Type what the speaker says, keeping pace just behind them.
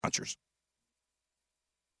Sponsors.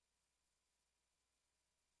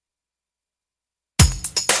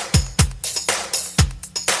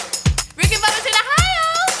 Rick and Bubba's in Ohio.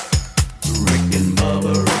 Rick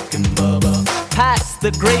and Bubba. Pass the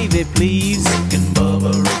gravy, please. Rick and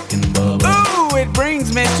Bubba. Ooh, it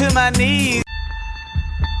brings me to my knees.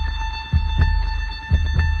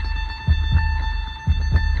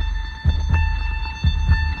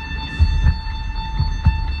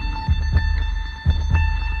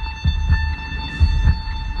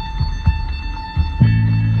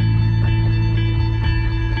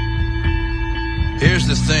 Here's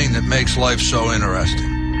the thing that makes life so interesting.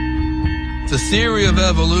 The theory of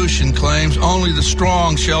evolution claims only the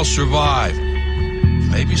strong shall survive.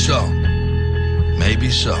 Maybe so.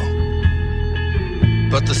 Maybe so.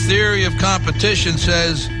 But the theory of competition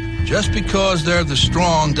says just because they're the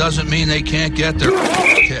strong doesn't mean they can't get their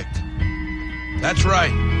kicked. That's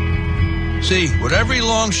right. See, what every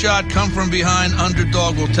long shot come from behind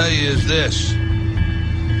underdog will tell you is this.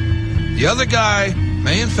 The other guy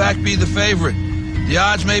may in fact be the favorite. The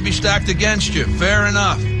odds may be stacked against you. Fair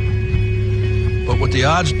enough. But what the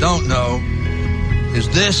odds don't know is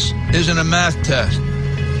this isn't a math test.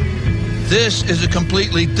 This is a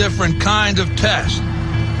completely different kind of test.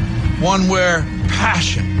 One where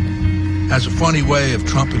passion has a funny way of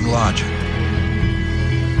trumping logic.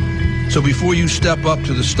 So before you step up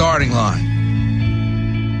to the starting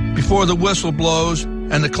line, before the whistle blows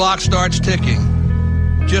and the clock starts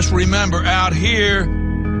ticking, just remember out here,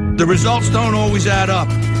 the results don't always add up.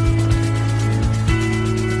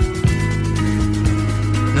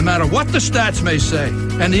 No matter what the stats may say,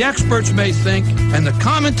 and the experts may think, and the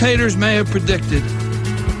commentators may have predicted,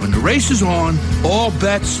 when the race is on, all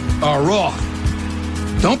bets are off.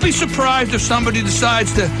 Don't be surprised if somebody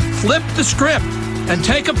decides to flip the script and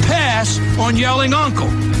take a pass on yelling uncle.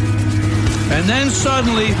 And then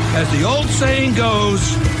suddenly, as the old saying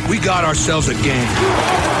goes, we got ourselves a game.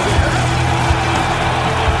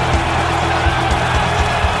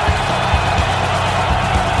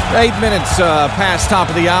 8 minutes past top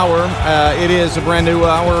of the hour. It is a brand new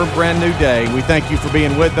hour, brand new day. We thank you for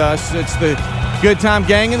being with us. It's the Good Time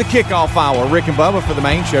Gang in the kickoff hour. Rick and Bubba for the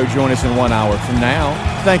main show. Join us in 1 hour from now.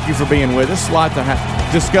 Thank you for being with us. A lot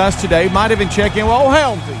to discuss today. Might even check in with old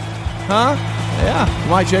Helmsy. Huh? Yeah,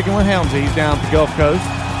 might check in with Helmsy. He's down at the Gulf Coast.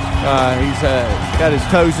 He's got his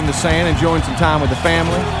toes in the sand, enjoying some time with the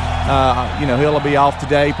family. He'll be off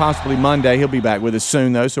today, possibly Monday. He'll be back with us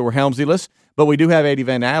soon, though, so we're Helmsy-less. But we do have Eddie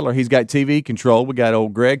Van Adler. He's got TV control. We got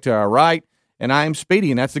old Greg to our right, and I am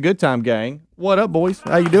Speedy, and that's the Good Time Gang. What up, boys?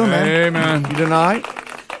 How you doing, man? Hey, man. You doing all right?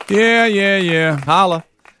 Yeah. Holla.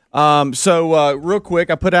 So real quick,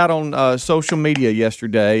 I put out on social media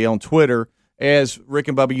yesterday on Twitter as Rick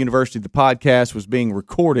and Bubba University, the podcast was being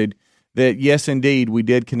recorded, that yes, indeed, we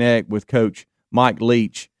did connect with Coach Mike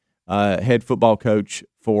Leach, head football coach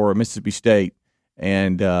for Mississippi State.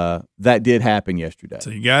 And that did happen yesterday.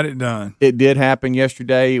 So you got it done. It did happen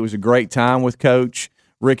yesterday. It was a great time with Coach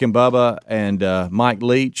Rick and Bubba and Mike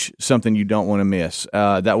Leach, something you don't want to miss.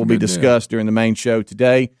 That will be discussed during the main show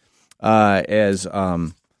today as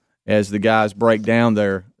the guys break down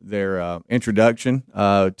their introduction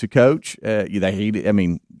to Coach.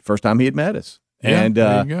 First time he had met us. Yeah, and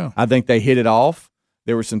there you go. I think they hit it off.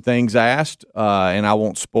 There were some things asked, and I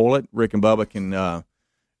won't spoil it. Rick and Bubba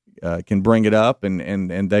can bring it up,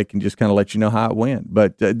 and they can just kind of let you know how it went.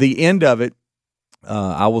 But the end of it,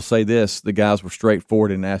 I will say this, the guys were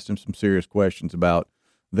straightforward and asked him some serious questions about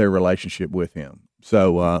their relationship with him.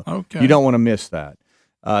 So you don't want to miss that.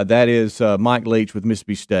 That is Mike Leach with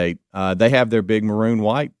Mississippi State. They have their big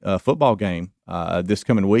maroon-white football game this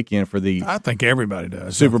coming weekend for the I think everybody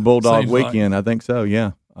does. Super Bulldog Seems weekend. I think so,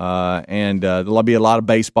 yeah. And there'll be a lot of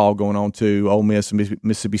baseball going on, too. Ole Miss and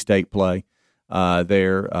Mississippi State play.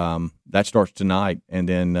 That starts tonight, and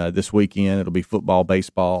then this weekend it'll be football,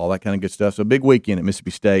 baseball, all that kind of good stuff. So a big weekend at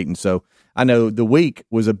Mississippi State, and so I know the week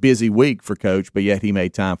was a busy week for Coach, but yet he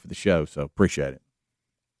made time for the show, so appreciate it.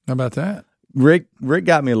 How about that? Rick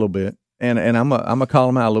got me a little bit, and I'm gonna call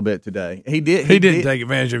him out a little bit today. He didn't take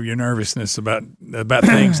advantage of your nervousness about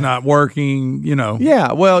things not working.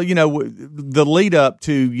 Yeah, well, the lead up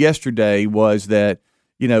to yesterday was that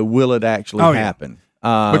will it actually happen?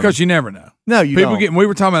 Because you never know. No, you don't. We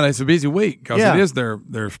were talking about it's a busy week because it is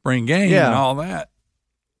their spring game and all that.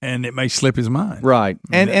 and it may slip his mind. Right.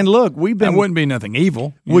 And look, we've been. That wouldn't be nothing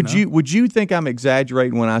evil. Would you think I'm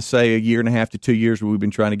exaggerating when I say a year and a half to 2 years where we've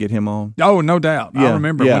been trying to get him on? Oh, no doubt. Yeah, I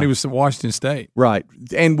remember yeah. when he was at Washington State. Right.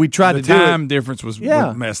 And we tried to do it. The time difference would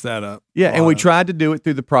mess that up. Yeah, and we tried to do it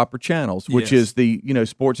through the proper channels, which is the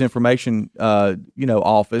sports information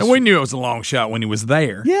office. And we knew it was a long shot when he was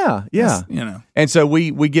there. Yeah. And so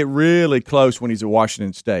we get really close when he's at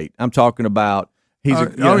Washington State. I'm talking about he's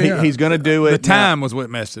going to do it. The time was what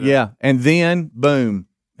messed it up. Yeah, and then boom,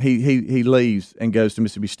 he leaves and goes to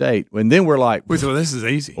Mississippi State, and then we're like, well, this is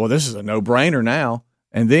easy. Well, this is a no-brainer now.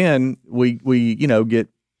 And then we get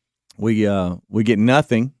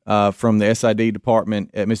nothing from the SID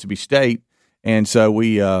department at Mississippi State, and so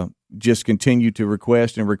we just continued to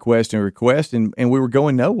request, and we were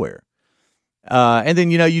going nowhere. And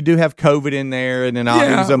then you do have COVID in there, and then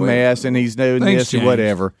it was a mess, and he's doing this and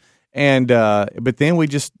whatever. And but then we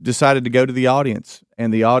just decided to go to the audience,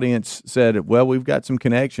 and the audience said, "Well, we've got some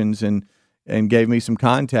connections," and gave me some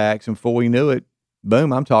contacts. And before we knew it,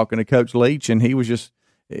 boom, I'm talking to Coach Leach, and he was just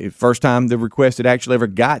first time the request had actually ever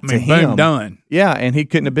got to him. Boom, done. Yeah, and he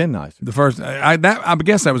couldn't have been nicer. The first, I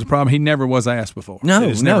guess that was a problem. He never was asked before. No,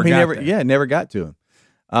 he never got to him.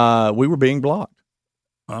 We were being blocked.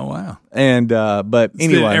 Oh wow! And but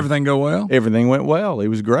anyway, did everything go well? Everything went well. It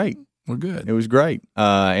was great. Well, good. It was great.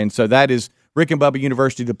 And so that is Rick and Bubba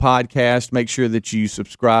University, the podcast. Make sure that you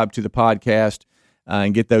subscribe to the podcast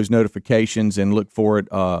and get those notifications, and look for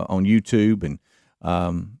it on YouTube and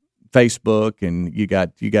Facebook, and you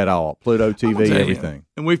got all Pluto TV, everything.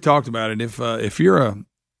 And we've talked about it. If you're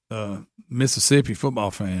a Mississippi football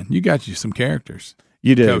fan, you got you some characters.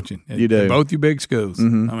 You do. Coaching. You do. Both you big schools.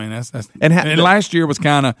 Mm-hmm. I mean, that's and last year was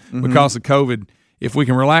kind of because of COVID. If we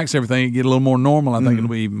can relax everything and get a little more normal, I think it'll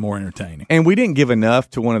be even more entertaining. And we didn't give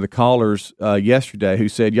enough to one of the callers yesterday who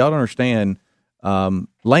said, y'all don't understand,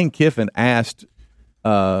 Lane Kiffin asked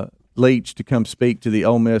Leach to come speak to the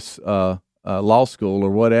Ole Miss law school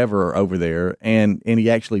or whatever over there, and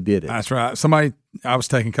he actually did it. That's right. Somebody I was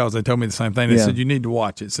taking calls, they told me the same thing. They said, you need to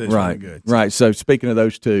watch it. So it's really good. Right. So speaking of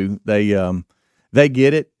those two, they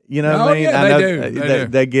get it. You know what I mean? Yeah, I know they do.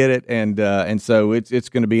 They get it, and so it's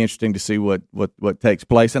going to be interesting to see what takes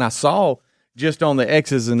place. And I saw just on the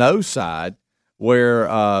X's and O's side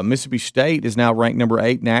where Mississippi State is now ranked number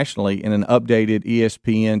 8 nationally in an updated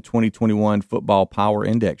ESPN 2021 Football Power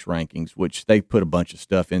Index rankings, which they put a bunch of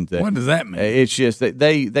stuff into. What does that mean? It's just that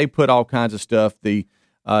they put all kinds of stuff. The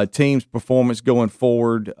team's performance going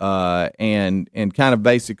forward, and kind of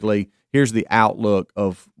basically. Here's the outlook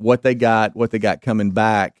of what they got coming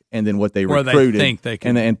back, and then what they recruited, where they think they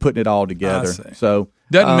can, and putting it all together. So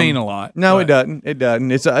doesn't mean a lot. No, it doesn't. It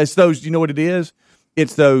doesn't. It's those. You know what it is?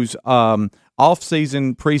 It's those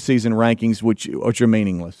off-season, preseason rankings, which are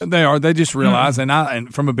meaningless. They are. They just realize,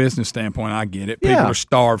 and from a business standpoint, I get it. People are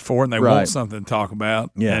starved for it, and they want something to talk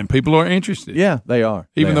about. Yeah. And people are interested. Yeah, they are.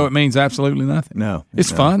 Even though it means absolutely nothing. No,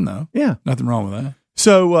 it's fun though. Yeah, nothing wrong with that.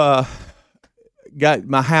 So.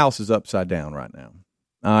 My house is upside down right now.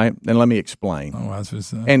 All right, and let me explain. Oh, I was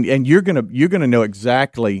just, and you're gonna know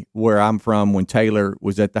exactly where I'm from when Taylor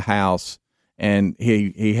was at the house, and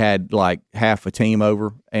he had like half a team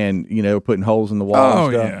over, and putting holes in the wall. Oh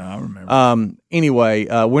and stuff. Yeah, I remember. Anyway,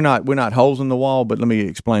 we're not holes in the wall, but let me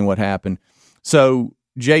explain what happened. So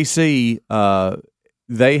JC,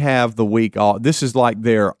 they have the week off. This is like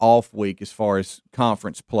their off week as far as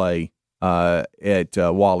conference play at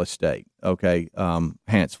Wallace State. Okay,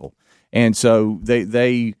 Hanceville, and so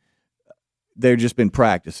they're just been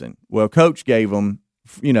practicing. Well, Coach gave them,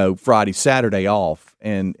 Friday, Saturday off,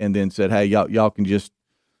 and then said, hey, y'all can just,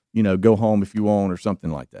 go home if you want or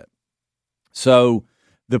something like that. So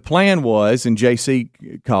the plan was, and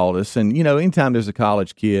JC called us, and anytime there's a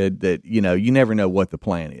college kid that you never know what the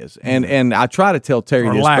plan is, and I try to tell Terry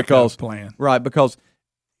or this lack because of plan. Right, because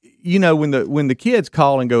when the kids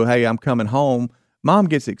call and go, hey, I'm coming home. Mom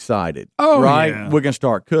gets excited. Oh, right. Yeah. We're gonna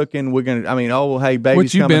start cooking. Hey, baby's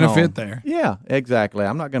which you coming benefit home. there. Yeah, exactly.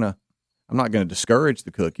 I'm not gonna discourage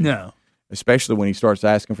the cooking. No, especially when he starts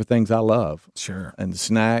asking for things I love. Sure. And the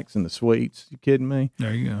snacks and the sweets. You kidding me?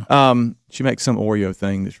 There you go. She makes some Oreo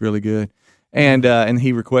thing that's really good, and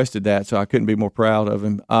he requested that, so I couldn't be more proud of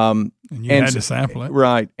him. And you had to sample it,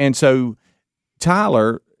 right? And so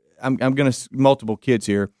Tyler, I'm gonna multiple kids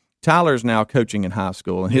here. Tyler's now coaching in high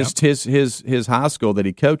school, and his high school that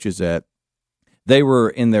he coaches at, they were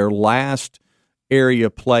in their last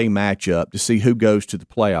area play matchup to see who goes to the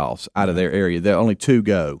playoffs out of their area. There only 2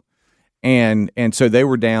 go, and so they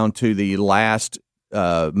were down to the last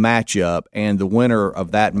matchup, and the winner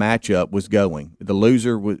of that matchup was going. The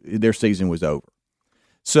loser their season was over.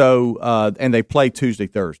 So and they play Tuesday,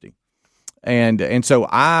 Thursday. And so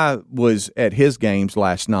I was at his games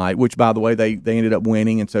last night, which, by the way, they ended up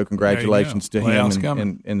winning, and so congratulations to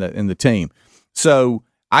him and the team. So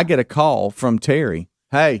I get a call from Terry.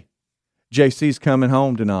 Hey, JC's coming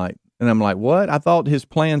home tonight. And I'm like, what? I thought his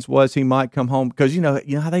plans was he might come home because you know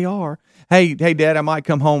how they are. Hey, Dad, I might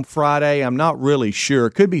come home Friday. I'm not really sure.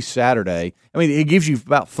 Could be Saturday. I mean, it gives you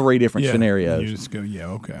about 3 different scenarios. You just go,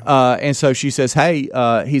 okay. And so she says, hey,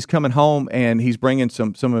 he's coming home and he's bringing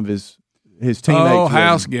some of his teammates. Oh,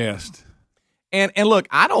 house guest. And look,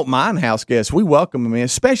 I don't mind house guests. We welcome them in,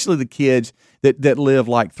 especially the kids that live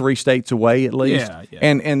like 3 states away at least. Yeah.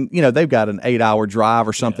 And you know, they've got an 8-hour drive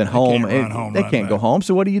or something home. They can't go home.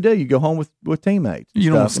 So what do? You go home with teammates.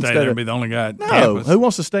 You don't want to stay there and be the only guy at campus. Who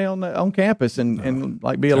wants to stay on campus and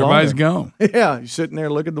like be alone? Everybody's gone. Yeah, you're sitting there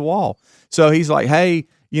looking at the wall. So he's like, hey,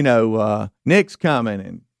 you know, Nick's coming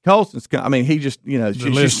and Colston's coming. I mean, he just, you know,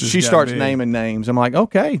 she starts naming names. I'm like,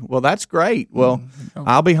 okay, well, that's great. Well,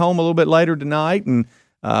 I'll be home a little bit later tonight, and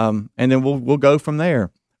then we'll go from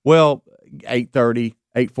there. Well, 8:30,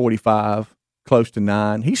 8:45, close to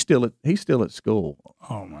 9. He's still at school.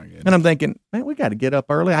 Oh my goodness! And I'm thinking, man, we got to get up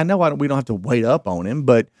early. I know we don't have to wait up on him,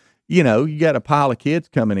 but you know, you got a pile of kids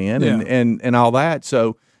coming in and all that.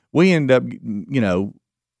 So we end up, you know,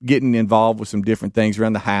 getting involved with some different things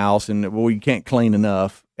around the house, and we can't clean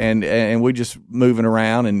enough, and we just moving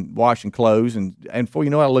around and washing clothes, and before you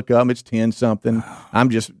know it, I look up, it's 10-something.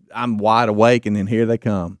 I'm wide awake, and then here they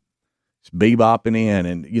come. It's bebopping in,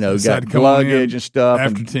 and you know, got luggage and stuff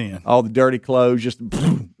after 10. All the dirty clothes. Just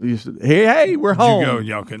hey, we're home. Did you go?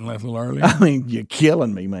 Y'all couldn't left a little early. I mean, you're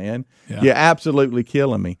killing me, man. Yeah. You're absolutely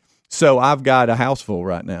killing me. So I've got a house full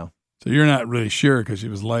right now. So you're not really sure because it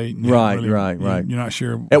was late. Right. You're not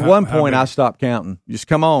sure. At one point, I stopped counting. Just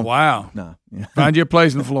come on. Wow. No. Find you a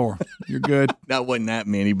place on the floor. You're good. That wasn't that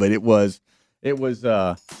many, but it was quite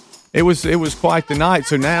the night.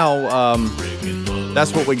 So now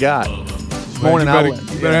that's what we got. This morning,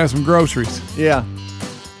 you better have some groceries. Yeah.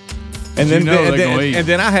 And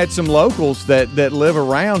then I had some locals that live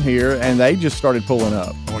around here, and they just started pulling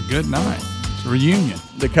up. Well, good night. It's a reunion.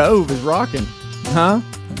 The Cove is rocking. Huh?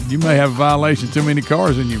 You may have a violation, too many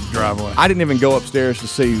cars in your driveway. I didn't even go upstairs to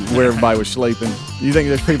see where everybody was sleeping. You think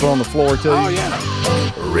there's people on the floor, too? Oh,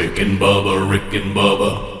 yeah. Rick and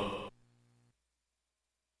Bubba.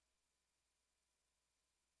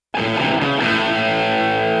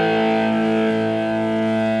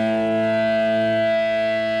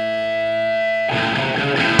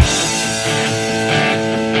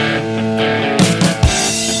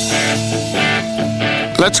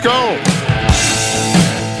 Let's go.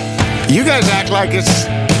 You guys act like it's...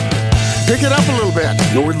 Pick it up a little bit.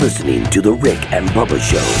 You're listening to The Rick and Bubba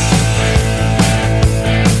Show.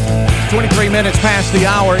 23 minutes past the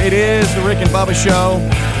hour. It is The Rick and Bubba Show.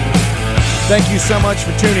 Thank you so much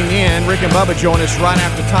for tuning in. Rick and Bubba join us right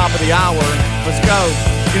after the top of the hour. Let's go.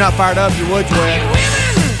 If you're not fired up, your wood's wet.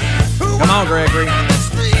 Come on, Gregory.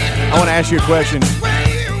 I want to ask you a question.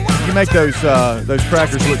 You make those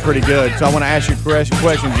crackers look pretty good, so I want to ask you a question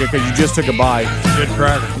because you just took a bite. Good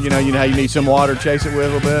cracker. You know how you need some water to chase it with a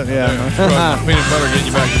little bit? Yeah. Peanut butter getting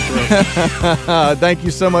you back in throat. Thank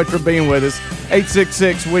you so much for being with us.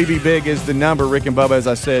 866-WE-BE-BIG is the number. Rick and Bubba, as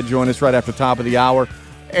I said, join us right after the top of the hour.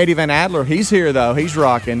 Eddie Van Adler, he's here, though. He's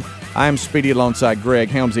rocking. I am Speedy alongside Greg.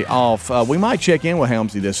 Helmsy off. We might check in with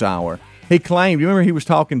Helmsy this hour. He claimed, you remember he was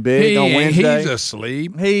talking big on Wednesday? He's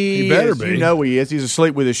asleep. He better be. You know he is. He's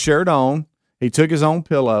asleep with his shirt on. He took his own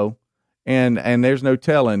pillow, and there's no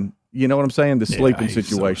telling. You know what I'm saying? The sleeping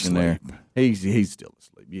situation there. He's still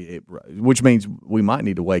asleep, which means we might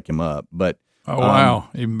need to wake him up. But wow,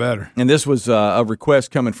 even better. And this was a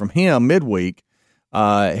request coming from him midweek.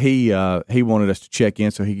 He wanted us to check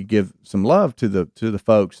in so he could give some love to the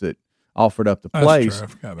folks that offered up the place.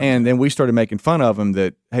 And then we started making fun of him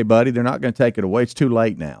that, hey, buddy, they're not going to take it away. It's too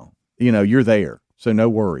late now. You know, you're there, so no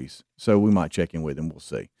worries. So we might check in with him. We'll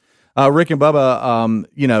see. Rick and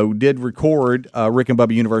Bubba, did record Rick and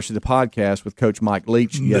Bubba University, the podcast with Coach Mike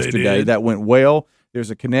Leach yesterday. That went well.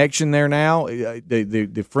 There's a connection there now.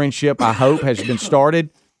 The friendship, I hope, has been started.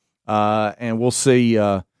 And we'll see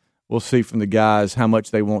from the guys how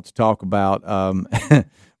much they want to talk about.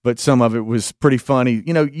 But some of it was pretty funny.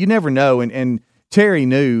 You know, you never know. And Terry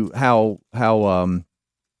knew how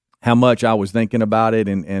much I was thinking about it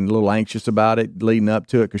and a little anxious about it leading up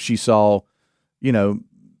to it because she saw, you know,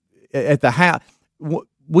 at the house.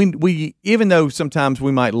 We even though sometimes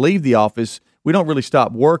we might leave the office, we don't really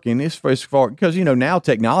stop working. As far because you know now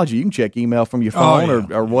technology, you can check email from your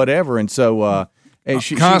phone or whatever, and so And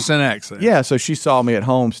constant access. Yeah, so she saw me at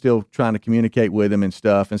home still trying to communicate with him and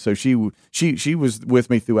stuff, and so she was with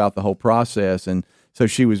me throughout the whole process, and so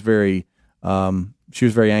she was very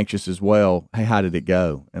anxious as well. Hey, how did it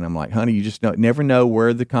go? And I'm like, honey, you just never know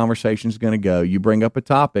where the conversation's going to go. You bring up a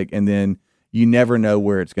topic, and then you never know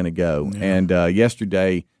where it's going to go. Yeah. And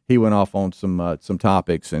yesterday he went off on some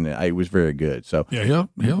topics, and it was very good. So yeah,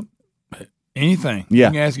 he'll anything. Yeah,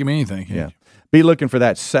 you can ask him anything. Yeah, be looking for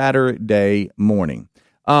that Saturday morning.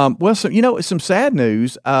 Well, so some sad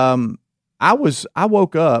news. I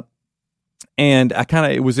woke up. And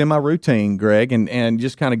it was in my routine, Greg, and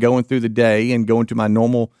just kind of going through the day and going to my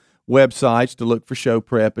normal websites to look for show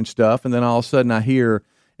prep and stuff. And then all of a sudden I hear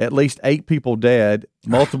at least 8 people dead,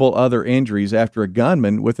 multiple other injuries after a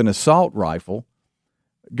gunman with an assault rifle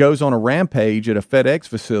goes on a rampage at a FedEx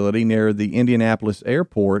facility near the Indianapolis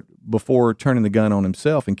airport before turning the gun on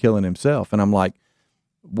himself and killing himself. And I'm like,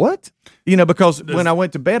 what? Because when I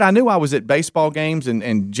went to bed, I knew I was at baseball games and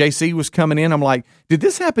JC was coming in. I'm like, did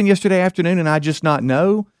this happen yesterday afternoon and I just not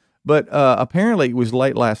know? But apparently it was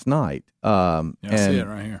late last night. I see it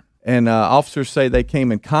right here. And officers say they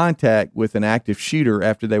came in contact with an active shooter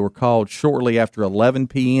after they were called shortly after 11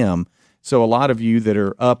 p.m. So a lot of you that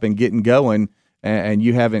are up and getting going and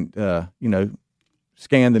you haven't,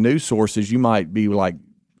 scanned the news sources, you might be like,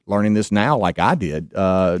 learning this now like I did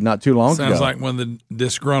not too long ago. Sounds like one of the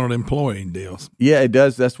disgruntled employee deals. Yeah, it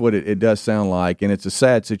does. That's what it does sound like. And it's a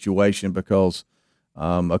sad situation because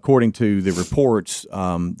according to the reports,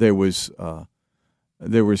 there was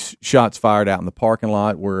shots fired out in the parking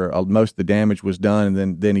lot where most of the damage was done,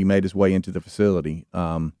 and then he made his way into the facility.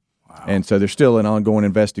 Wow. And so there's still an ongoing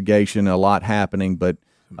investigation, a lot happening, but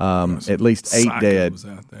at least 8 dead,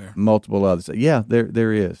 out there. Multiple others. Yeah,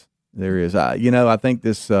 there is. There is. I think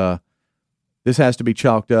this has to be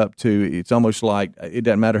chalked up to. It's almost like it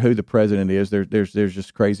doesn't matter who the president is. There's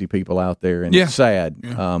just crazy people out there, and it's sad.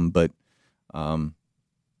 Yeah. But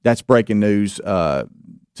that's breaking news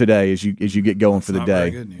today as you get going for the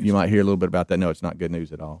day. You might hear a little bit about that. No, it's not good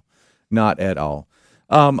news at all. Not at all.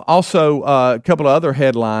 Also, a couple of other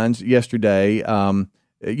headlines yesterday.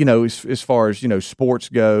 As far as, sports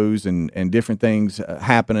goes and different things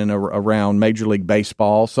happening around Major League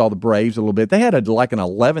Baseball. Saw the Braves a little bit. They had an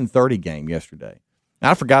 11:30 game yesterday.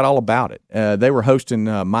 I forgot all about it. They were hosting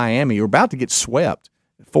Miami. They were about to get swept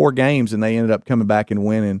 4 games, and they ended up coming back and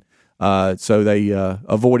winning. So they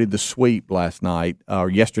avoided the sweep last night, or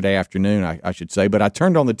yesterday afternoon, I should say. But I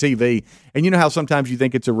turned on the TV, and you know how sometimes you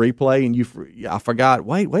think it's a replay, and I forgot,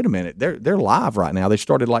 wait a minute. They're live right now. They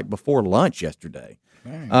started like before lunch yesterday.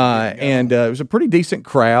 And it was a pretty decent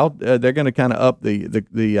crowd. They're going to kind of up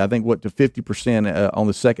the I think to 50% on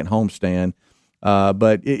the second homestand.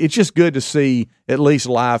 But it's just good to see at least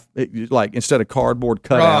live, like instead of cardboard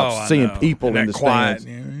cutouts, seeing people in the stands.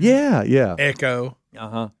 Yeah. Echo.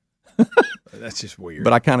 Uh-huh. That's just weird.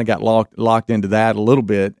 But I kind of got locked into that a little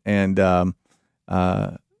bit, and it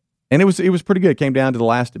was pretty good. It came down to the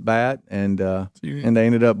last at bat, and they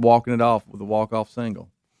ended up walking it off with a walk-off single.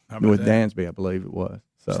 With Dansby, I believe it was.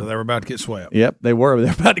 So they were about to get swept. Yep, they were. They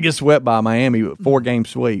were about to get swept by Miami, 4-game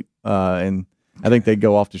sweep, and I think they'd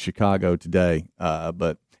go off to Chicago today.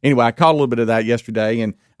 But anyway, I caught a little bit of that yesterday,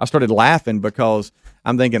 and I started laughing because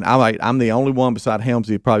I'm thinking I'm the only one beside Helmsy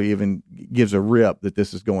who probably even gives a rip that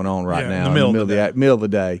this is going on right now in the middle of the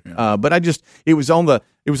day. Yeah. But it was on the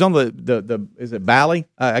is it Bally?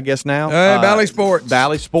 I guess now. Bally Sports.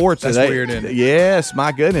 Bally Sports. That's weird, isn't it? Yes,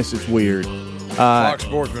 my goodness, it's weird. Fox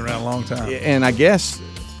Sports been around a long time, and I guess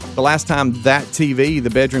the last time that TV, the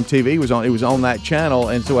bedroom TV, was on, it was on that channel,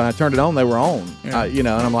 and so when I turned it on, they were on. Yeah. And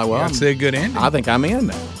I'm like, well, that's a good ending. I think I'm in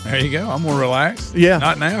now. There you go. I'm more relaxed. Yeah,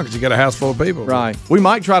 not now because you got a house full of people. Right. We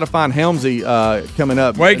might try to find Helmsy coming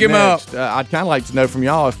up. Wake him up. I'd kind of like to know from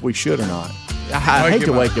y'all if we should or not. I hate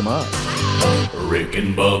to wake him up. Rick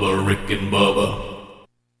and Bubba, Rick and Bubba.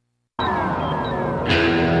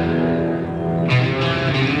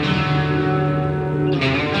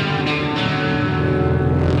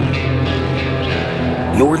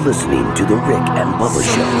 You're listening to The Rick and Bubba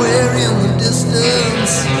Show. Somewhere in the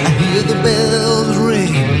distance, I hear the bells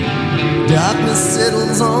ring. Darkness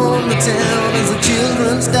settles on the town as the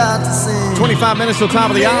children start to sing. 25 minutes till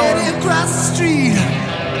top of the hour. Lady across the street,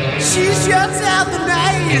 she shuts out the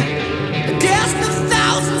night. Guess the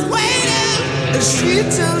thousands waiting as she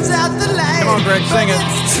turns out the light. Come on, Greg, sing it.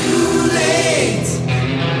 It's too late,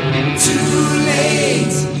 too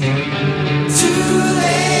late, too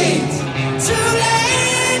late, too late.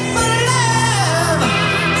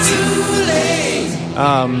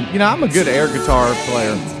 I'm a good air guitar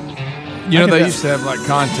player. They used to have like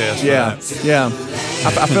contests. Yeah.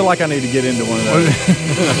 I feel like I need to get into one of those.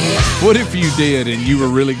 What if you did and you were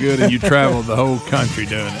really good and you traveled the whole country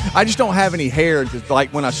doing it? I just don't have any hair. Just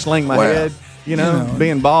like when I sling my head,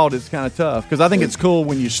 being bald is kind of tough because I think it's cool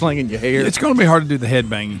when you're slinging your hair. It's going to be hard to do the head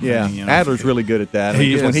banging. Yeah, thing, Adler's really good at that.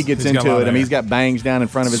 When he gets into it, he's got bangs down in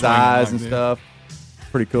front of his eyes and stuff.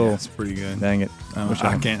 Pretty cool. That's pretty good. Dang it. I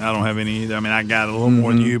don't have any either. I mean, I got a little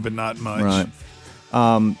more than you, but not much.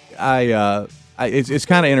 Right. It's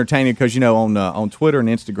kind of entertaining because on Twitter and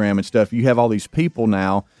Instagram and stuff, you have all these people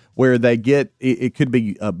now where they get it could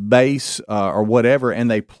be a bass or whatever,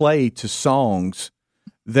 and they play to songs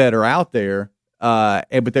that are out there,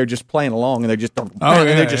 but they're just playing along and they're just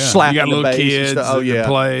slapping you got the little bass kids and stuff. that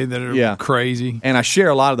play that are crazy. And I share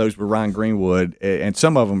a lot of those with Ryan Greenwood, and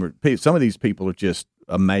some of these people are just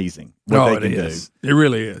amazing. What they can do. It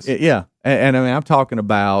really is. And I mean, I'm talking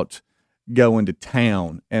about going to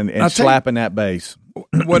town and slapping that bass.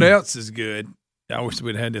 What else is good? I wish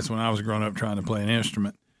we'd had this when I was growing up trying to play an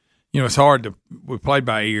instrument. It's hard we played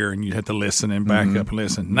by ear and you'd have to listen and back up and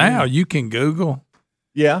listen. Now you can Google.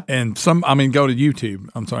 Yeah. And go to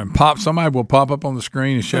YouTube. Somebody will pop up on the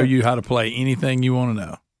screen and show you how to play anything you want to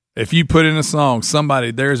know. If you put in a song,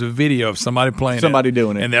 there's a video of somebody playing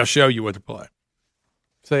doing it. And they'll show you what to play.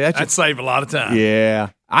 So that'd save a lot of time. Yeah.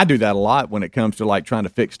 I do that a lot when it comes to like trying to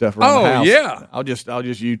fix stuff around the house. Yeah. I'll just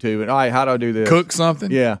YouTube it. All right, how do I do this? Cook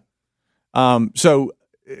something? Yeah. So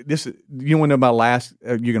you want to know my last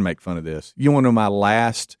you're going to make fun of this. You want to know my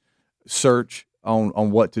last search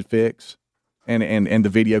on what to fix? And the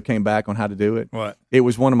video came back on how to do it. What? It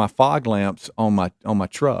was one of my fog lamps on my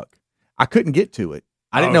truck. I couldn't get to it.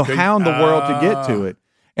 I didn't know how in the world to get to it.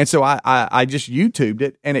 And so I just YouTubed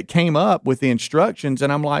it, and it came up with the instructions,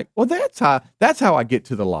 and I'm like, well, that's how I get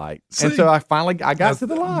to the light. See, and so I got to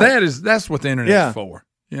the light. That's what the internet's for.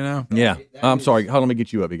 Yeah. I'm sorry. Hold on, let me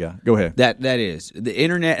get you up, big guy. Go ahead. That is. The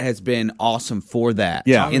internet has been awesome for that.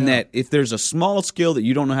 Yeah. That if there's a small skill that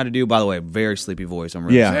you don't know how to do, by the way, very sleepy voice. I'm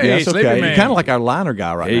really sorry. Yeah, that's okay. You're kind of like our liner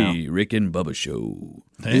guy right now. Hey, Rick and Bubba show.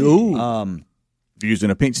 Hey. Ooh. Views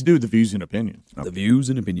and opinions. Do the views and opinions. Okay. The views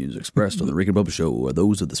and opinions expressed on the Rick and Bubba show are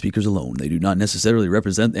those of the speakers alone. They do not necessarily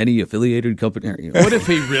represent any affiliated company. What if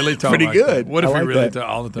he really talked pretty good? What if he really talked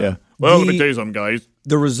all the time? Yeah. Well, let me tell you something, guys.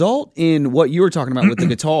 The result in what you were talking about with the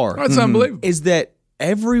guitar that's unbelievable. Is that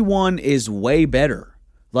everyone is way better.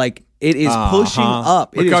 Like, it is pushing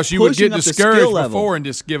up. Because you would get discouraged before and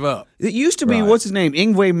just give up. It used to be, what's his name?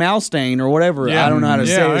 Ingve Malmsteen or whatever. Yeah. I don't know how to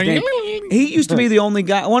say his name. He used to be the only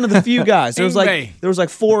guy, one of the few guys. There was like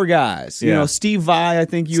 4 guys. You know, Steve Vai, I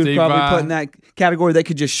think you would probably put in that category that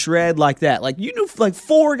could just shred like that. Like, you knew like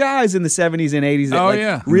 4 guys in the 70s and 80s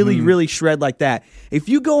that really, really shred like that. If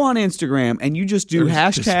you go on Instagram and you just do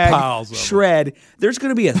hashtag shred, there's going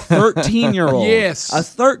to be a 13-year-old. Yes. A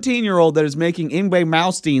 13-year-old that is making Ingve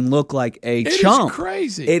Malmsteen look like a chump. It is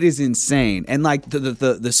crazy. It is insane. And like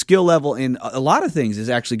the skill level in a lot of things is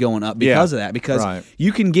actually going up because of that. Because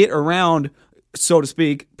you can get around, so to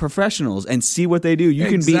speak, professionals and see what they do. You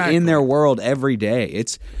can be in their world every day.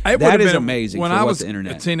 That is amazing. When for I was the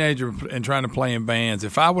internet. a teenager and trying to play in bands,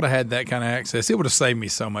 if I would have had that kind of access, it would have saved me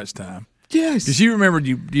so much time. Yes. Because you remember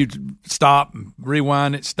you stop and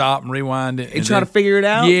rewind it, stop and rewind it. And try to figure it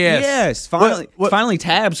out? Yes. Finally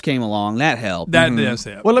tabs came along. That helped. That does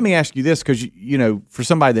help. Well, let me ask you this, because, for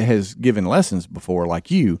somebody that has given lessons before like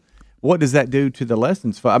you, what does that do to the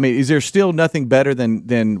lessons? I mean, is there still nothing better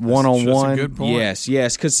than one-on-one? That's a good point.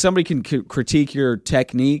 Yes, because somebody can critique your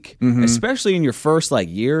technique, especially in your first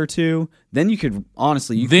year or two. Then you could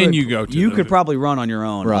honestly, you could probably run on your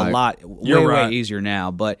own a lot, way easier now.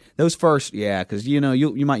 But those first, because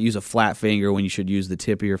you might use a flat finger when you should use the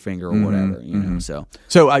tip of your finger or whatever.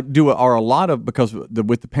 So I do are a lot of, because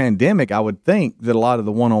with the pandemic, I would think that a lot of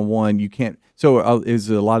the one-on-one you can't. So is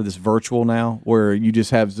a lot of this virtual now, where you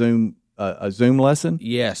just have Zoom? A Zoom lesson?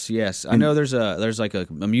 Yes. I know there's like a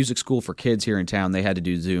music school for kids here in town. They had to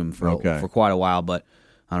do Zoom for quite a while, but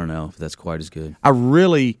I don't know if that's quite as good. I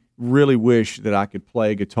really wish that I could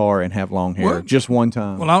play guitar and have long hair just one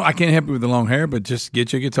time. Well, I can't help you with the long hair, but just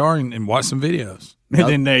get your guitar and watch some videos. And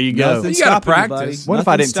then there you go. You got to practice. What if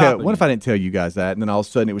I didn't tell you guys that, and then all of a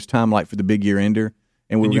sudden it was time for the big year ender?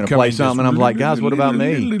 And we were going to play something, and I'm like, guys, what about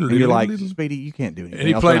me? And you're like, Speedy, you can't do anything. And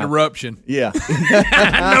he played Eruption. Yeah.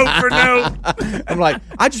 Note for note. I'm like,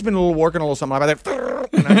 I just been working a little something like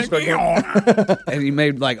that. And he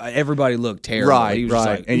made everybody look terrible.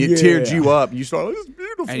 Right. And it teared you up. You started, this is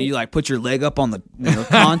beautiful. beautiful. And you like put your leg up on the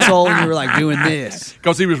console and you were like doing this.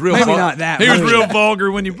 Because he was real Maybe not that He was way. real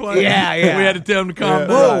vulgar when you played. Yeah. We had to tell him to calm down.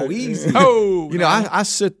 Whoa, easy. Oh. I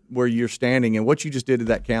sit where you're standing, and what you just did to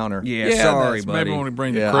that counter. Yeah, sorry, buddy. Maybe when we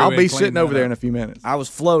bring the crew I'll in, be clean sitting that over there up. in a few minutes. I was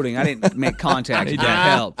floating. I didn't make contact. That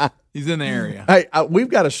helped. He's in the area. Hey, we've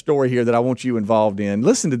got a story here that I want you involved in.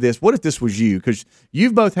 Listen to this. What if this was you? Because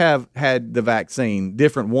you both have had the vaccine,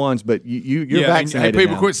 different ones, but you're vaccinated. Hey,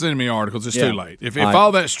 people, now. quit sending me articles. It's too late. If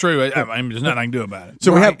all that's true, there's nothing I can do about it.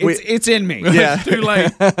 So it's in me. Yeah, it's too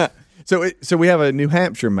late. So we have a New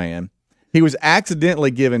Hampshire man. He was accidentally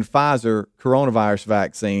given Pfizer coronavirus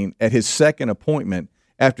vaccine at his second appointment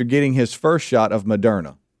after getting his first shot of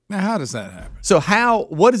Moderna. Now, how does that happen? So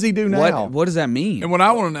what does he do now? What does that mean? And what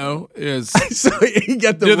I want to know is, so he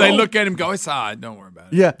got the do they look at him and go, it's all right, don't worry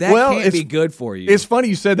about it? Yeah, that can't be good for you. It's funny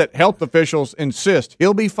you said that. Health officials insist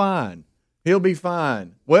he'll be fine. He'll be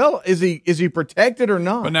fine. Well, is he protected or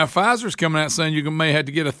not? But now Pfizer's coming out saying you may have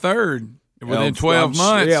to get a third within 12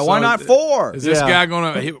 months. Yeah, why not 4? Is this guy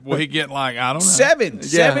going to, will he get like, I don't know.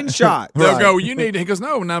 7 shots. They'll go, you need, he goes,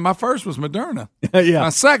 no, my first was Moderna. Yeah. My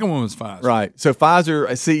second one was Pfizer. Right. So Pfizer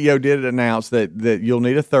CEO did announce that you'll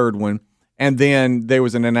need a third one. And then there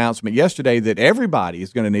was an announcement yesterday that everybody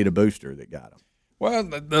is going to need a booster that got them.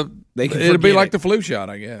 Well, it'll be like the flu shot,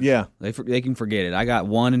 I guess. Yeah. They can forget it. I got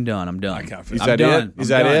one and done. I'm done. Is that it? Is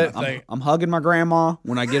that it? I'm hugging my grandma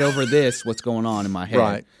when I get over this, what's going on in my head.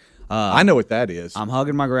 Right. I know what that is. I'm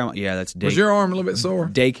hugging my grandma. Yeah, that's Was your arm a little bit sore?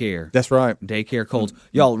 Daycare. That's right. Daycare colds.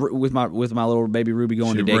 Y'all, with my little baby Ruby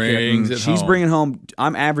going to daycare, she's home. bringing home.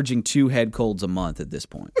 I'm averaging 2 head colds a month at this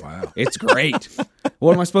point. Wow, it's great.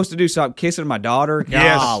 What am I supposed to do? Stop kissing my daughter?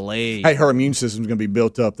 Yes. Golly. Hey, her immune system's going to be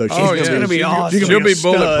built up though. She's going to be awesome. She'll be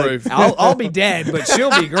bulletproof. I'll be dead, but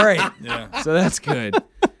she'll be great. Yeah. So that's good.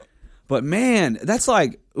 But man, that's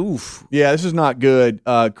like oof. Yeah, this is not good.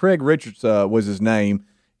 Craig Richards was his name.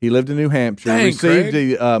 He lived in New Hampshire. Dang, received Craig.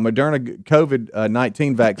 the Moderna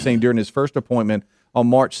COVID-19 vaccine during his first appointment on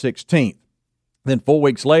March 16th. Then 4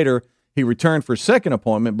 weeks later, he returned for a second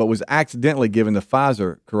appointment, but was accidentally given the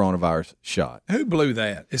Pfizer coronavirus shot. Who blew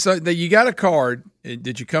that? It's like that you got a card.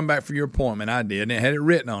 Did you come back for your appointment? I did, and it had it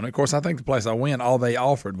written on it. Of course, I think the place I went, all they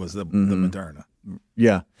offered was the Moderna.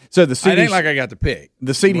 Yeah. So the CDC, it ain't like I got to pick.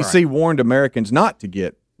 The CDC warned Americans not to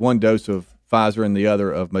get one dose of Pfizer and the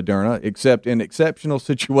other of Moderna, except in exceptional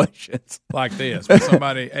situations. Like this, when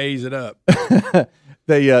somebody A's it up.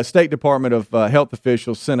 The State Department of Health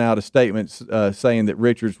officials sent out a statement saying that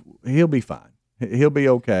Richards, he'll be fine. He'll be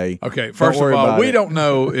okay. Okay, first of all, we don't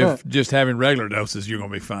know if just having regular doses you're going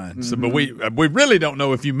to be fine. So, but we really don't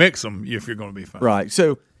know if you mix them if you're going to be fine. Right.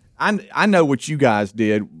 So I know what you guys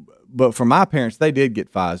did, but for my parents, they did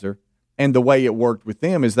get Pfizer, and the way it worked with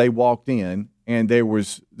them is they walked in and there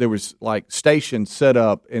was like stations set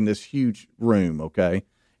up in this huge room. Okay,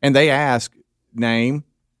 and they asked, name.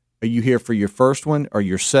 Are you here for your first one or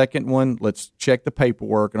your second one? Let's check the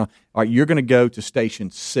paperwork. And all right, you're going to go to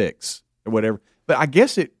station 6 or whatever. But I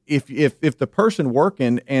guess if the person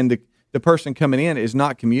working and the person coming in is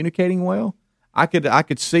not communicating well, I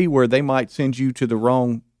could see where they might send you to the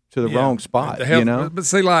wrong spot. But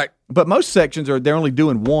see, but most sections they're only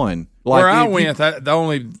doing one. Like where I went, they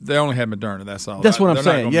only had Moderna. That's all. That's what I'm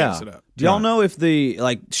saying. Yeah. Do y'all know if the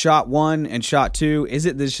shot 1 and shot 2 is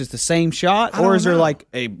it just the same shot, or is there like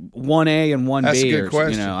a 1A and 1B? That's a good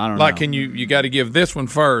question. I don't know. Like, can you got to give this one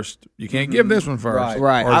first? You can't give this one first,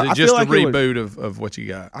 right? Or is it just a reboot of what you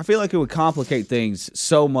got? I feel like it would complicate things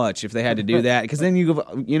so much if they had to do that, because then you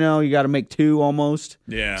got to make 2 almost.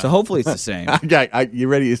 Yeah. So hopefully it's the same. You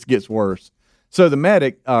ready? It gets worse. So the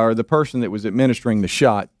medic or the person that was administering the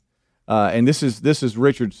shot. And this is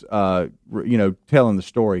Richards, telling the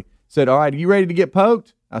story. Said, "All right, are you ready to get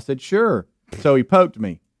poked?" I said, "Sure." So he poked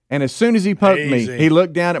me, and as soon as he poked me, he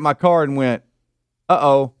looked down at my card and went,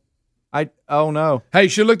 "Oh no." Hey, you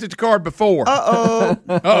should have looked at the card before.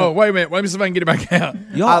 Oh, wait a minute. Let me see if I can get it back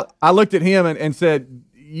out. I looked at him and said,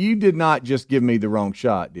 "You did not just give me the wrong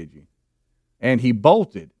shot, did you?" And he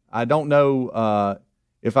bolted. I don't know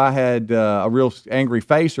if I had a real angry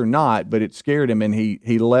face or not, but it scared him, and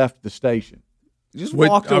he left the station. Just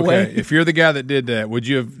walked away. Okay, if you're the guy that did that, would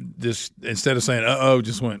you have just, instead of saying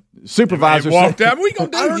just went supervisor walked out? What are you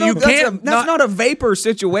gonna do? I don't know. You that's not a vapor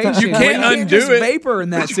situation. You can't undo just it. Vapor in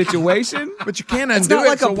that situation. But you can't undo it's not it.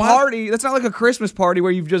 like a party. That's not like a Christmas party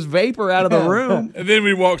where you've just vapor out of the room. And then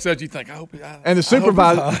when he walks out, you think, I hope. And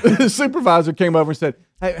the supervisor came over and said,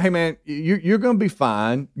 "Hey man, you're going to be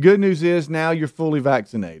fine. Good news is now you're fully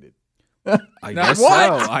vaccinated." I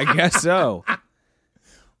guess so.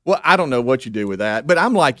 Well, I don't know what you do with that, but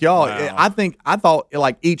I'm like y'all. Wow. I thought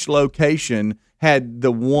like each location had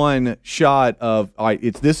the one shot of all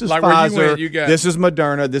right, this is like Pfizer, got, this is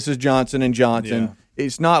Moderna, this is Johnson and Johnson. Yeah.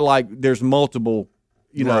 It's not like there's multiple,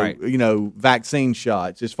 vaccine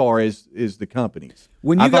shots as far as the companies.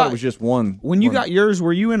 I thought it was just one. When you got yours,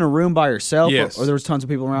 were you in a room by yourself? Yes. Or there was tons of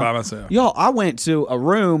people around? By myself. Y'all, I went to a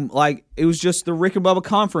room, like, it was just the Rick and Bubba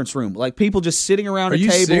conference room. Like, people just sitting around a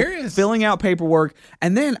table, serious? filling out paperwork.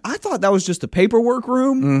 And then I thought that was just a paperwork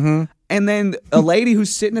room. Mm-hmm. And then a lady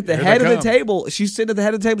who's sitting at the head of the table, she's sitting at the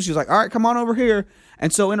head of the table. She was like, all right, come on over here.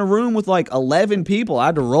 And so in a room with like 11 people, I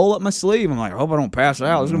had to roll up my sleeve. I'm like, I hope I don't pass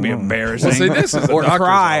out. This is going to be embarrassing. Well, see, this is or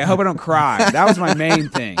cry. I hope I don't cry. That was my main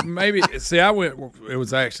thing. Maybe, see, it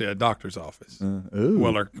was actually a doctor's office.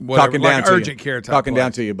 Well, or whatever, talking down like to urgent you. care type Talking place.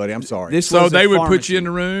 down to you, buddy. I'm sorry. So they would put you in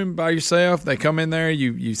the room by yourself. They come in there,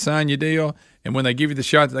 you sign your deal, and when they give you the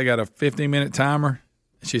shot, they got a 15-minute timer.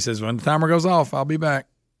 She says, when the timer goes off, I'll be back.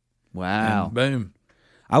 Wow. And boom.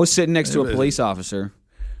 I was sitting next to a police officer,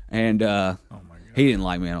 and he didn't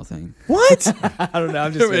like me, I don't think. What? I don't know.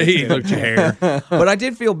 I'm just saying. He looked your hair. But I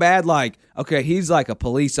did feel bad, like, okay, he's like a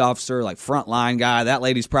police officer, like frontline guy. That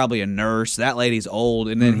lady's probably a nurse. That lady's old.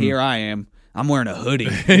 And then here I am. I'm wearing a hoodie.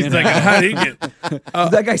 He's like, how did he get?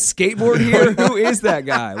 Does that guy skateboard here? Who is that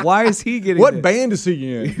guy? Why is he getting What this? band is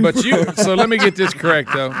he in? But so let me get this correct,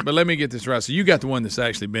 though. But let me get this right. So you got the one that's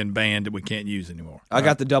actually been banned that we can't use anymore. I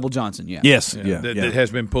got the double Johnson, yeah. Yes. That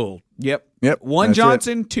has been pulled. Yep. That's One it.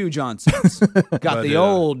 Johnson, two Johnsons. Got the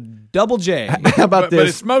old double J. How about But this?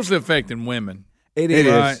 it's mostly affecting women. It It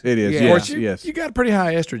is. is. It is. Yeah. Of Yes. course, Yes. you got a pretty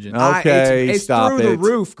high estrogen. Okay, It's stop through the it.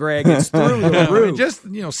 roof, Greg. It's through the roof. Just,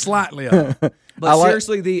 slightly up. But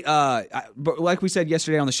seriously, but like we said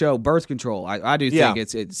yesterday on the show, birth control. I do think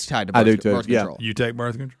it's tied to birth, I do too, birth yeah. control. You take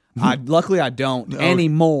birth control? Luckily, I don't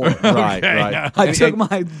anymore. Right. I took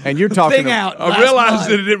my and you're talking thing out. I realized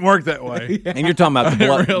that it didn't work that way. And you're talking about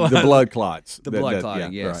the blood clots. The blood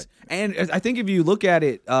clotting, yes. Right. And I think if you look at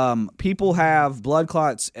it, people have blood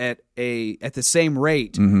clots at the same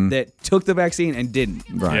rate that took the vaccine and didn't.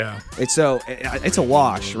 Right. Yeah. It's a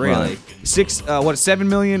wash, really. Right. 7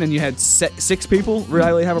 million, and you had 6 people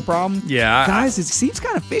really have a problem. Yeah, guys, it seems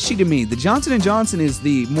kind of fishy to me. The Johnson & Johnson is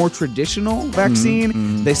the more traditional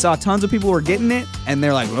vaccine. They saw tons of people were getting it, and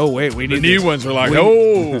they're like, "Oh wait, we need the new ones are like,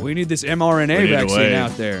 oh, we need this mRNA vaccine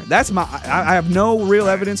out there." That's I have no real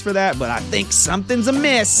evidence for that, but I think something's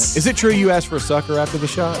amiss. Is it true you asked for a sucker after the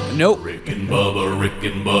shot? Nope. Rick and Bubba, Rick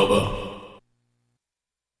and Bubba.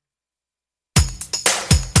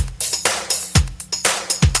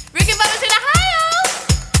 Rick and Bubba's in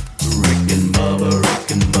Ohio. Rick and Bubba,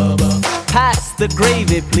 Rick and Bubba. Pass the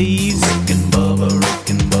gravy, please. Rick and Bubba, Rick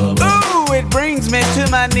and Bubba. Ooh, it brings me to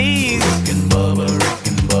my knees. Rick and Bubba, Rick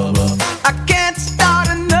and Bubba. I can't start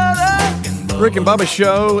another. Rick and Bubba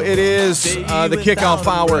Show. It is the kickoff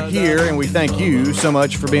hour here, and we thank you so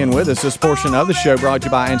much for being with us. This portion of the show brought to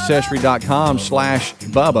you by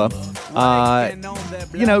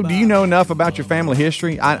Ancestry.com/Bubba. Do you know enough about your family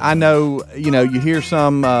history? I know, you hear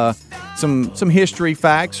some history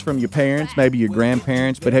facts from your parents, maybe your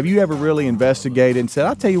grandparents, but have you ever really investigated and said,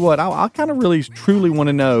 I'll tell you what, I kind of really truly want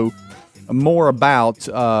to know more about,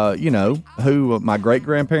 who my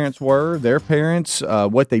great-grandparents were, their parents,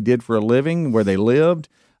 what they did for a living, where they lived.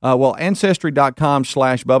 Well,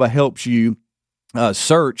 Ancestry.com/Bubba helps you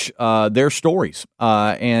search their stories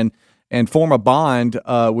and form a bond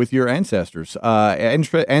with your ancestors.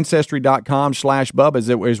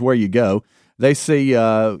 Ancestry.com/Bubba is where you go. They see,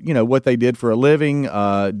 what they did for a living.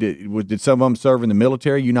 Did some of them serve in the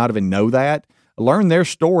military? You not even know that. Learn their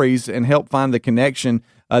stories and help find the connection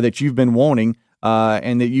that you've been wanting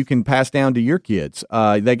and that you can pass down to your kids.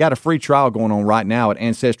 They got a free trial going on right now at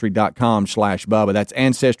Ancestry.com/Bubba. That's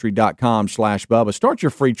Ancestry.com/Bubba. Start your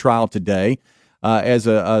free trial today as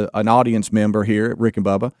an audience member here at Rick and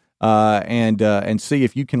Bubba. And see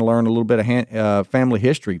if you can learn a little bit of family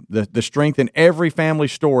history. The strength in every family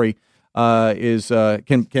story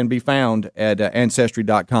can be found at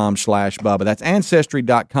Ancestry.com/Bubba. That's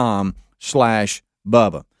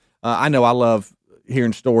Ancestry.com/Bubba. I know I love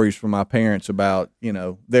hearing stories from my parents about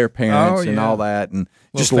their parents and all that, and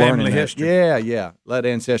just learning that. history. Yeah. Let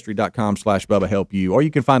Ancestry.com/Bubba help you, or you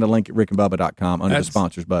can find a link at rickandbubba.com under the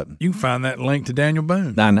sponsors button. You can find that link to Daniel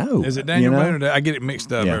Boone. I know. Is it Daniel Boone? Or I get it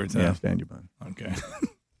mixed up every time. Yeah, it's Daniel Boone. Okay.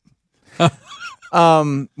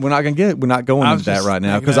 We're not going into that right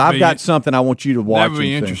now because I've got something I want you to watch. That would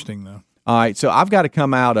be interesting, though. All right, so I've got to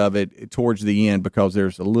come out of it towards the end because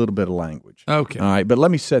there's a little bit of language. Okay. All right, but let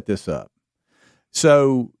me set this up.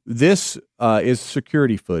 So this is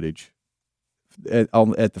security footage at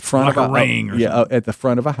the front like of a ring, or something. at the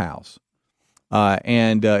front of a house.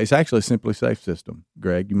 And it's actually a Simply Safe system,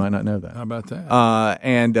 Greg. You might not know that. How about that?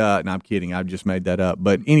 No, I'm kidding. I've just made that up.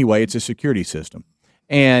 But anyway, it's a security system.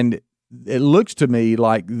 And it looks to me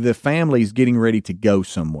like the family's getting ready to go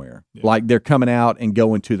somewhere. Yeah. Like they're coming out and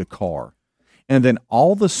going to the car. And then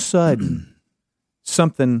all of a sudden,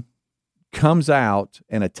 something comes out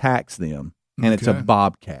and attacks them, and it's a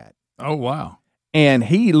bobcat. Oh, wow. And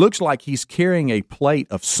he looks like he's carrying a plate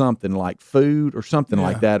of something like food or something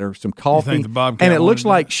like that, or some coffee. You think the bobcat and it looks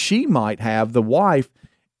like that? she might have, the wife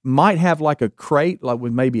might have like a crate like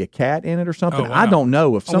with maybe a cat in it or something. Oh, wow. I don't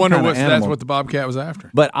know if some kind of animal. That's what the bobcat was after.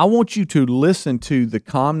 But I want you to listen to the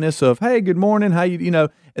calmness of, hey, good morning, how you know,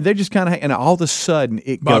 they're just kind of, and all of a sudden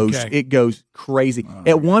it goes crazy.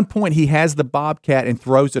 At one point he has the bobcat and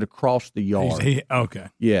throws it across the yard. Okay.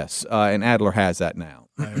 Yes, and Adler has that now.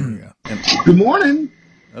 There we go. Good morning.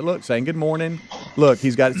 Look, saying good morning. Look,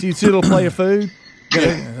 he's got, see a little plate of food?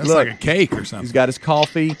 That's like a cake or something. He's got his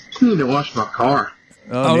coffee. I need to wash my car.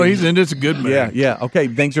 He's in this a good mood. Yeah. Okay,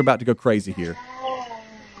 things are about to go crazy here.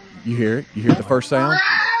 You hear it? You hear the first sound?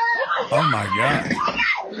 Oh, my God.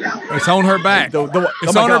 It's on her back.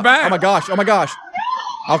 It's on her back. Oh, my gosh.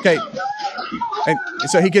 Okay. And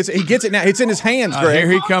so he gets it now. It's in his hands, Greg.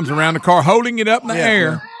 Here he comes around the car, holding it up in the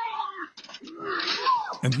air.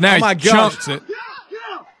 And now he chunks it.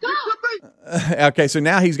 Okay, so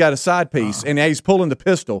now he's got a side piece, and now he's pulling the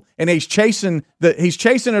pistol, and he's chasing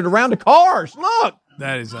it around the cars. Look.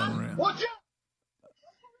 That is unreal. Watch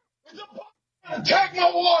out! Attack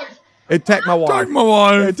my wife! Attack my wife. Attack my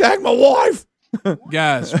wife. Attack my wife.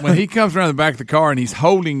 Guys, when he comes around the back of the car and he's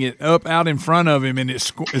holding it up out in front of him and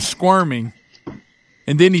it's squirming,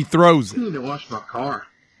 and then he throws it. I need to wash my car.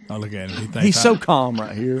 Oh, look at him. He's so calm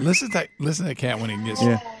right here. Listen to that cat when he gets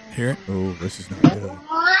hear it. Oh, this is not good.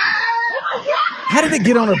 How did it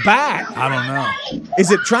get on her back? I don't know.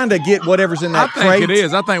 Is it trying to get whatever's in that crate? I think it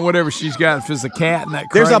is. I think whatever she's got, if it's a cat in that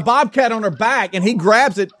crate. There's a bobcat on her back, and he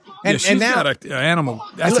grabs it. And, she's now, got an animal.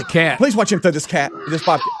 That's a cat. Please watch him throw this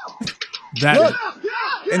bobcat. Look,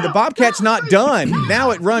 and the bobcat's not done.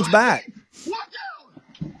 Now it runs back.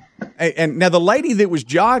 And now the lady that was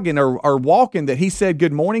jogging or walking that he said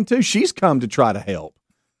good morning to, she's come to try to help.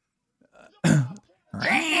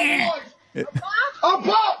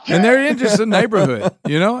 And they're in just the neighborhood,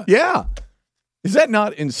 you know? Yeah. Is that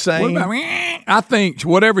not insane? I think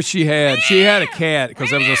whatever she had a cat because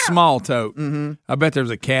there was a small tote. Mm-hmm. I bet there was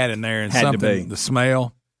a cat in there and something, the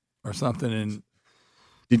smell or something. And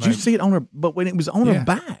did you see it on her? But when it was on her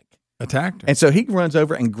back. Attacked her. And so he runs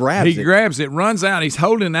over and grabs it. He grabs it, runs out. He's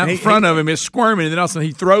holding it out in front of him. It's squirming. And then all of a sudden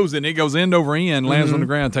he throws it and it goes end over end, lands on the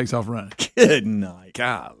ground, takes off running. Good night.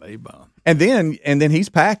 Golly, bum. And then he's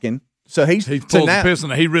packing. So he pulls the pistol.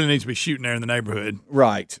 He really needs to be shooting there in the neighborhood.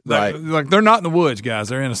 Right. Like they're not in the woods, guys.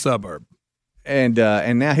 They're in a suburb. And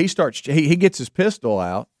now he starts. He gets his pistol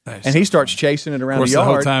out and he starts chasing it around the yard.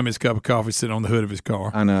 The whole time his cup of coffee sitting on the hood of his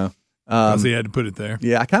car. I know. Because he had to put it there.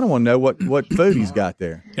 Yeah, I kind of want to know what food he's got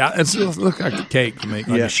there. Yeah, it looks like a cake to me,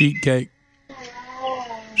 like a sheet cake.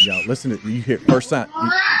 Yeah, listen to you hear first sign. Okay.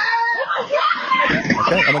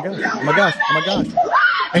 Oh my gosh.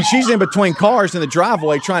 And she's in between cars in the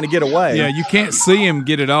driveway trying to get away. Yeah, you can't see him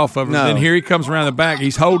get it off of her. No. Then here he comes around the back.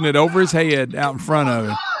 He's holding it over his head out in front of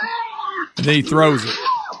him. And then he throws it.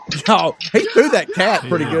 Oh, he threw that cat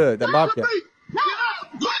pretty good, that bobcat.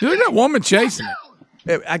 Look at that woman chasing it.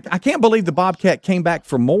 I can't believe the bobcat came back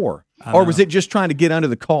for more. Or was it just trying to get under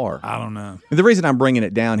the car? I don't know. The reason I'm bringing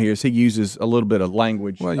it down here is he uses a little bit of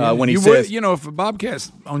language when he says... if a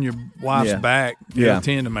bobcat's on your wife's back, it'll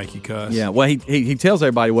tend to make you cuss. Yeah, well, he tells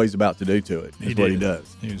everybody what he's about to do to it. That's what he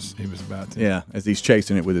does. He was about to. Yeah, as he's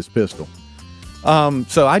chasing it with his pistol.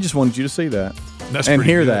 So I just wanted you to see that. That's and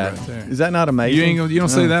hear good that. Right there. Is that not amazing? You don't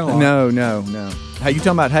say that a lot. No. How you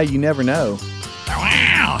talking about how you never know?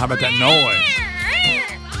 Wow! How about that noise?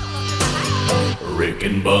 Rick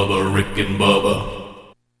and Bubba, Rick and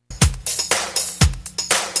Bubba.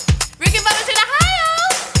 Rick and Bubba's in Ohio.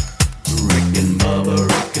 Rick and Bubba,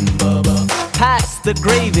 Rick and Bubba. Pass the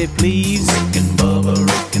gravy, please. Rick and Bubba,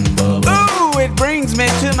 Rick and Bubba. Ooh, it brings me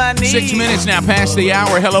to my knees. 6 minutes now past the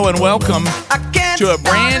hour. Hello and welcome to a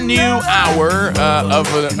brand new hour of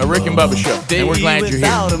a Rick and Bubba show. And we're glad you're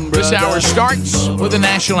here. This hour starts with the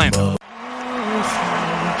national anthem.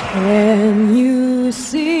 Can you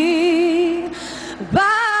see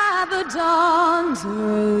by the dawn's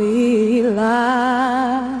early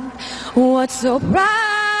light what so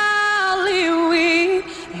proudly we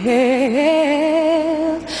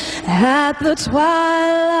hailed at the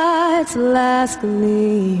twilight's last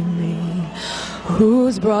gleaming,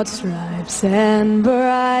 whose broad stripes and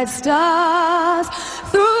bright stars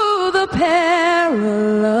through through the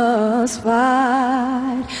perilous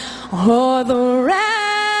fight, o'er the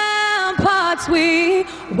ramparts we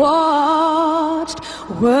watched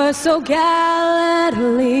were so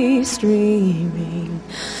gallantly streaming,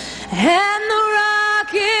 and the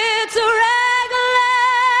rockets regular,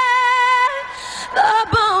 the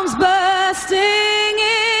bombs bursting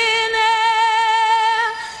in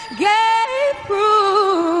air, gave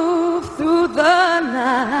proof through the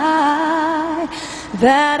night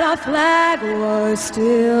that our flag was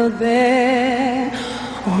still there.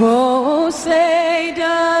 Oh, say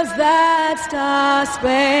does that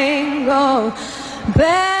star-spangled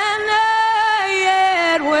banner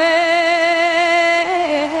yet wave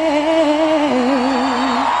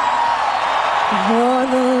o'er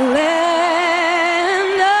the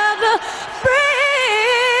land of the free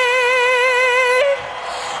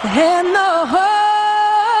and the home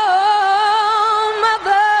of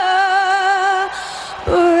the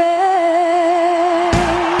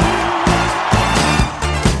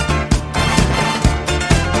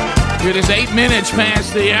It is 8 minutes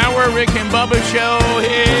past the hour. Rick and Bubba Show.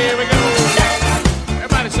 Here we go.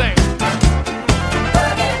 Everybody say it.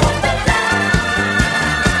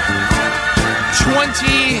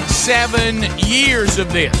 27 years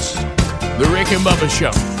of this. The Rick and Bubba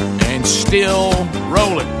Show. And still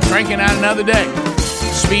rolling. Cranking out another day.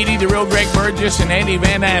 Speedy, the real Greg Burgess, and Andy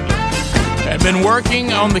Van Adler have been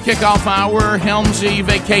working on the kickoff hour Helmsy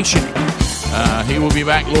vacation. He will be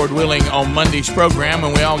back, Lord willing, on Monday's program,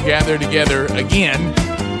 and we all gather together again.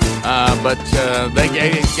 But they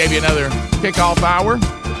gave you another kickoff hour,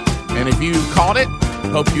 and if you caught it,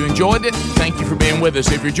 hope you enjoyed it. Thank you for being with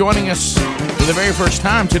us. If you're joining us for the very first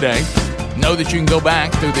time today, know that you can go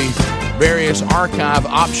back through the various archive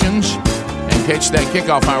options and catch that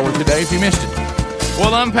kickoff hour today if you missed it.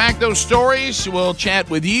 We'll unpack those stories. We'll chat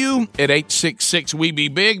with you at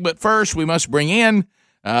 866-WE-BE-BIG, but first we must bring in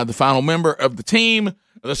the final member of the team,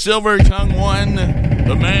 the silver-tongued one,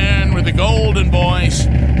 the man with the golden voice,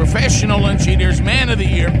 professional lunch eaters, man of the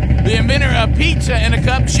year, the inventor of pizza in a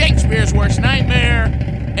cup, Shakespeare's worst nightmare,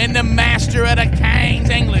 and the master of the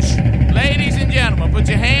King's English. Ladies and gentlemen, put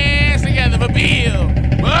your hands together for Bill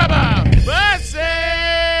Bubba Bussey!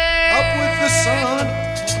 Up with the sun,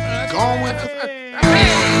 gone with the...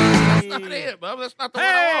 That's not it, Bubba. That's not the one I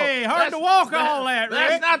want. Hey, hard to walk all that, Rick.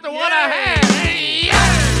 That's not the one I had. Hey, I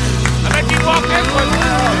bet you walk this one.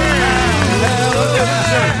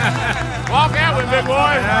 Walk out with big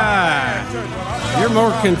boy. You're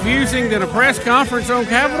more confusing than a press conference on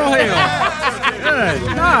Capitol Hill. Good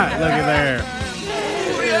God, look at there.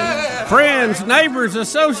 Friends, neighbors,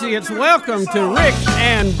 associates, welcome to Rick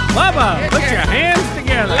and Bubba. Put your hands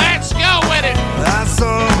together. Let's go with it. I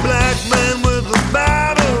saw a black man with a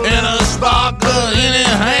Bible and a sparkler in his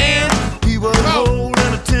hand. He was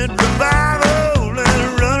holding a tent revival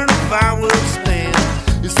and running a fireworks stand.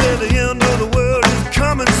 He said the end of the world is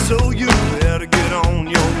coming, so you better get on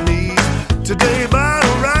your knees. Today,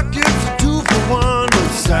 bottle rockets, 2 for 1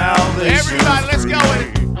 with salvation. Everybody, let's go with it.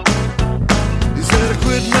 He said I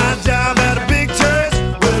quit my job at a big church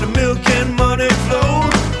where the milk and money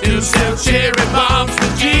flowed. To sell cherry bombs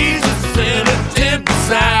for Jesus in a tent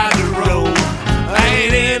beside the road. I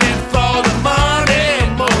ain't in it for the money,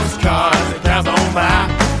 most cars that pass on by.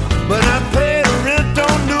 But I paid a rent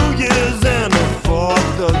on New Year's and the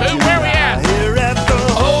 4th of July. Where we at? Here at the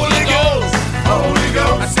Holy Ghost. Holy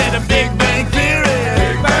Ghost. I said a Big Bang Theory.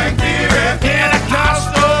 Big Bang Theory.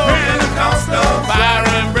 Pentecostal. Pentecostal. Fire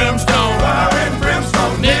and brimstone. Fire and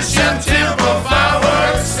brimstone. Mission Temple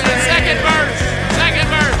fireworks. Second verse.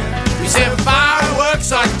 We said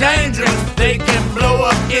fireworks are dangerous. They can blow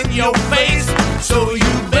up in your face. So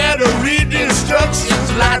you better read the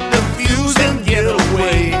instructions, light the fuse and get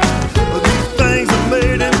away. These things are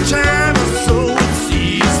made in China, so it's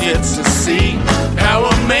Easy to see how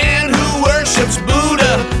a man who worships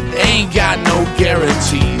Buddha ain't got no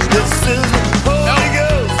guarantees. this is Holy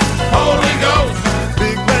Ghost. Holy Ghost,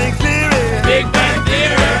 Big Bang Theory. Big Bang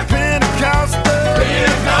Theory, Pentecostal.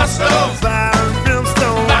 Pentecostal, Fire and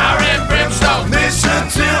brimstone. fire and brimstone, Mission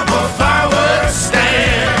Temple fireworks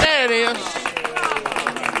stand. There it is.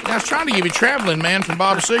 I was trying to give you Traveling Man from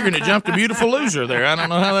Bob Seger, and it jumped a Beautiful Loser there. I don't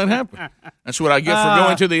know how that happened. That's what I get for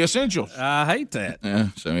going to the essentials. I hate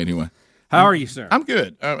that. So anyway. How are you, sir? I'm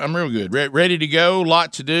good. I'm real good. Ready to go.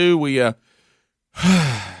 Lot to do. We, it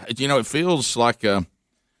feels like when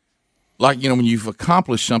you've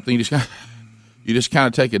accomplished something, you just kind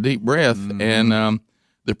of take a deep breath. Mm-hmm. And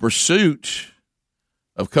the pursuit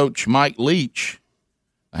of Coach Mike Leach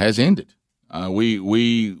has ended.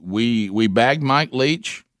 We bagged Mike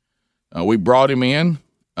Leach. We brought him in.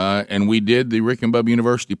 and we did the Rick and Bubba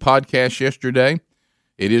University podcast yesterday.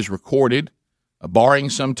 It is recorded, barring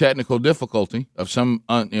some technical difficulty of some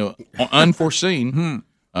unforeseen.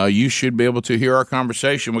 You should be able to hear our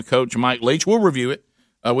conversation with Coach Mike Leach. We'll review it.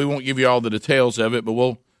 We won't give you all the details of it, but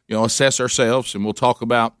we'll assess ourselves, and we'll talk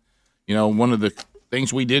about one of the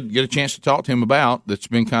things we did get a chance to talk to him about that's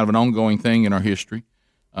been kind of an ongoing thing in our history,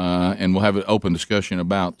 and we'll have an open discussion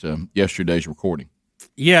about yesterday's recording.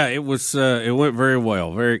 Yeah, it was. It went very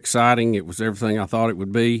well, very exciting. It was everything I thought it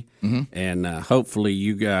would be, and hopefully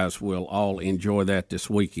you guys will all enjoy that this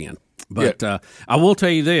weekend. But I will tell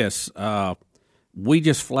you this. We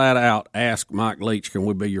just flat out asked Mike Leach, can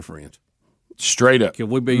we be your friends? Straight up. Can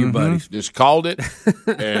we be your buddies? Just called it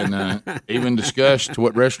and even discussed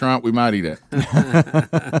what restaurant we might eat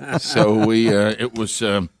at. So it was,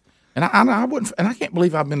 and I wouldn't, and I can't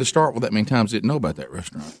believe I've been to Starkville that many times, didn't know about that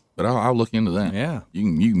restaurant. But I'll look into that. Yeah. You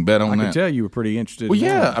can bet on that. I can tell you were pretty interested Well, in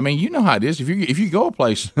that. I mean, you know how it is. If you go a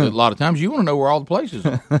place a lot of times, you want to know where all the places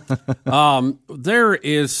are. There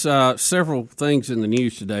is several things in the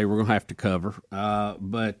news today we're going to have to cover,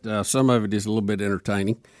 but some of it is a little bit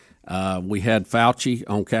entertaining. We had Fauci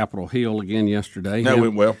on Capitol Hill again yesterday. That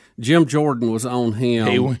went well. Jim Jordan was on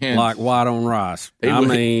him like white on rice.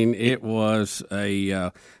 Mean, it was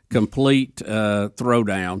a complete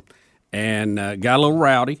throwdown, and got a little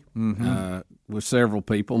rowdy with several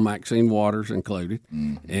people, Maxine Waters included,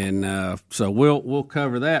 and so we'll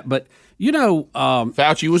cover that. But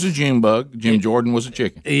Fauci was a June bug. Jim Jordan was a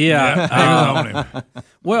chicken. Yeah,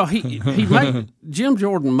 well, Jim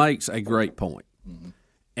Jordan makes a great point.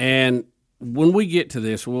 And when we get to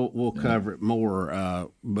this, we'll cover it more.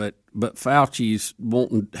 But Fauci's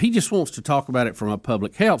he just wants to talk about it from a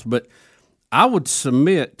public health. But I would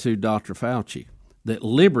submit to Dr. Fauci that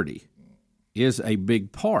liberty is a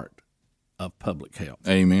big part of public health.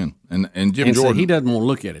 Amen. And Jim Jordan, so he doesn't want to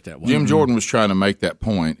look at it that way. Jim Jordan was trying to make that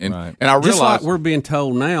point, and I realize just like we're being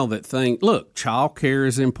told now that child care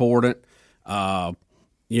is important.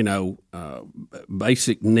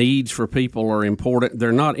 Basic needs for people are important.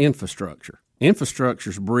 They're not infrastructure.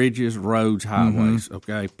 Infrastructure's bridges, roads, highways,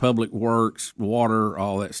 okay, public works, water,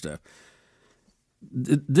 all that stuff.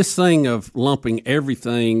 This thing of lumping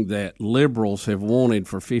everything that liberals have wanted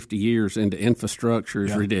for 50 years into infrastructure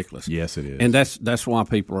is ridiculous. Yes, it is. And that's why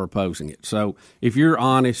people are opposing it. So if you're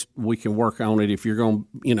honest, we can work on it. If you're going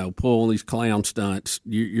to pull these clown stunts,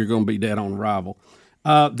 you're going to be dead on arrival.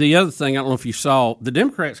 The other thing, I don't know if you saw, the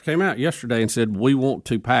Democrats came out yesterday and said, we want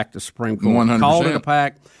to pack the Supreme Court. 100%. Called it a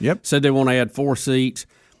pack. Yep. Said they want to add 4 seats.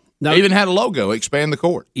 Now, they even had a logo, expand the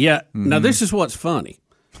court. Yeah. Now, this is what's funny.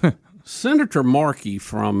 Senator Markey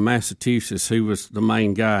from Massachusetts, who was the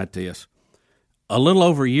main guy at this, a little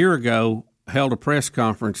over a year ago held a press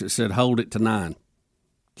conference that said, hold it to 9.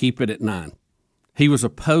 Keep it at 9. He was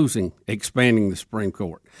opposing expanding the Supreme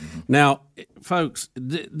Court. Now, folks,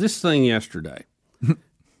 this thing yesterday,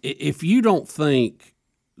 if you don't think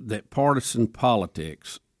that partisan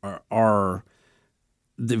politics are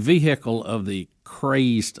the vehicle of the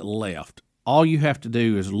crazed left, all you have to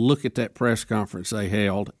do is look at that press conference they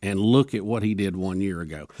held and look at what he did 1 year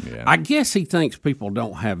ago. Yeah. I guess he thinks people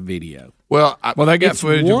don't have video. Well, they got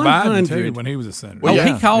footage of Biden, too, when he was a senator.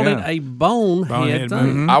 He called it a bonehead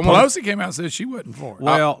thing. Pelosi came out and said she wasn't for it.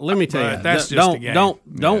 Well, let me tell you, that's just a game.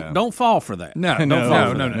 Don't fall for that. No, don't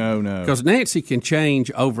fall for that. No. Because Nancy can change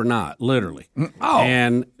overnight, literally.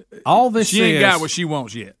 And all this she ain't got what she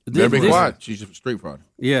wants yet. Better be quiet. She's a street fighter.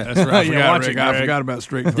 Yeah, that's right. I forgot about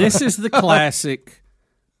street fighter. This is the classic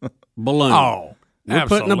balloon. Oh, we're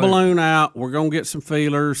putting a balloon out. We're going to get some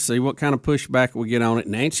feelers, see what kind of pushback we get on it.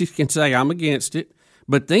 Nancy can say, I'm against it.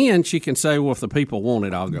 But then she can say, well, if the people want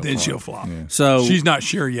it, I'll go. Then she'll flop. Yeah. So she's not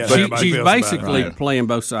sure yet. She's basically playing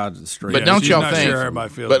both sides of the street. But don't y'all think? Sure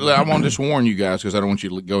everybody feels but I want to just warn you guys because I don't want you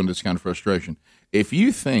to go into this kind of frustration. If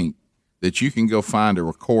you think that you can go find a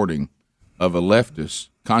recording of a leftist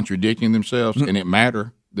contradicting themselves and it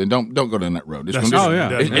matter, then don't go down that road. It's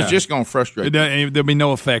just going to frustrate. There'll be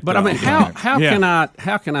no effect. But I mean,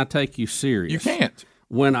 how can I take you serious? You can't.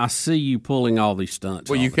 When I see you pulling all these stunts.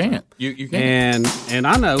 Well, you can't. You can't. And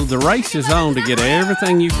I know the race is on to get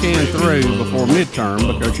everything you can through before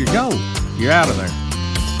midterm because you're gone. You're out of there.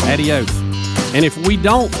 Adios. And if we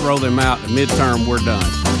don't throw them out at midterm, we're done.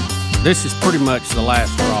 This is pretty much the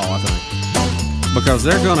last straw, I think, because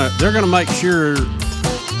they're gonna make sure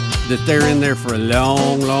that they're in there for a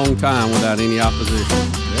long, long time without any opposition.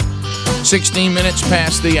 Yep. 16 minutes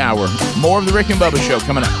past the hour. More of the Rick and Bubba Show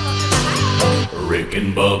coming up. Rick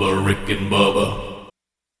and Bubba, Rick and Bubba.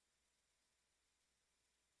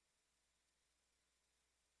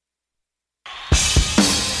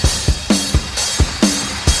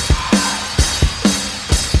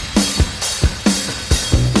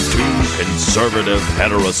 conservative,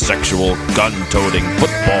 heterosexual, gun-toting,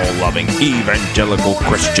 football-loving, evangelical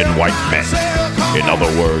Christian white men. In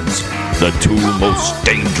other words, the two most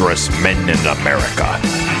dangerous men in America,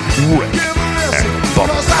 Rick and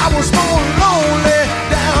Bubba. I was more lonely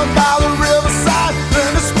down by the riverside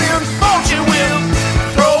than to spin fortune with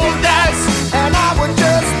throw dice. And I was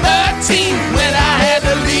just 13 when I had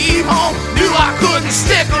to leave home. Knew I couldn't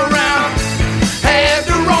stick around. Had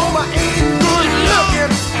to roam. I ain't good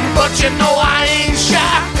looking, but you know I ain't shy.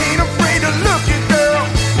 Ain't afraid to look at girl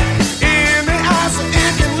in the eyes, so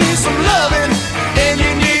it can need some loving, and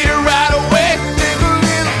you need it right away. Take a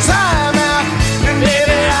little time out, and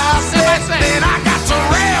maybe I'll say, then I got to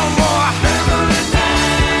ramble.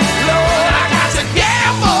 Lord, I got to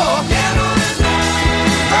gamble.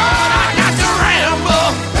 Lord, I got to ramble.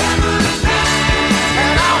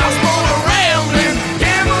 And I was born a rambling,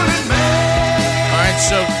 gambling man. All right,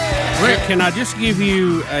 so Rick, can I just give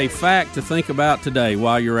you a fact to think about today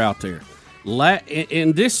while you're out there?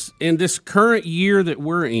 In this current year that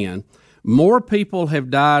we're in, more people have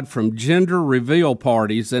died from gender reveal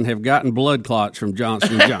parties than have gotten blood clots from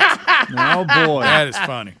Johnson & Johnson. Oh, boy. That is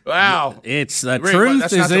funny. Wow. It's the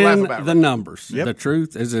truth is in the numbers. Yep. The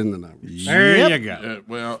truth is in the numbers. There you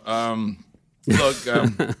go. Look,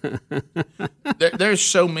 there's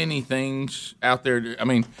so many things out there. I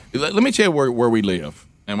mean, let me tell you where we live.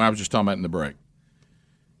 And I was just talking about in the break.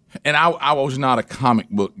 And I was not a comic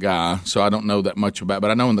book guy, so I don't know that much about it.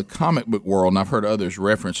 But I know in the comic book world, and I've heard others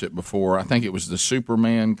reference it before, I think it was the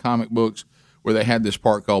Superman comic books where they had this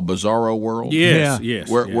part called Bizarro World. Yes.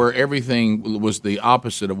 Where everything was the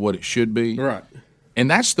opposite of what it should be. Right.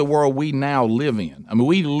 And that's the world we now live in. I mean,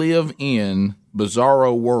 we live in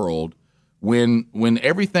Bizarro World when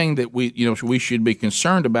everything that we should be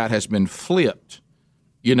concerned about has been flipped.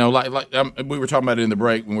 You know, like we were talking about it in the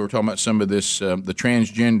break when we were talking about some of this, the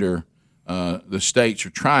transgender, the states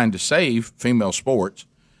are trying to save female sports.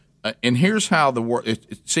 And here's how the world.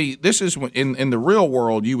 See, this is in the real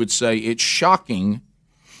world. You would say it's shocking.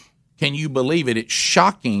 Can you believe it? It's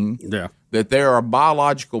shocking that there are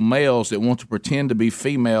biological males that want to pretend to be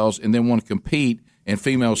females and then want to compete in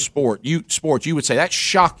female sports. You would say that's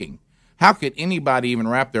shocking. How could anybody even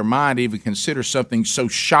wrap their mind to even consider something so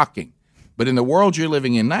shocking? But in the world you're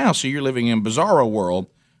living in now, so you're living in Bizarro World.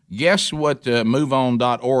 Guess what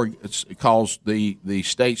MoveOn.org calls the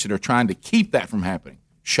states that are trying to keep that from happening?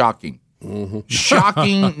 Shocking. Mm-hmm.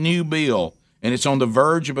 Shocking new bill. And it's on the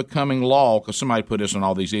verge of becoming law because somebody put this on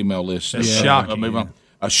all these email lists. Shocking.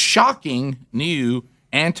 A shocking new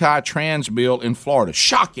anti-trans bill in Florida.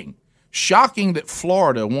 Shocking. Shocking that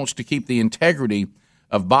Florida wants to keep the integrity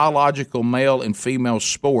of biological male and female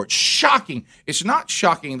sports. Shocking. It's not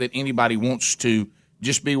shocking that anybody wants to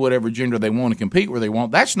just be whatever gender they want to compete where they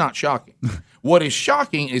want. That's not shocking. What is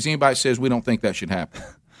shocking is anybody says we don't think that should happen.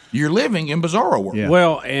 You're living in Bizarro World. Yeah.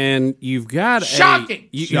 Well, and you've got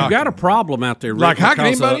you've got a problem out there, Rick. Like, how can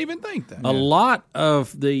anybody even think that? A lot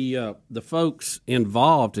of the folks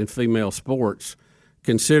involved in female sports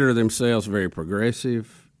consider themselves very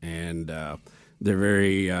progressive, and they're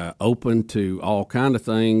very open to all kind of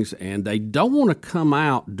things, and they don't want to come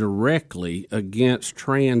out directly against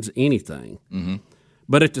trans anything. Mm-hmm.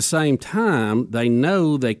 But at the same time, they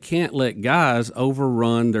know they can't let guys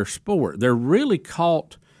overrun their sport. They're really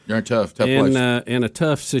caught. You're in a tough place. In a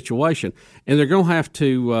tough situation, and they're going to have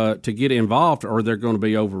to get involved, or they're going to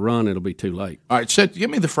be overrun. It'll be too late. All right, Seth, give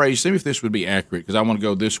me the phrase. See if this would be accurate, because I want to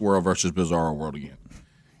go this world versus Bizarro World again.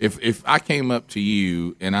 If I came up to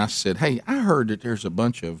you and I said, "Hey, I heard that there's a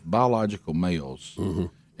bunch of biological males, mm-hmm.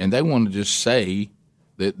 and they want to just say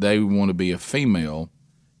that they want to be a female,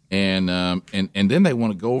 and then they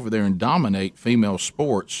want to go over there and dominate female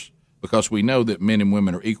sports." Because we know that men and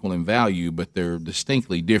women are equal in value, but they're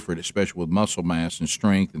distinctly different, especially with muscle mass and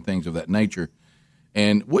strength and things of that nature.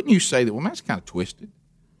 And wouldn't you say that? Well, that's kind of twisted.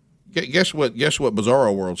 Guess what? Guess what?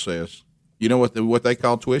 Bizarro World says. You know what they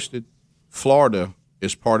call twisted? Florida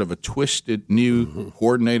is part of a twisted, new,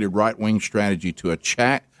 coordinated right-wing strategy to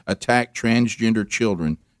attack transgender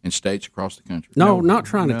children in states across the country. No, not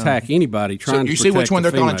trying to attack anybody. Trying you to see which one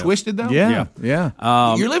they're calling twisted, though? Yeah.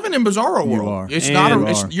 You're living in Bizarro World. You are. It's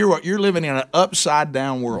not. You're living in an upside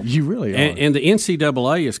down world. You really are. And the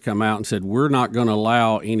NCAA has come out and said we're not going to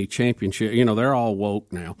allow any championship. You know, they're all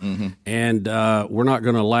woke now, mm-hmm. and we're not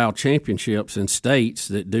going to allow championships in states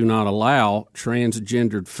that do not allow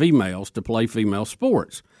transgendered females to play female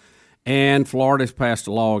sports. And Florida's passed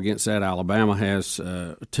a law against that. Alabama has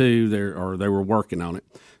too. They were working on it.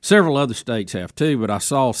 Several other states have too, but I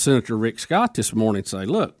saw Senator Rick Scott this morning say,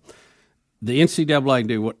 look, the NCAA can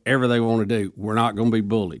do whatever they want to do. We're not going to be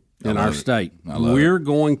bullied. in our state. We're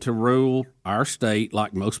going to rule our state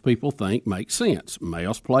like most people think makes sense.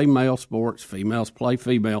 Males play male sports, females play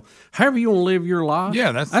female. However you want to live your life.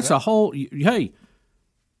 Yeah, that's a whole. Hey,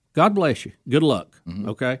 God bless you. Good luck.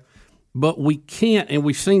 Okay, but we can't, and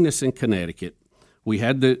we've seen this in Connecticut. We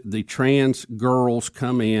had the trans girls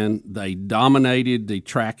come in. They dominated the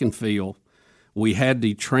track and field. We had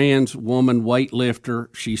the trans woman weightlifter.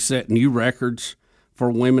 She set new records for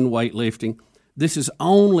women weightlifting. This is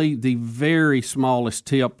only the very smallest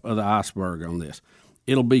tip of the iceberg on this.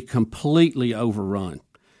 It'll be completely overrun.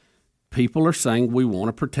 People are saying we want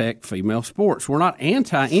to protect female sports. We're not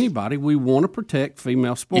anti anybody. We want to protect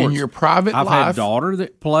female sports. In your private life. I've had a daughter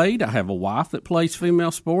that played. I have a wife that plays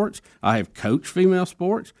female sports. I have coached female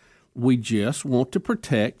sports. We just want to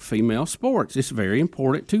protect female sports. It's very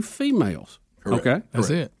important to females. Correct. Okay? That's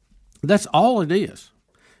it. That's all it is.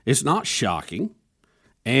 It's not shocking.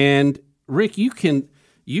 And, Rick, you can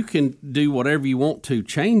do whatever you want to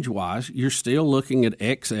change-wise. You're still looking at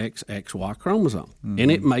XY chromosome,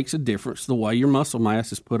 and it makes a difference the way your muscle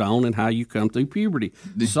mass is put on and how you come through puberty.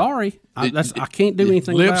 Sorry, I can't do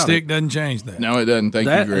anything about it. Lipstick doesn't change that. No, it doesn't. Thank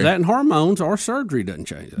you, Greg. That and hormones or surgery doesn't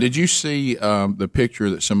change that. Did you see the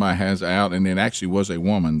picture that somebody has out, and it actually was a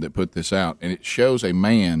woman that put this out, and it shows a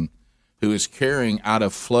man who is carrying out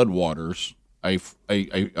of floodwaters a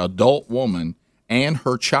adult woman and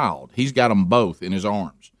her child. He's got them both in his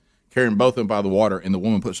arms, carrying both of them by the water, and the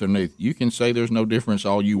woman puts underneath. You can say there's no difference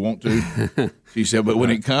all you want to. She said, but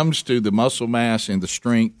when it comes to the muscle mass and the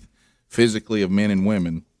strength physically of men and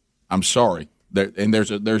women, I'm sorry. There it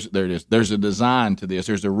is. There's a design to this.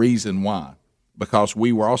 There's a reason why. Because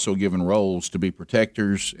we were also given roles to be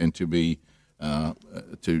protectors and to be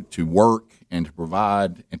to work and to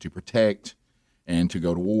provide and to protect and to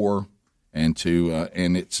go to war and to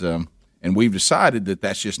and we've decided that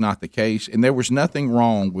that's just not the case. And there was nothing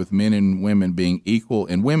wrong with men and women being equal,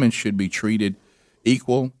 and women should be treated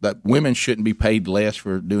equal. That women shouldn't be paid less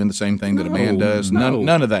for doing the same thing that a man does.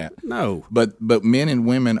 None of that. No. But men and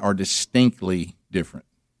women are distinctly different,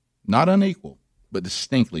 not unequal, but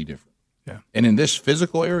distinctly different. Yeah. And in this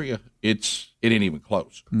physical area, it ain't even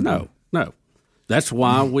close. No. That's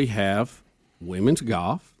why we have women's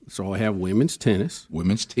golf. That's why we have women's tennis.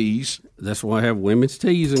 Women's tees. That's why we have women's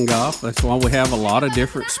tees in golf. That's why we have a lot of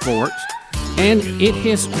different sports. And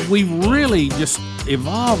we really just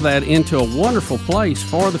evolved that into a wonderful place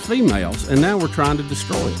for the females, and now we're trying to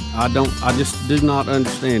destroy it. I just do not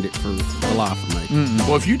understand it for the life of me.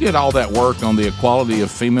 Well, if you did all that work on the equality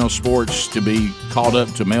of female sports to be called up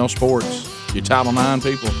to male sports, your Title IX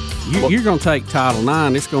people. You're going to take Title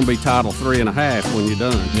IX. It's going to be Title 3.5 when you're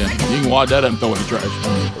done. Yeah, you can wad that up and throw it in the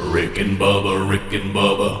trash. Rick and Bubba, Rick and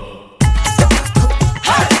Bubba.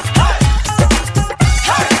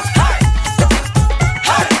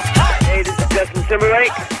 Hey, this is Justin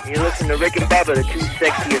Timberlake. You're listening to Rick and Bubba, the two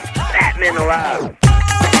sexiest fat men alive.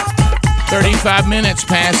 35 minutes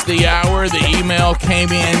past the hour. The email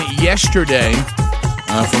came in yesterday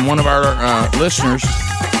from one of our listeners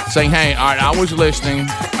saying, hey, all right, I was listening.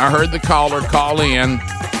 I heard the caller call in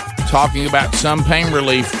talking about some pain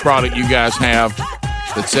relief product you guys have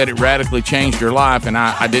that said it radically changed your life, and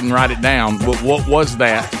I didn't write it down. What was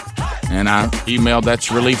that? And I emailed, that's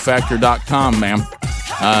relieffactor.com, ma'am.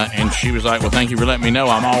 And she was like, well, thank you for letting me know.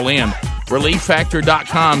 I'm all in.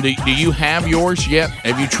 Relieffactor.com. Do you have yours yet?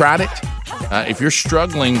 Have you tried it? If you're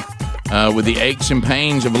struggling with the aches and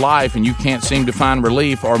pains of life and you can't seem to find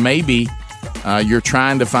relief, or maybe you're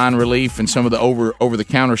trying to find relief in some of the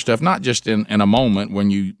over-the-counter stuff, not just in a moment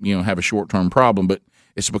when you have a short-term problem, but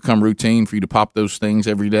it's become routine for you to pop those things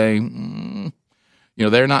every day.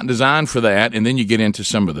 They're not designed for that. And then you get into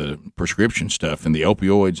some of the prescription stuff and the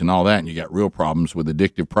opioids and all that, and you got real problems with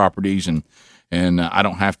addictive properties. And I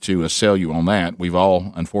don't have to sell you on that. We've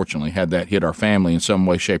all, unfortunately, had that hit our family in some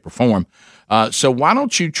way, shape, or form. So why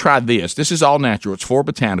don't you try this? This is all natural. It's 4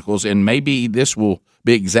 botanicals, and maybe this will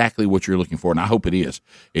be exactly what you're looking for, and I hope it is.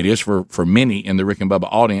 It is for many in the Rick and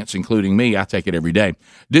Bubba audience, including me. I take it every day.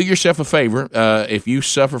 Do yourself a favor. If you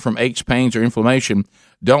suffer from aches, pains, or inflammation,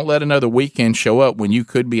 don't let another weekend show up when you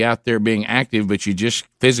could be out there being active, but you just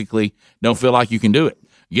physically don't feel like you can do it.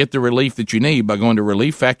 Get the relief that you need by going to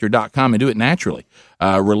relieffactor.com and do it naturally.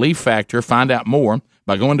 Relief Factor, find out more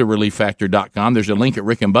by going to relieffactor.com. There's a link at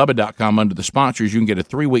rickandbubba.com under the sponsors. You can get a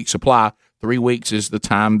 3-week supply. 3 weeks is the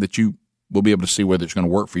time that you will be able to see whether it's going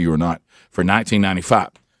to work for you or not for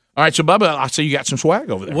 $19.95. All right, so Bubba, I see you got some swag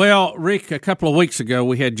over there. Well, Rick, a couple of weeks ago,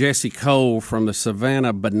 we had Jesse Cole from the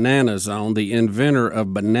Savannah Banana Zone, the inventor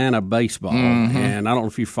of banana baseball. Mm-hmm. And I don't know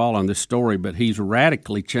if you're following this story, but he's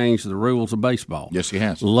radically changed the rules of baseball. Yes, he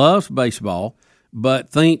has. Loves baseball, but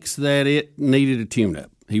thinks that it needed a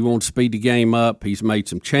tune-up. He wants to speed the game up. He's made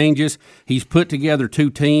some changes. He's put together 2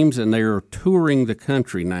 teams, and they are touring the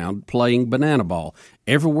country now, playing banana ball.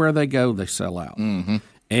 Everywhere they go, they sell out. Mm-hmm.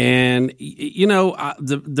 And,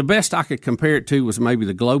 the best I could compare it to was maybe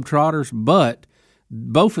the Globetrotters, but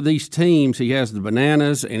both of these teams, he has the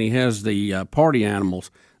Bananas and he has the Party Animals.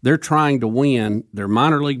 They're trying to win. They're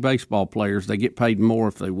minor league baseball players. They get paid more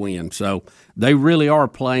if they win. So they really are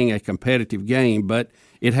playing a competitive game, but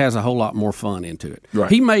it has a whole lot more fun into it. Right.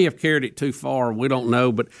 He may have carried it too far. We don't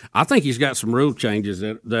know, but I think he's got some rule changes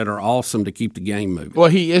that are awesome to keep the game moving. Well,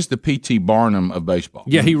 he is the P.T. Barnum of baseball.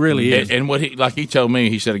 Yeah, he really is. And what he told me,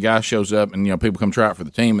 he said a guy shows up and people come try out for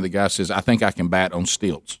the team, and the guy says, "I think I can bat on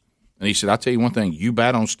stilts." And he said, "I'll tell you one thing: you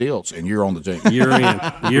bat on stilts, and you're on the team. You're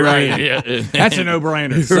in. You're right. in. Yeah. That's a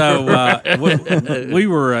no-brainer." So we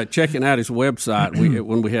were checking out his website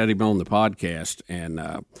when we had him on the podcast, and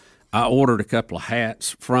I ordered a couple of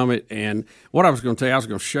hats from it. And what I was going to tell you, I was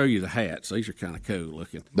going to show you the hats. These are kind of cool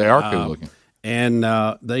looking. They are cool looking. And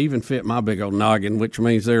they even fit my big old noggin, which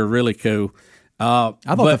means they're really cool. I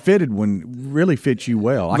thought the fitted one really fits you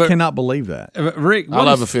well. I cannot believe that. Rick, I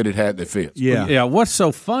love a fitted hat that fits. Yeah. Yeah. What's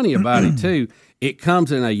so funny about it, too, it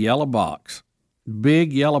comes in a yellow box,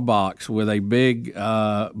 big yellow box with a big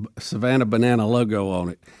Savannah Banana logo on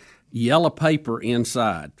it. Yellow paper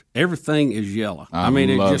inside. Everything is yellow. I mean,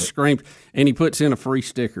 it just screams. And he puts in a free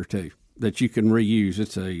sticker, too, that you can reuse.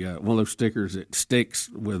 It's a one of those stickers that sticks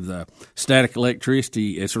with static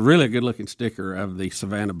electricity. It's a really good-looking sticker of the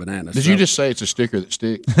Savannah Banana. Did you just say it's a sticker that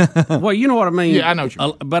sticks? Well, you know what I mean. Yeah, I know what you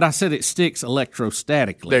mean. But I said it sticks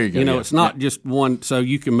electrostatically. There you go. It's not just one, so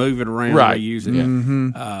you can move it around right. and use it. Yeah.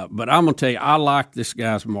 Mm-hmm. But I'm going to tell you, I like this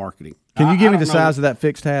guy's marketing. Can you give me the size of that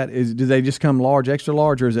fixed hat? Do they just come large, extra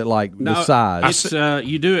large, or is it like the size? It's,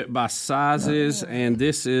 you do it by sizes, and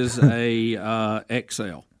this is a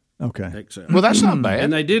XL. Okay. XL. Well, that's not bad.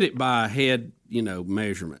 And they did it by head,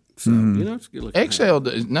 measurement. So, it's good looking. XL,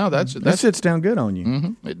 that sits down good on you.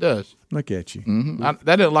 Mm-hmm, it does. Look at you. Mm-hmm.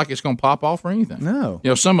 That doesn't like it's going to pop off or anything. No.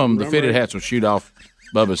 Some of them, the fitted hats will shoot off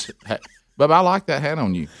Bubba's hat. Bubba, I like that hat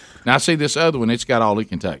on you. Now, I see this other one. It's got all it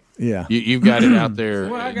can take. Yeah. You've got it out there.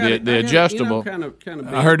 Well, the adjustable. Kind of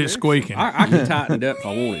I heard it squeaking. I can tighten it up if I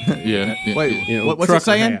wanted to. Yeah. Wait, what's it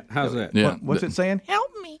saying? Hat. How's that? Yeah. What's it saying?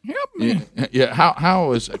 Help me. Yeah.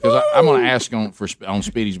 How is, because I'm going to ask on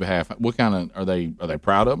Speedy's behalf, what kind of, are they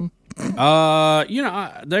proud of them?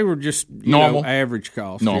 They were just normal, average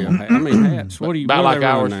cost. Normal. Yeah. I mean, hats. What do you about like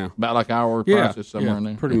ours now? About like our prices somewhere in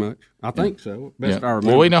there. Pretty much. I think so. Best I remember.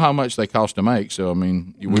 Well, we know how much they cost to make, so I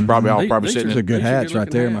mean, we probably all sitting. These are good hats right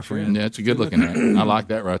there, my friend. Yeah, it's a good looking hat. I like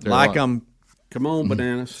that right there. Like them. Come on,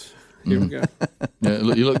 Bananas. Here we go. Yeah,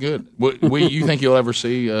 you look good. You think you'll ever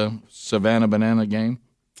see a Savannah Banana game?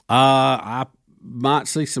 I might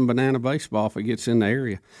see some banana baseball if it gets in the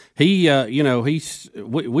area.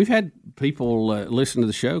 We've had people listen to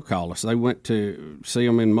the show call us. They went to see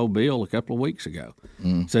him in Mobile a couple of weeks ago.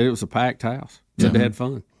 Said it was a packed house. Said they had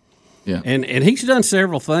fun. Yeah, and he's done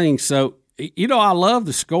several things. So I love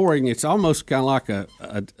the scoring. It's almost kind of like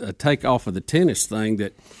a takeoff of the tennis thing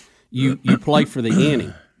that you play for the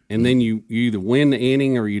inning, and then you either win the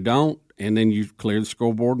inning or you don't, and then you clear the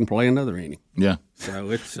scoreboard and play another inning. Yeah. So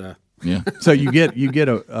it's yeah. So you get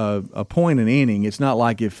a point an inning. It's not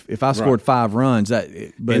like if I scored 5 runs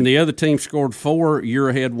but and the other team scored 4, you're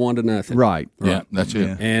ahead 1-0. Right. Yeah, that's it.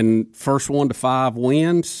 Yeah. And first 1 to 5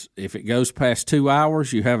 wins. If it goes past 2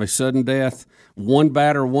 hours, you have a sudden death. 1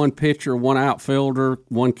 batter, 1 pitcher, 1 outfielder,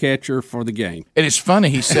 1 catcher for the game. And it's funny.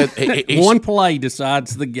 He said one play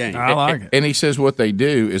decides the game. I like it. And he says what they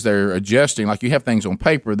do is they're adjusting. Like you have things on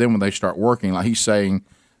paper, then when they start working, like he's saying,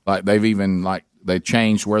 like they've even they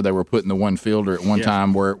changed where they were putting the one fielder at one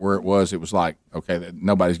time where it was like, okay,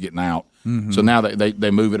 nobody's getting out. Mm-hmm. So now they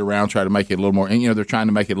move it around, try to make it a little more, and they're trying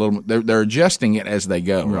to make it a little more, they're adjusting it as they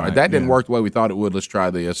go. Right? That didn't work the way we thought it would. Let's try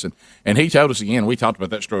this. And he told us again, we talked about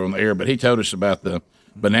that story on the air, but he told us about the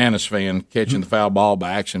Bananas fan catching the foul ball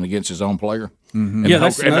by accident against his own player. Mm-hmm.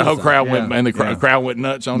 And the whole crowd crowd went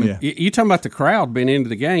nuts on him. You talking about the crowd being into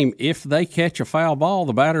the game. If they catch a foul ball,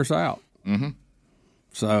 the batter's out. Mm-hmm.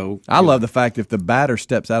 So I love the fact if the batter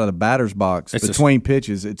steps out of the batter's box between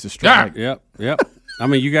pitches, it's a strike. Yep. I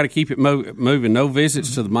mean, you got to keep it moving. No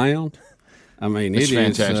visits to the mound. I mean, it's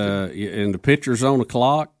fantastic. And the pitcher's on the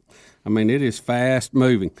clock. I mean, it is fast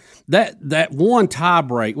moving. That one tie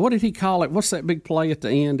break. What did he call it? What's that big play at the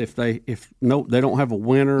end? If they don't have a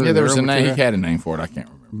winner. Yeah, there was a name. He had a name for it. I can't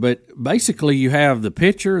remember. But basically, you have the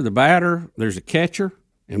pitcher, the batter. There's a catcher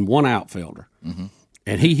and 1 outfielder. Mm-hmm.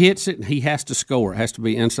 And he hits it, and he has to score. It has to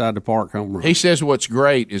be inside the park home run. He says what's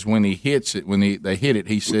great is when he hits it, when they hit it,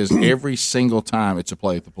 he says every single time it's a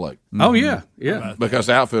play at the plate. Oh, yeah, yeah. Because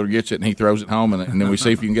the outfielder gets it, and he throws it home, and then we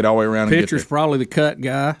see if you can get all the way around and get Pitcher's probably the cut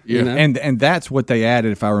guy. Yeah. You know? And that's what they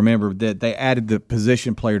added, if I remember, that they added the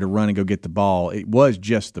position player to run and go get the ball. It was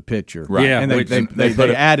just the pitcher. Right. Yeah, and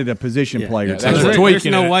they added a position player. There's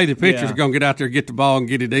no way the pitcher's going to get out there, get the ball, and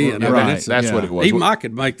get it in. Right. I mean, that's what it was. Even I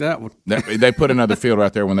could make that one. They put another fielder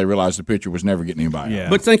out there when they realized the pitcher was never getting anybody. Yeah.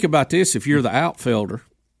 But think about this: if you're the outfielder,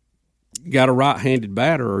 you got a right-handed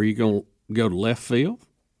batter, are you going to go to left field?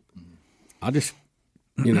 I just,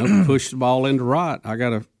 push the ball into right. I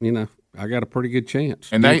got a pretty good chance.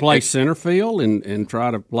 And they play center field and try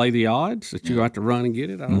to play the odds that you have to run and get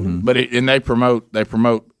it. I don't know. But they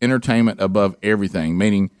promote entertainment above everything,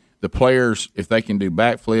 meaning the players, if they can do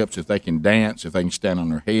backflips, if they can dance, if they can stand on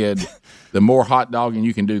their head, the more hot dogging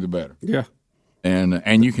you can do, the better. Yeah.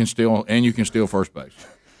 And you can steal first base.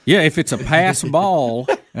 Yeah, if it's a pass ball,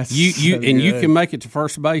 you can make it to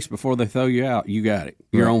first base before they throw you out. You got it.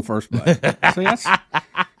 You're on first base. See,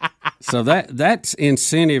 so that's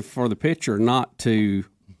incentive for the pitcher not to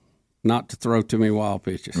throw too many wild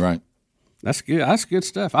pitches. Right. That's good. That's good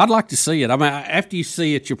stuff. I'd like to see it. I mean, after you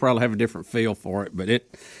see it, you'll probably have a different feel for it. But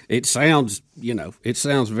it sounds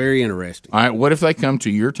very interesting. All right. What if they come to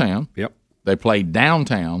your town? Yep. They play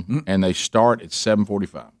downtown and they start at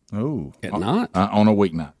 7:45. Oh, at night on a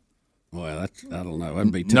weeknight. Well, I don't know.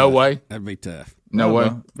 That'd be tough. No way. That'd be tough. No way.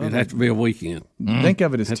 It'd have to be a weekend. Think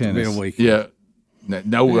of it as It'd tennis. have to be a weekend. Yeah.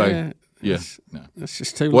 No way. Yeah. No. That's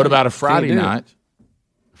just too. What late. about a Friday night?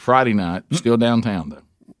 Friday night, still downtown though.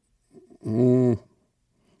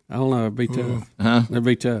 I don't know. It'd be tough. Huh? It'd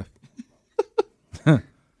be tough.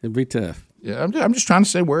 It'd be tough. Yeah, I'm just trying to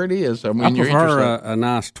say where it is. I mean, I prefer a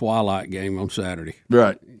nice twilight game on Saturday.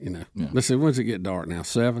 Right. Yeah. Let's see. When's it get dark now?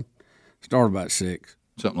 7. Start about 6.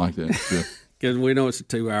 Something like that. Yeah. Because we know it's a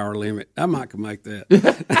 2-hour limit. I might can make that.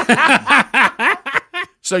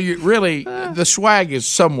 So you really, the swag is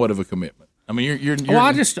somewhat of a commitment. I mean, you're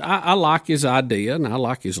I like his idea and I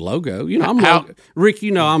like his logo. Rick.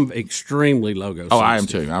 I'm extremely logo. Oh, I am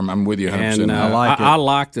too. I'm with you 100%. And I like it. I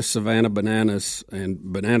like the Savannah Bananas and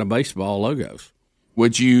Banana Baseball logos.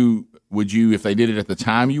 Would you, if they did it at the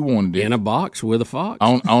time you wanted it, in a box with a fox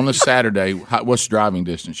on a Saturday? What's driving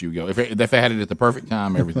distance you would go if they had it at the perfect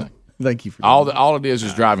time? Everything. Thank you for all it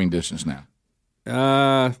is driving distance now.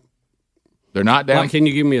 They're not down. Can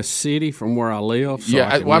you give me a city from where I live? So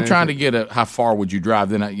I'm trying to get how far would you drive?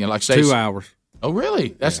 Then like say 2 hours. Oh,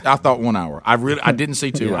 really? I thought 1 hour. I didn't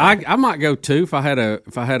see 2 hours. I might go 2 if I had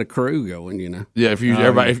a crew going. Yeah, if you talking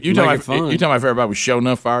about if everybody was showing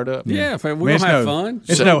up, fired up. Yeah, if we're gonna have fun.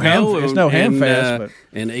 It's no ham fest,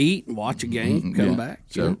 and eat and watch a game, come back.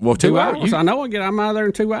 So, 2 hours. I know I'm out of there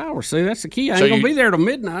in 2 hours. See, that's the key. I ain't gonna be there till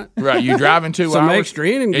midnight. Right, you drive in 2 hours. Some extra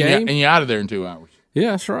inning game, and you're out of there in 2 hours.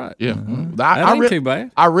 Yeah, that's right. Yeah, that ain't too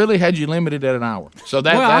bad. I really had you limited at an hour. So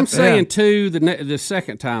I'm saying 2. The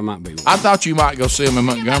second time might be 1. I thought you might go see him in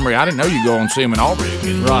Montgomery. I didn't know you go and see him in Albany.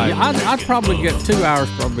 Right. Yeah, I'd probably get 2 hours.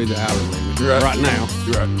 Probably the outer limit right now.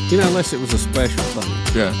 Right. Unless it was a special thing.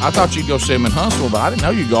 Yeah, I thought you'd go see him in Huntsville, but I didn't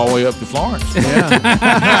know you'd go all the way up to Florence.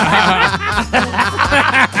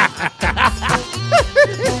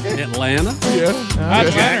 Atlanta. Yeah.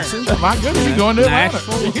 Jackson. My goodness, you're going to Atlanta.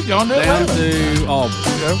 Nashville. You're going to down Atlanta. to Auburn.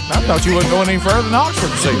 Yeah, I thought you wouldn't go any further than Oxford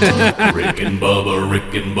to see it. Rick and Bubba.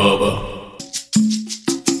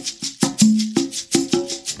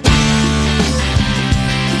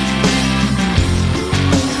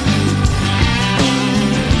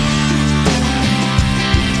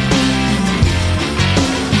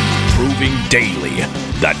 Proving daily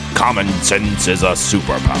that common sense is a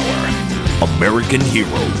superpower. American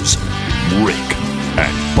heroes, Rick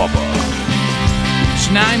and Bubba. It's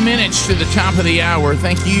 9 minutes to the top of the hour.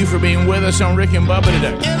 Thank you for being with us on Rick and Bubba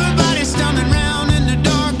today. Everybody's standing around in the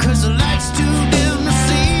dark because the light's too dim to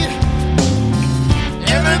see.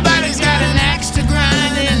 Everybody's got an axe to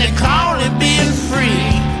grind and they call it being free.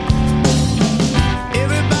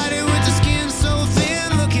 Everybody with the skin so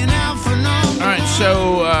thin looking out for numbers. All right,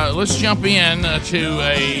 so let's jump in to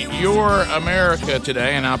Your America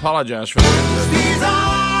today, and I apologize for that. These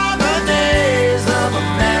are the days of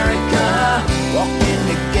America, walking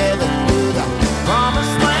together through the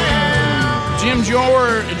promised land.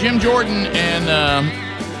 Jim Jordan and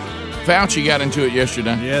Fauci got into it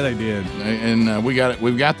yesterday. Yeah, they did. And we've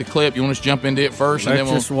got the clip. You want us to jump into it first, and Let's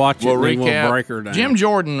then just watch we'll it and recap. we'll break her down. Jim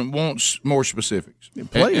Jordan wants more specifics.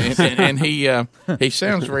 Please. And he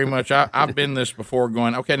sounds very much. I've been this before.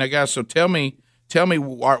 Going, okay, now guys. So tell me tell me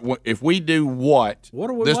if we do what? What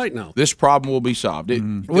are we waiting on? This problem will be solved.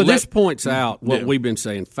 This points out what we've been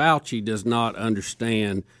saying. Fauci does not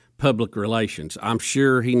understand public relations. I'm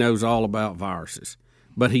sure he knows all about viruses,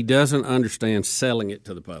 but he doesn't understand selling it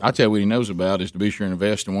to the public. I'll tell you what he knows about is to be sure and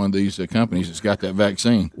invest in one of these companies that's got that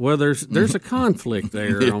vaccine. Well, there's a conflict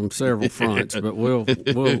there on several fronts, but we'll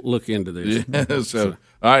look into this. Yeah, so,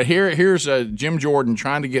 all right, here's Jim Jordan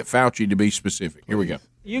trying to get Fauci to be specific. Here we go.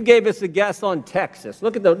 You gave us a guess on Texas.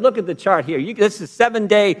 Look at the chart here. This is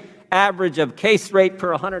 7-day average of case rate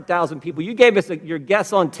per 100,000 people. You gave us your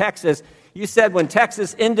guess on Texas. You said when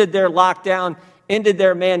Texas ended their lockdown, ended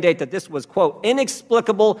their mandate, that this was, quote,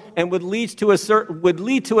 inexplicable and would lead to a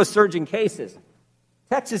surge in cases.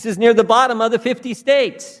 Texas is near the bottom of the 50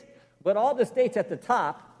 states, but all the states at the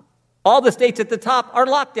top are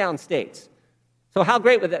lockdown states. So how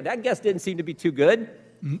great was that? That guess didn't seem to be too good.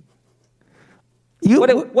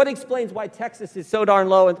 What explains why Texas is so darn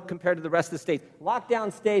low compared to the rest of the states?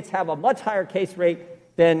 Lockdown states have a much higher case rate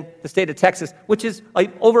than the state of Texas, which is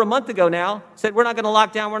over a month ago now, said we're not going to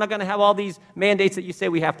lock down, we're not going to have all these mandates that you say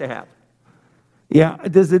we have to have. Yeah,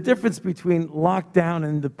 there's a difference between lockdown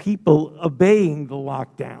and the people obeying the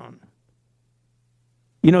lockdown.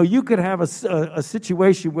 You know, you could have a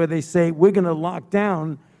situation where they say we're going to lock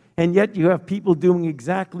down, and yet you have people doing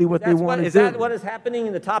exactly what they want to do. Is that what is happening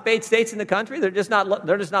in the top 8 states in the country? They're just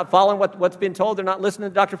not following what's been told. They're not listening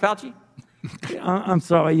to Dr. Fauci. I'm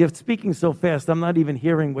sorry, you're speaking so fast, I'm not even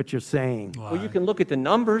hearing what you're saying. Well, you can look at the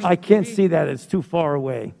numbers. I can't see that, it's too far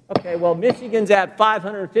away. Okay, well, Michigan's at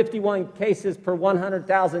 551 cases per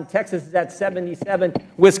 100,000. Texas is at 77.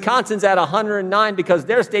 Wisconsin's at 109 because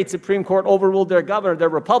their state Supreme Court overruled their governor, their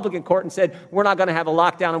Republican court, and said, we're not going to have a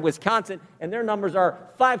lockdown in Wisconsin. And their numbers are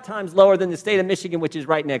 5 times lower than the state of Michigan, which is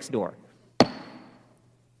right next door.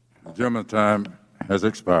 Gentleman's time has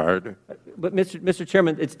expired. But, Mr.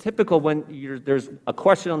 Chairman, it's typical when there's a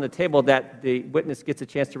question on the table that the witness gets a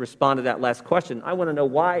chance to respond to that last question. I want to know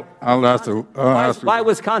why. Why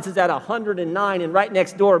Wisconsin's at 109 and right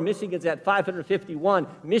next door Michigan's at 551.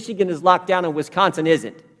 Michigan is locked down and Wisconsin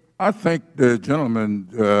isn't. I think the gentleman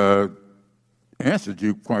answered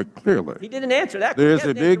you quite clearly. He didn't answer that. There's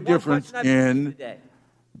a big difference in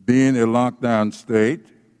being a lockdown state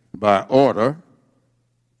by order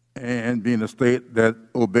and being a state that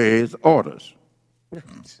obeys orders.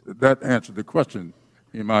 That answered the question,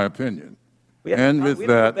 in my opinion. And with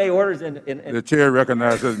that, the chair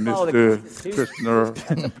recognizes Mr. Krishna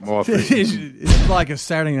Murphy. It's like a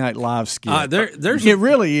Saturday Night Live skit. It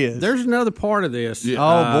really is. There's another part of this.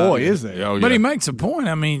 Oh, boy, is there. But he makes a point.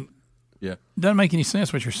 I mean, it doesn't make any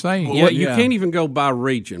sense what you're saying. Yeah, you can't even go by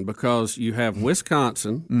region because you have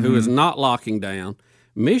Wisconsin, who is not locking down,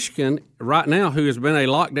 Michigan, right now, who has been a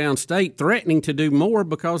lockdown state, threatening to do more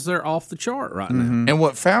because they're off the chart right now. And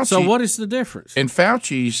what Fauci? So what is the difference? And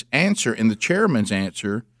Fauci's answer and the chairman's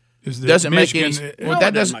answer doesn't make any.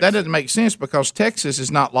 That doesn't make sense because Texas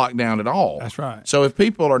is not locked down at all. That's right. So if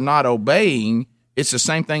people are not obeying, it's the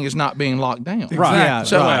same thing as not being locked down. Right. Yeah,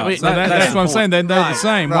 so that's what I'm saying. They're the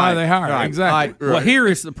same. Why are they higher? Right. Exactly. Well, here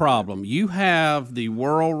is the problem. You have the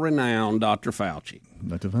world-renowned Dr. Fauci,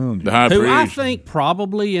 who I think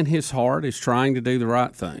probably in his heart is trying to do the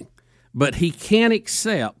right thing, but he can't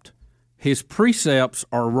accept his precepts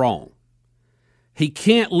are wrong. He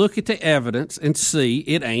can't look at the evidence and see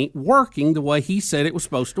it ain't working the way he said it was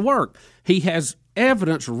supposed to work. He has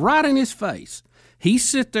evidence right in his face. He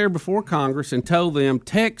sit there before Congress and told them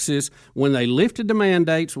Texas, when they lifted the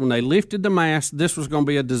mandates, when they lifted the masks, this was going to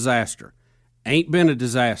be a disaster. Ain't been a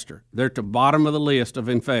disaster. They're at the bottom of the list of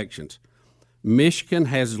infections. Michigan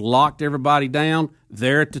has locked everybody down.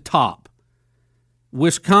 They're at the top.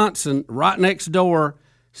 Wisconsin, right next door,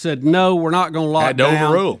 said, no, we're not going to lock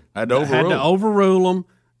down. Had to overrule them.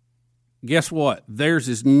 Guess what? Theirs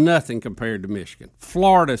is nothing compared to Michigan.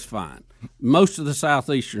 Florida's fine. Most of the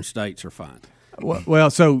southeastern states are fine. Well,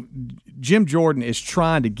 so Jim Jordan is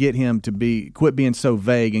trying to get him to quit being so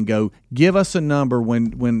vague and go, give us a number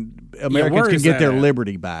when Americans can get their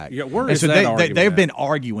liberty back. Yeah, where and is so that they've been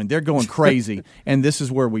arguing. They're going crazy, and this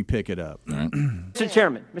is where we pick it up. Right. Mr.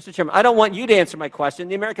 Chairman, I don't want you to answer my question.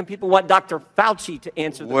 The American people want Dr. Fauci to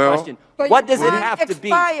answer the question. What does it have to be?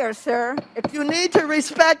 Sir. If you need to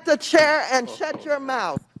respect the chair and shut your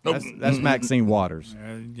mouth. That's Maxine Waters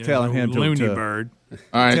telling him bird.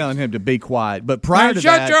 Telling him to be quiet. But prior to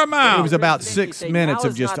that, your mouth. It was about 6 minutes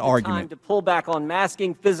of just argument. Time to pull back on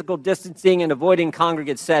masking, physical distancing, and avoiding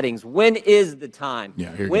congregate settings. When is the time?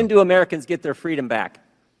 When do Americans get their freedom back?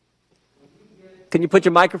 Can you put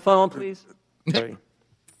your microphone on, please? Sorry.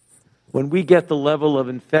 When we get the level of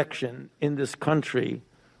infection in this country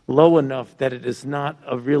low enough that it is not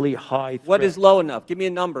a really high threat. What is low enough? Give me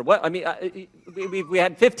a number. What I mean, we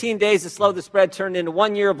had 15 days to slow the spread, turned into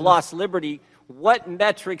 1 year of lost liberty. What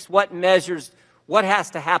metrics, what measures, what has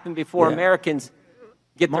to happen before Americans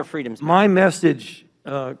get their freedoms back? My message,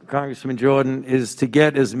 Congressman Jordan, is to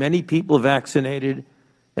get as many people vaccinated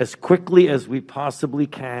as quickly as we possibly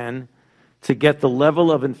can to get the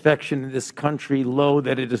level of infection in this country low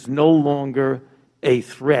that it is no longer a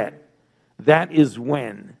threat. That is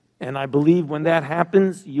when. And I believe when that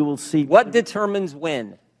happens, you will see. What determines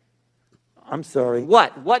when? I'm sorry.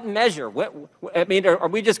 What measure? I mean, are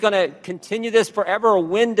we just going to continue this forever, or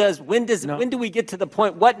when do we get to the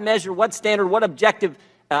point? What measure? What standard? What objective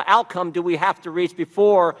outcome do we have to reach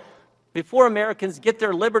before Americans get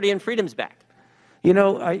their liberty and freedoms back? You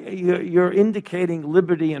know, you're indicating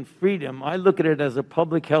liberty and freedom. I look at it as a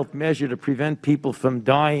public health measure to prevent people from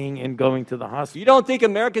dying and going to the hospital. You don't think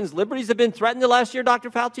Americans' liberties have been threatened the last year,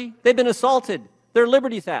 Dr. Fauci? They've been assaulted. Their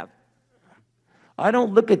liberties have. I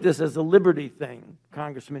don't look at this as a liberty thing,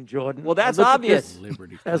 Congressman Jordan. Well, that's obvious.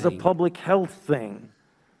 As a public health thing.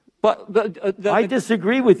 But I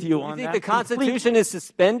disagree with you on that. You think the Constitution is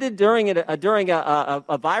suspended during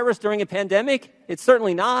a virus, during a pandemic? It's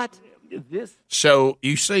certainly not. So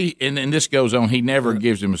you see, and this goes on. He never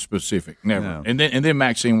gives him a specific, never. No. And then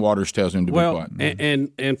Maxine Waters tells him to be quiet.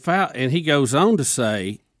 And he goes on to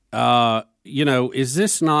say, is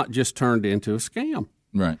this not just turned into a scam?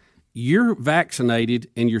 Right. You're vaccinated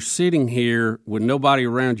and you're sitting here with nobody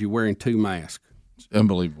around you wearing 2 masks. It's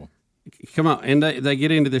unbelievable. Come on, and they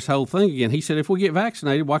get into this whole thing again. He said, if we get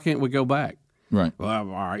vaccinated, why can't we go back? Right. Well,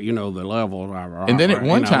 the level. And then at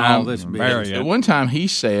one time, he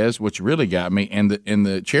says, which really got me, and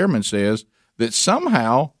the chairman says that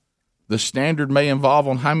somehow the standard may involve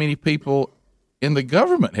on how many people in the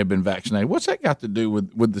government have been vaccinated. What's that got to do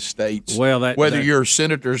with the states? Well, whether your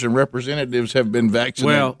senators and representatives have been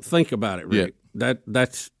vaccinated. Well, think about it, Rick. Yeah.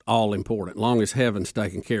 That's all important. Long as heaven's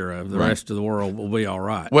taken care of, the rest of the world will be all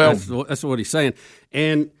right. Well, that's what he's saying.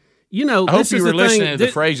 And I hope you were listening to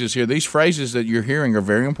the phrases here. These phrases that you're hearing are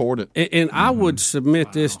very important. And I would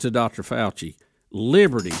submit this to Dr. Fauci.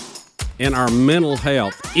 Liberty and our mental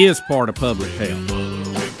health is part of public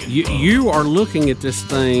health. You are looking at this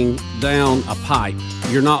thing down a pipe.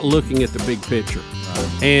 You're not looking at the big picture.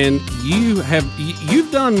 And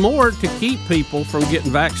you've done more to keep people from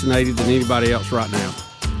getting vaccinated than anybody else right now,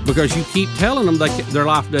 because you keep telling them their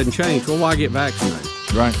life doesn't change. Well, why get vaccinated?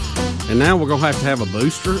 Right. And now we're going to have a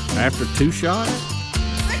booster after 2 shots?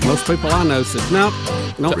 Most people I know said, no,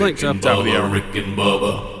 don't think so. Rick and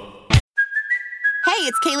Bubba. Hey,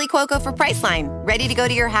 it's Kaylee Cuoco for Priceline. Ready to go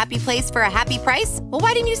to your happy place for a happy price? Well,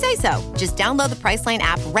 why didn't you say so? Just download the Priceline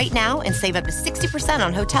app right now and save up to 60%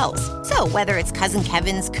 on hotels. So whether it's Cousin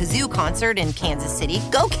Kevin's Kazoo Concert in Kansas City,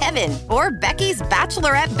 go Kevin, or Becky's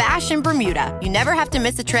Bachelorette Bash in Bermuda, you never have to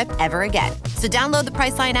miss a trip ever again. So download the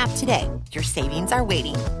Priceline app today. Your savings are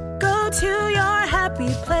waiting. Go to your happy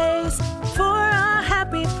place for a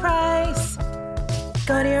happy price.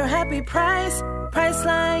 Go to your happy price,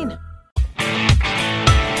 Priceline.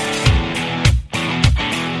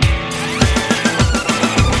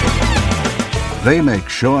 They make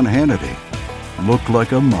Sean Hannity look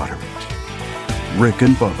like a moderate. Rick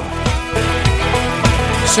and Bubba.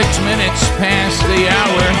 6 minutes past the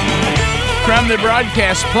hour from the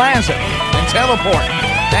broadcast plaza and teleport.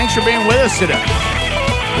 Thanks for being with us today.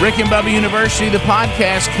 Rick and Bubba University, the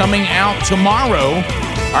podcast coming out tomorrow.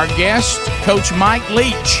 Our guest, Coach Mike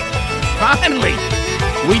Leach. Finally,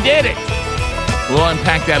 we did it. We'll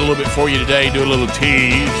unpack that a little bit for you today, do a little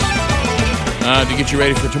tease to get you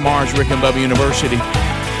ready for tomorrow's Rick and Bubba University.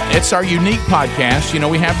 It's our unique podcast.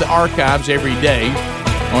 We have the archives every day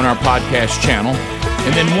on our podcast channel.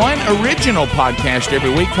 And then one original podcast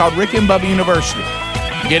every week called Rick and Bubba University.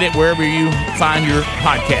 Get it wherever you find your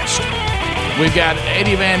podcast. We've got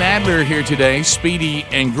Eddie Van Adler here today, Speedy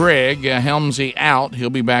and Greg. Helmsy out. He'll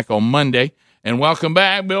be back on Monday. And welcome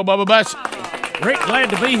back, Bill Bubba Bussey. Rick, glad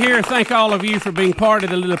to be here. Thank all of you for being part of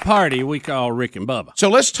the little party we call Rick and Bubba. So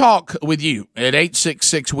let's talk with you at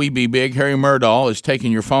 866-WE-BE-BIG. Harry Murdahl is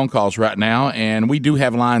taking your phone calls right now, and we do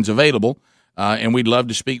have lines available, and we'd love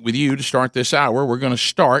to speak with you to start this hour. We're going to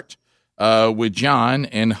start with John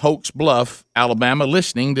in Oaks Bluff, Alabama,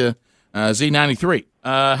 listening to Z93.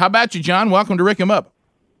 How about you, John? Welcome to Rick and Bubba.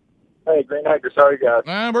 Hey, Green Acres. How are you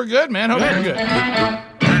guys? We're good, man. Hope you're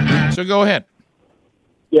good. So go ahead.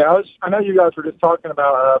 Yeah, I know you guys were just talking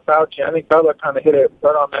about Fauci. I think Bubba kind of hit it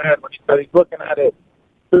right on the head when he said he's looking at it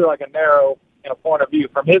through like a narrow point of view.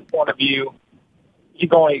 From his point of view, he's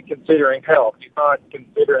only considering health. He's not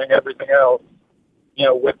considering everything else,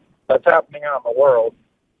 with that's happening out in the world.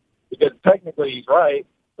 because technically he's right,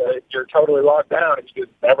 but you're totally locked down and you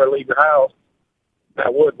just never leave your house.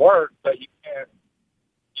 That would work, but you can't,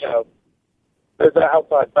 there's an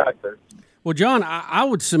outside factor. Well, John, I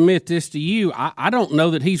would submit this to you. I don't know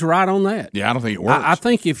that he's right on that. Yeah, I don't think it works. I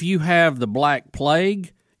think if you have the Black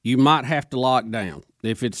Plague, you might have to lock down.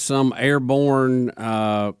 If it's some airborne,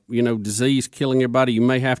 disease killing everybody, you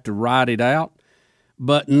may have to ride it out.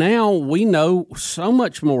 But now we know so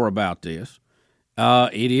much more about this.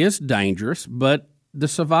 It is dangerous, but the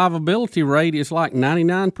survivability rate is like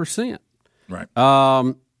 99%. Right.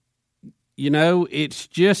 It's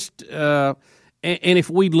just, and if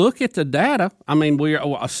we look at the data, I mean, we're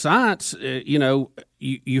science. You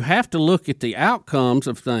have to look at the outcomes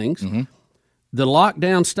of things. Mm-hmm. The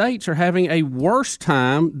lockdown states are having a worse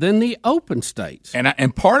time than the open states,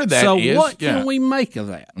 and part of that is. So what can we make of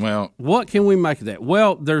that? Well, what can we make of that?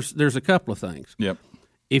 Well, there's a couple of things. Yep.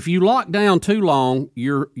 If you lock down too long,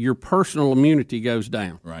 your personal immunity goes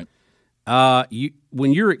down. Right.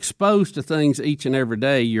 When you're exposed to things each and every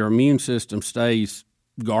day, your immune system stays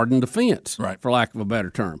guarding the fence, right, for lack of a better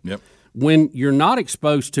term. Yep. When you're not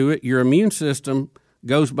exposed to it, your immune system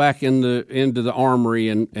goes back into the armory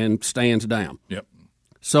and stands down. Yep.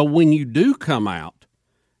 So when you do come out,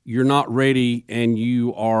 you're not ready and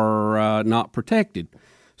you are not protected.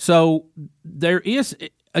 So there is,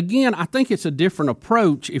 again, I think it's a different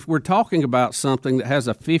approach if we're talking about something that has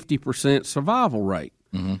a 50% survival rate,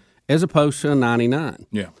 mm-hmm, as opposed to a 99.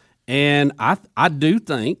 Yeah. And I do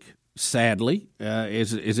think, sadly,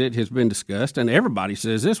 as it has been discussed, and everybody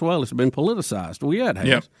says this, well, it's been politicized. Well, yeah, it has.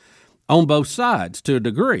 Yep. On both sides to a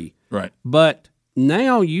degree. Right. But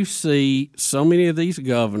now you see so many of these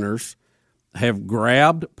governors have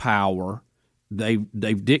grabbed power.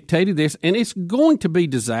 They've dictated this, and it's going to be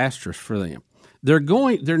disastrous for them. They're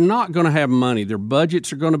not going to have money. Their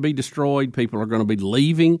budgets are going to be destroyed. People are going to be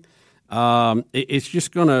leaving. It's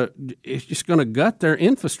just going to gut their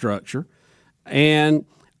infrastructure. And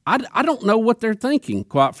I don't know what they're thinking,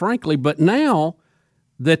 quite frankly. But now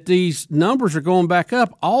that these numbers are going back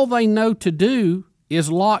up, all they know to do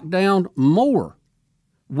is lock down more,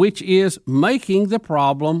 which is making the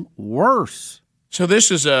problem worse. So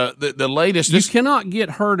this is the latest. You cannot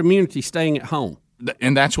get herd immunity staying at home.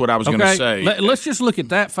 And that's what I was going to say. Let's just look at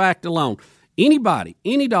that fact alone. Anybody,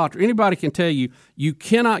 any doctor, anybody can tell you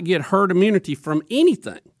cannot get herd immunity from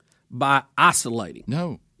anything by isolating.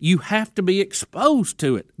 No. You have to be exposed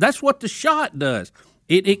to it. That's what the shot does.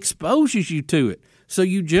 It exposes you to it. So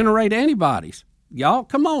you generate antibodies. Y'all,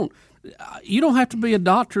 come on. You don't have to be a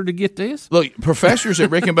doctor to get this. Look, professors at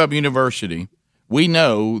Rick and Bubba University, we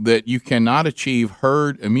know that you cannot achieve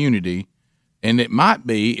herd immunity, and it might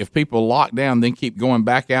be if people lock down, then keep going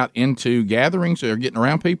back out into gatherings or getting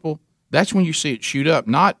around people, that's when you see it shoot up,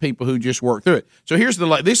 not people who just work through it. So here's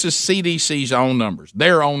this is CDC's own numbers,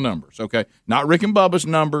 their own numbers, okay? Not Rick and Bubba's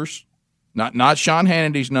numbers. Not Sean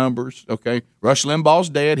Hannity's numbers, okay? Rush Limbaugh's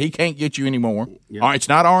dead. He can't get you anymore. Yep. All right, it's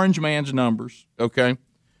not Orange Man's numbers, okay?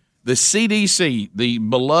 The CDC, the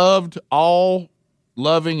beloved,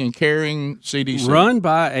 all-loving and caring CDC. Run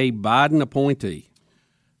by a Biden appointee.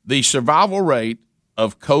 The survival rate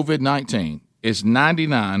of COVID-19 is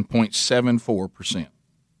 99.74%.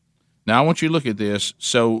 Now, I want you to look at this.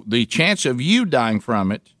 So the chance of you dying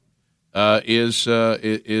from it is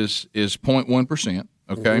 0.1%,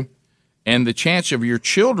 okay? Mm-hmm. And the chance of your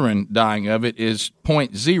children dying of it is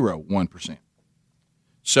 0.01%.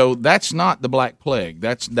 So that's not the Black Plague.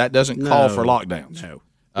 That doesn't call for lockdowns. No.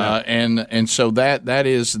 And so that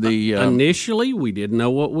is the initially we didn't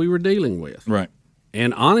know what we were dealing with. Right.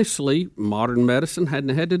 And honestly, modern medicine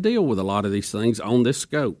hadn't had to deal with a lot of these things on this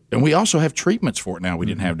scope. And we also have treatments for it now we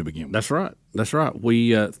didn't have to begin with. That's right. That's right.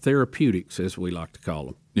 We therapeutics, as we like to call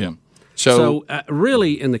them. Yeah. So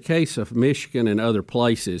really, in the case of Michigan and other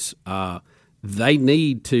places, they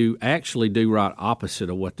need to actually do right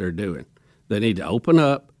opposite of what they're doing. They need to open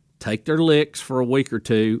up, take their licks for a week or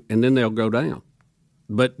two, and then they'll go down.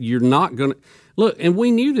 But you're not going to – look, and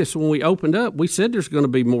we knew this when we opened up. We said there's going to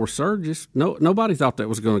be more surges. Nobody thought that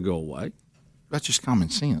was going to go away. That's just common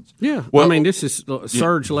sense. Yeah. Well, I mean, this is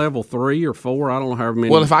surge level 3 or 4. I don't know how many.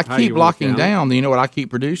 Well, if I keep locking down, then you know what I keep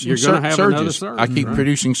producing? You're going to have surges. Another surge. I keep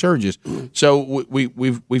producing surges. So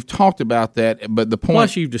we've talked about that, but the point.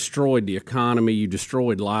 Plus, you've destroyed the economy. You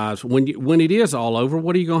destroyed lives. When it is all over,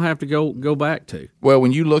 what are you going to have to go back to? Well,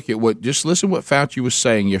 when you look at just listen to what Fauci was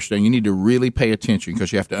saying yesterday. You need to really pay attention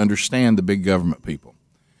because you have to understand the big government people.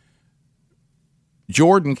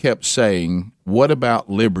 Jordan kept saying, "What about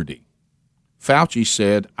liberty?" Fauci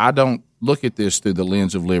said, I don't look at this through the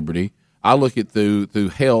lens of liberty. I look at it through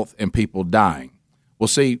health and people dying. Well,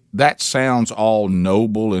 see, that sounds all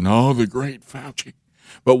noble and the great Fauci.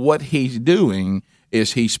 But what he's doing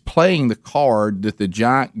is he's playing the card that the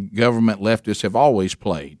giant government leftists have always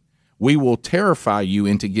played. We will terrify you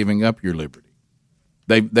into giving up your liberty.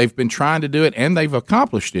 They've been trying to do it, and they've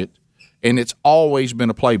accomplished it, and it's always been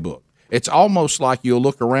a playbook. It's almost like you'll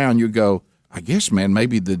look around, you go, I guess, man,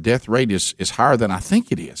 maybe the death rate is higher than I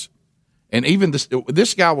think it is. And even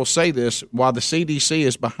this guy will say this while the CDC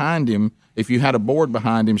is behind him, if you had a board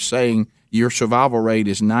behind him saying your survival rate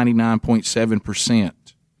is 99.7%.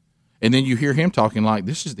 And then you hear him talking like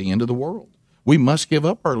this is the end of the world. We must give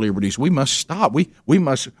up our liberties. We must stop. We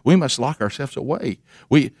must lock ourselves away.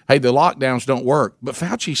 The lockdowns don't work. But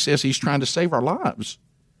Fauci says he's trying to save our lives.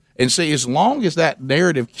 And see, as long as that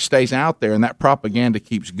narrative stays out there and that propaganda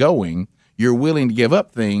keeps going, you're willing to give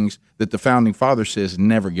up things that the Founding Father says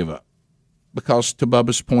never give up. Because to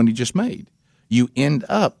Bubba's point he just made, you end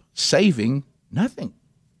up saving nothing.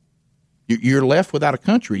 You're left without a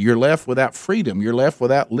country. You're left without freedom. You're left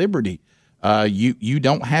without liberty. You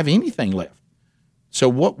don't have anything left. So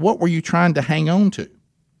what were you trying to hang on to?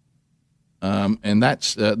 And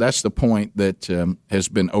that's the point that has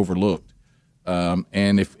been overlooked.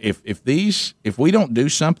 And if we don't do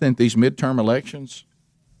something at these midterm elections,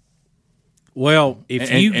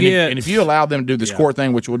 if you allow them to do this court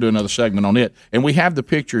thing, which we'll do another segment on it, and we have the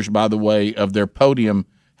pictures, by the way, of their podium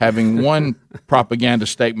having one propaganda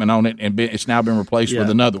statement on it, and it's now been replaced with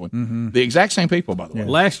another one. Mm-hmm. The exact same people, by the way.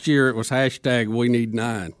 Last year it was hashtag We Need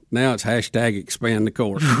 9. Now it's hashtag Expand the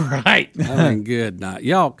Court. Right. I mean, good night.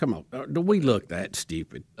 Y'all, come on. Do we look that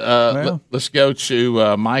stupid? Let's go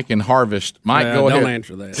to Mike and Harvest. Mike, go ahead. Don't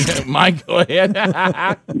answer that. Mike, go ahead.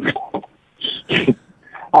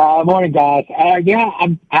 Morning, guys.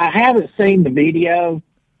 I haven't seen the video,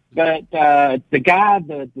 but the guy,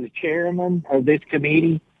 the chairman of this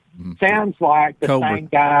committee, sounds like the same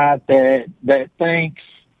guy that thinks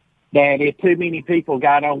that if too many people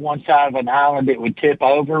got on one side of an island, it would tip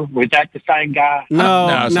over. Was that the same guy?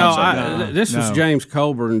 No. This is James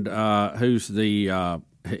Coburn, who's the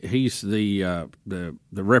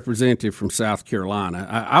representative from South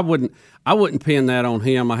Carolina. I wouldn't pin that on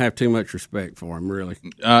him. I have too much respect for him, really.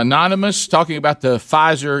 Anonymous, talking about the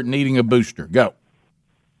Pfizer needing a booster. Go.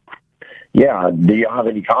 Yeah, do you have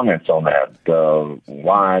any comments on that?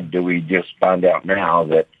 Why do we just find out now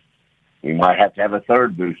that we might have to have a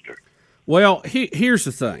third booster? Well, here's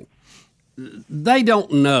the thing. They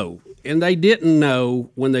don't know, and they didn't know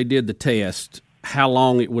when they did the test how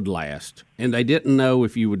long it would last, and they didn't know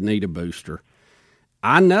if you would need a booster.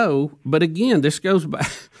 I know, but again, this goes back.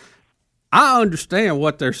 I understand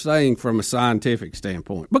what they're saying from a scientific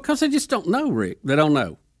standpoint because they just don't know, Rick. They don't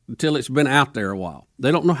know until it's been out there a while.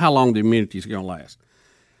 They don't know how long the immunity is going to last.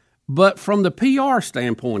 But from the PR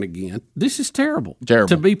standpoint, again, this is terrible.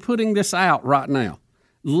 To be putting this out right now.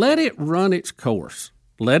 Let it run its course.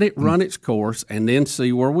 Let it run its course and then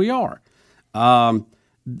see where we are.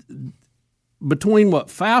 Between what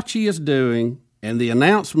Fauci is doing and the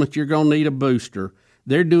announcement you're going to need a booster,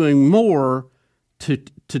 they're doing more to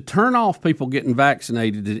turn off people getting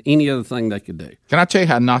vaccinated than any other thing they could do. Can I tell you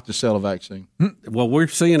how not to sell a vaccine? Well, we're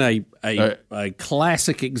seeing a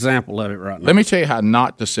classic example of it right now. Let me tell you how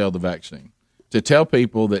not to sell the vaccine. To tell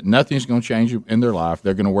people that nothing's going to change in their life.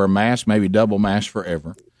 They're going to wear masks, maybe double masks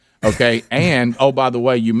forever. Okay, and by the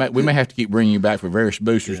way, we may have to keep bringing you back for various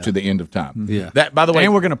boosters to the end of time. Yeah. That, by the way,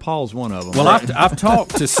 and we're going to pause one of them. Well, I've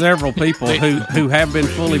talked to several people who have been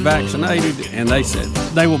fully vaccinated, and they said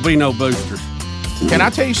there will be no boosters. Can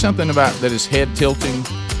I tell you something about that is head tilting?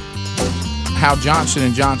 How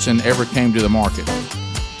Johnson & Johnson ever came to the market.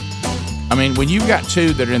 I mean, when you've got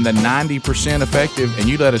two that are in the 90% effective and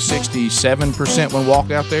you let a 67% one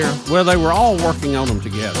walk out there. Well, they were all working on them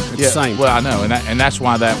together at the same time. Well, I know, and that's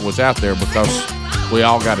why that was out there, because we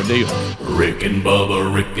all got a deal. Rick and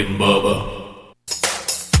Bubba, Rick and Bubba.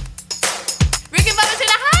 Rick and Bubba's in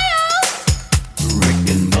Ohio. Rick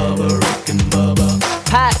and Bubba, Rick and Bubba.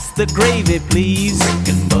 Pass the gravy, please.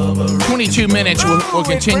 Rick and Bubba. 22 minutes. We'll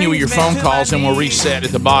continue with your phone calls, and we'll reset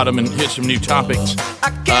at the bottom and hit some new topics.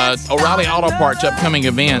 O'Reilly Auto Parts upcoming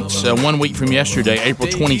events 1 week from yesterday, April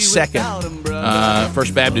 22nd,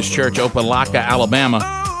 First Baptist Church, Opelika, Alabama.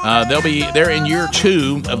 They're in year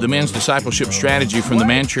 2 of the men's discipleship strategy from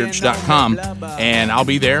themanchurch.com, and I'll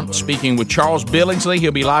be there speaking with Charles Billingsley.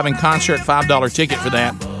 He'll be live in concert, $5 ticket for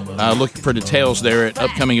that. Look for details there at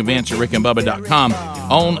upcoming events at rickandbubba.com.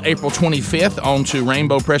 On April 25th, on to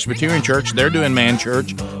Rainbow Presbyterian Church. They're doing Man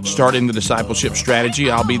Church, starting the discipleship strategy.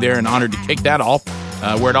 I'll be there and honored to kick that off,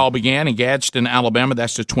 where it all began in Gadsden, Alabama.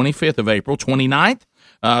 That's the 25th of April. 29th,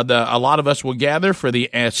 A lot of us will gather for the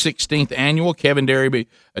 16th annual Kevin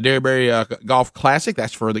Derryberry Golf Classic.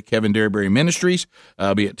 That's for the Kevin Derryberry Ministries.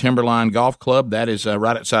 Be at Timberline Golf Club. That is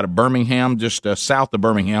right outside of Birmingham, just south of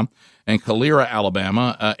Birmingham, and Calera,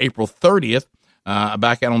 Alabama, April 30th.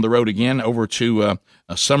 Back out on the road again over to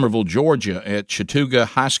Summerville, Georgia at Chattooga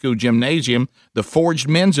High School Gymnasium, the Forged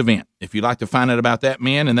Men's event. If you'd like to find out about that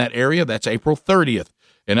men in that area, that's April 30th.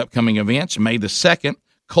 And upcoming events, May the 2nd,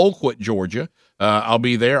 Colquitt, Georgia. I'll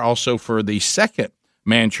be there also for the second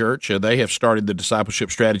Man Church. They have started the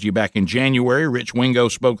discipleship strategy back in January. Rich Wingo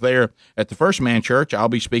spoke there at the first Man Church. I'll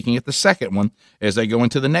be speaking at the second one as they go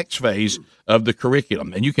into the next phase of the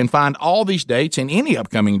curriculum. And you can find all these dates and any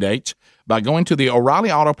upcoming dates by going to the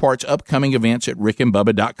O'Reilly Auto Parts upcoming events at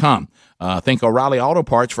rickandbubba.com. Think O'Reilly Auto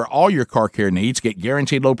Parts for all your car care needs. Get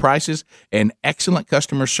guaranteed low prices and excellent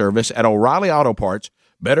customer service at O'Reilly Auto Parts.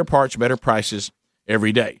 Better parts, better prices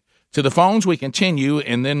every day. To the phones, we continue,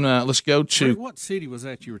 and then let's go to... What city was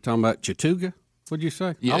that you were talking about? Chattooga? What'd you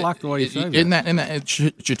say? Yeah, I like the way you say that. Isn't that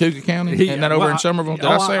Chattooga County? Isn't that over in Summerville? Did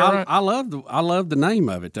I say it right? I love the name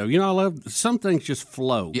of it, though. You know, I love... Some things just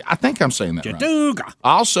flow. Yeah, I think I'm saying that Chattooga. Right.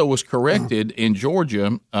 I also was corrected in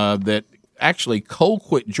Georgia that actually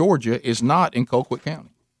Colquitt, Georgia is not in Colquitt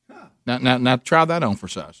County. Now try that on for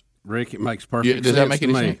size. Rick, it makes perfect sense. Does that make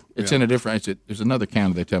any to me. sense? It's in a different. There's another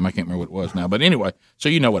county they tell me. I can't remember what it was now. But anyway, so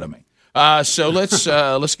you know what I mean. So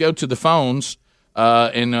let's go to the phones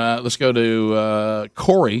and let's go to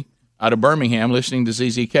Corey out of Birmingham, listening to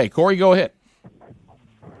ZZK. Corey, go ahead.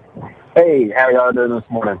 Hey, how y'all doing this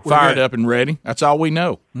morning? Fired up and ready. That's all we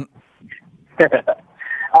know.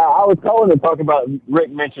 I was calling to talk about,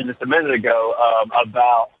 Rick mentioned just a minute ago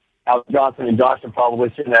about how Johnson & Johnson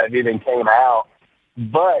probably shouldn't have even came out.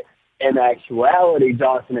 But in actuality,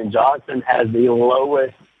 Johnson & Johnson has the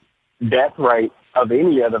lowest death rate of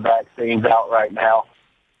any of the vaccines out right now.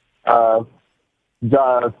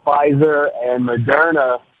 The Pfizer and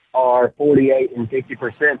Moderna are 48 and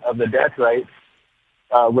 50% of the death rate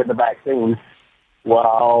with the vaccines,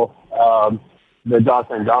 while the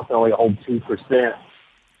Johnson & Johnson only holds 2%.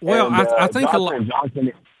 Well, and, I think Johnson &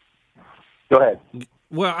 Johnson. Go ahead.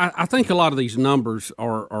 Well, I think a lot of these numbers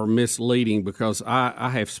are misleading because I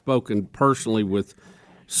have spoken personally with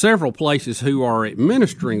several places who are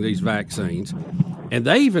administering these vaccines, and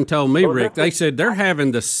they even told me, Rick, they said they're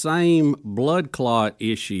having the same blood clot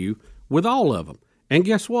issue with all of them. And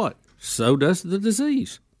guess what? So does the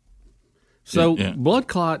disease. So blood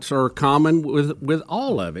clots are common with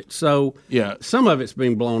all of it. So some of it's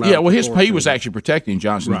being blown out. Yeah, well, he was actually protecting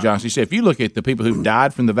Johnson & Johnson. He said if you look at the people who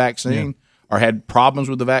died from the vaccine or had problems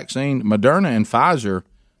with the vaccine, Moderna and Pfizer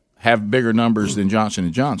have bigger numbers than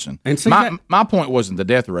Johnson & Johnson. And my point wasn't the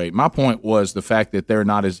death rate. My point was the fact that they're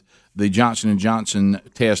not as the Johnson & Johnson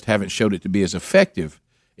test haven't showed it to be as effective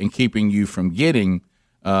in keeping you from getting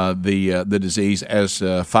the disease as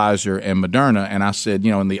Pfizer and Moderna. And I said,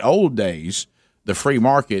 in the old days, the free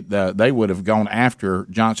market, they would have gone after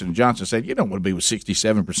Johnson & Johnson and said, you don't want to be with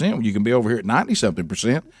 67% when you can be over here at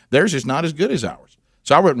 90-something%. Theirs is not as good as ours.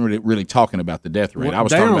 So I wasn't really talking about the death rate. I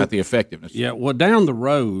was talking about the effectiveness. Yeah, well, down the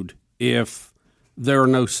road, if there are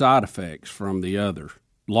no side effects from the other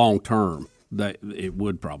long term, that it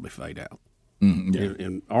would probably fade out.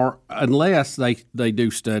 Or unless they do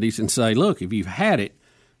studies and say, look, if you've had it,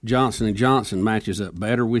 Johnson & Johnson matches up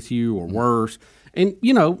better with you or worse. And,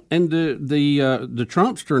 and the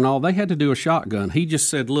Trumpster and all, they had to do a shotgun. He just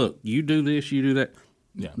said, look, you do this, you do that.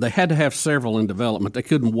 Yeah. They had to have several in development. They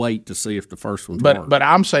couldn't wait to see if the first one worked. But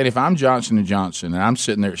I'm saying if I'm Johnson & Johnson and I'm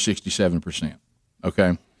sitting there at 67%,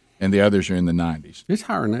 okay, and the others are in the 90s. It's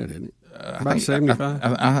higher than that, isn't it? About 75?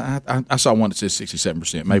 I saw one that says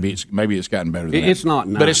 67%. Maybe it's gotten better than that. It's not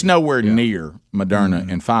 90. But it's nowhere near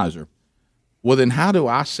Moderna and Pfizer. Well, then how do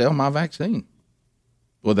I sell my vaccine?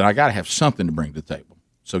 Well, then I got to have something to bring to the table.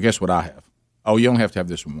 So guess what I have? Oh, you only have to have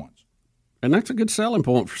this one once. And that's a good selling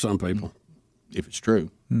point for some people. If it's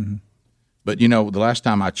true. Mm-hmm. But, the last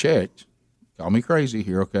time I checked, call me crazy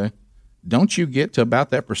here, okay, don't you get to about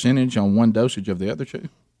that percentage on one dosage of the other two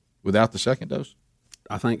without the second dose?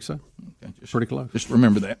 I think so. Okay, pretty close. Just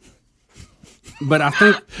remember that. But I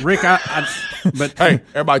think, Rick, but hey,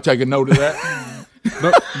 everybody take a note of that.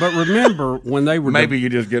 But remember when they were maybe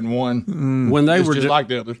you're just getting one. When they were just like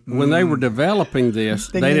the others. When they were developing this,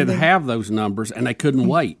 they didn't have those numbers, and they couldn't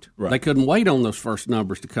wait. Right. They couldn't wait on those first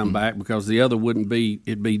numbers to come back because the other it'd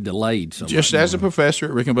be delayed. So just as a professor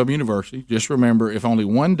at Rick and Bubba University, just remember if only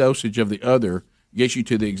one dosage of the other gets you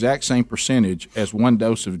to the exact same percentage as one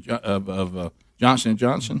dose of Johnson &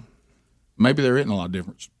 Johnson, maybe there isn't a lot of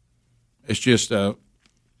difference. It's just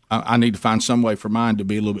I need to find some way for mine to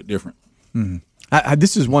be a little bit different. Mm-hmm.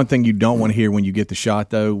 This is one thing you don't want to hear when you get the shot,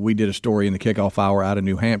 though. We did a story in the kickoff hour out of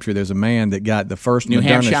New Hampshire. There's a man that got the first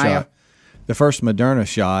Moderna shot. The first Moderna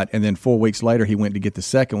shot, and then 4 weeks later he went to get the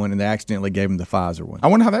second one, and they accidentally gave him the Pfizer one. I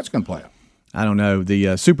wonder how that's going to play out. I don't know.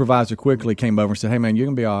 The supervisor quickly came over and said, "Hey, man, you're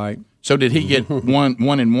going to be all right." So did he get one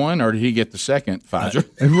and one, or did he get the second Pfizer?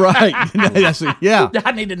 Right. Yeah.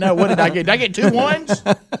 I need to know. What did I get? Did I get 2 ones?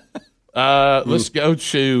 Let's go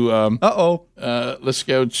to. Let's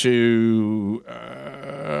go to.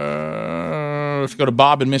 Let's go to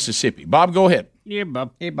Bob in Mississippi. Bob, go ahead. Yeah,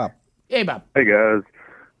 Bob. Hey, Bob. Hey, guys.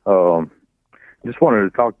 Just wanted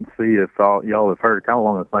to talk and see if y'all have heard kind of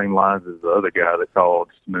along the same lines as the other guy that called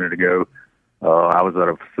just a minute ago. I was at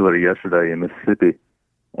a facility yesterday in Mississippi,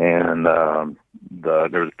 and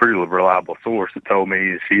there was a pretty reliable source that told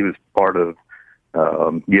me she was part of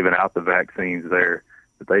giving out the vaccines there.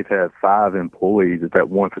 But they've had 5 employees at that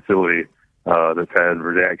one facility that's had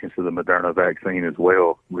reactions to the Moderna vaccine as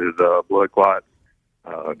well, with blood clots,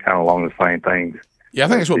 kind of along the same things. Yeah, I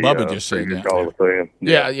think that's what Bubba just said.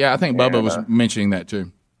 Yeah, I think Bubba was mentioning that too.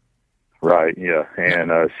 Right. Yeah, and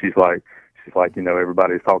she's like,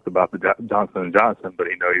 everybody's talked about the Johnson & Johnson, but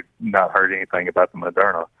you've not heard anything about the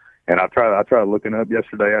Moderna. And I tried looking up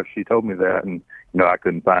yesterday after she told me that, and I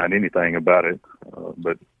couldn't find anything about it.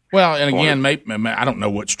 But well, and again, maybe, I don't know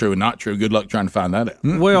what's true and not true. Good luck trying to find that out.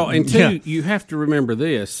 Well, and two, you have to remember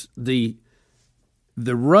this: the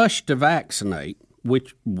rush to vaccinate,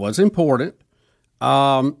 which was important.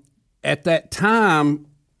 At that time,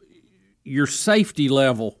 your safety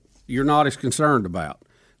level you're not as concerned about.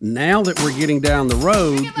 Now that we're getting down the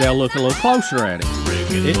road, they'll look a little closer at it.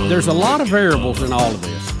 There's a lot of variables in all of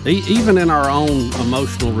this, even in our own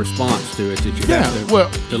emotional response to it that you have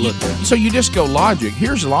to look at. So you just go logic.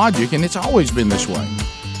 Here's logic, and it's always been this way.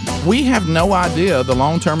 We have no idea the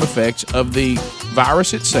long-term effects of the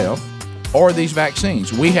virus itself or these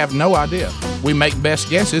vaccines. We have no idea. We make best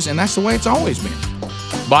guesses, and that's the way it's always been.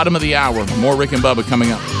 Bottom of the hour, more Rick and Bubba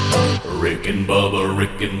coming up. Rick and Bubba,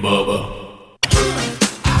 Rick and Bubba.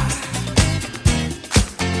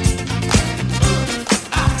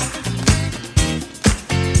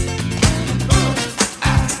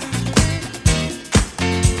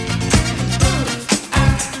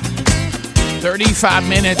 "35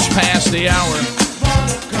 minutes past the hour.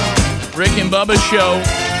 Rick and Bubba Show.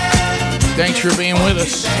 Thanks for being with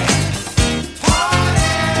us.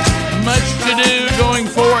 Much to do going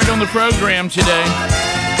forward on the program today.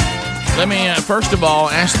 Let me, first of all,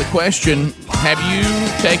 ask the question, have you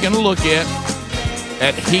taken a look at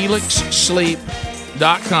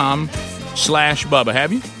helixsleep.com/Bubba?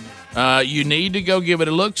 Have you? You need to go give it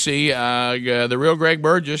a look-see. The real Greg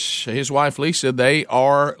Burgess, his wife Lisa, they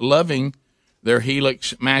are loving their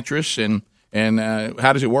Helix mattress, and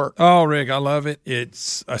how does it work? Oh, Rick, I love it.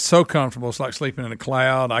 It's so comfortable. It's like sleeping in a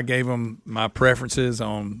cloud. I gave them my preferences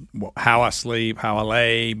on how I sleep, how I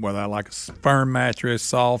lay, whether I like a firm mattress,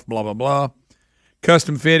 soft, blah, blah, blah.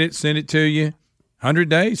 Custom fit it, send it to you. 100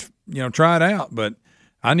 days, try it out. But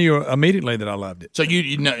I knew immediately that I loved it. So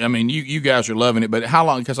you guys are loving it. But how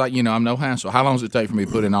long? Because I'm no hassle. How long does it take for me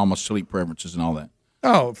to put in all my sleep preferences and all that?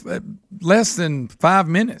 Oh, less than 5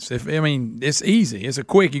 minutes. It's easy. It's a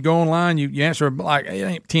quick. You go online, you answer like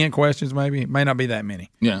 10 questions, maybe. It may not be that many.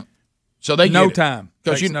 Yeah. So they no get it. time.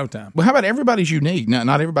 Takes no time. Well, how about everybody's unique?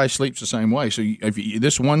 Not everybody sleeps the same way. So if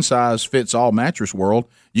this one size fits all mattress world,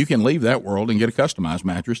 you can leave that world and get a customized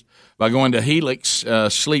mattress by going to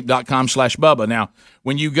helixsleep.com/Bubba. Now,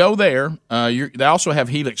 when you go there, they also have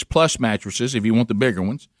Helix Plus mattresses if you want the bigger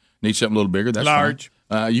ones. Need something a little bigger? That's large.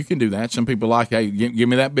 Fine. You can do that. Some people like, hey, give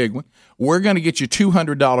me that big one. We're going to get you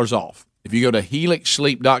 $200 off if you go to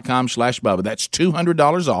helixsleep.com/Bubba. That's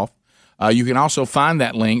 $200 off. You can also find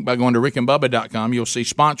that link by going to rickandbubba.com. You'll see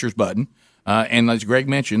sponsors button. And as Greg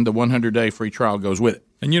mentioned, the 100-day free trial goes with it.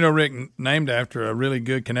 And Rick, named after a really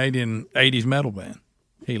good Canadian 80s metal band,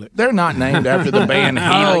 Helix. They're not named after the band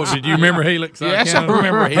Helix. Oh, did you remember Helix? Yes, I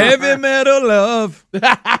remember Helix. Heavy metal love.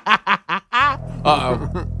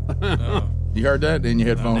 Uh-oh. You heard that in your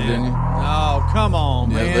headphones, didn't you? Oh, come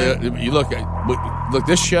on, man. You look,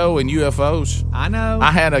 this show and UFOs. I know.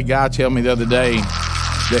 I had a guy tell me the other day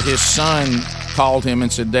that his son called him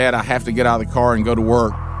and said, "Dad, I have to get out of the car and go to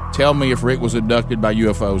work. Tell me if Rick was abducted by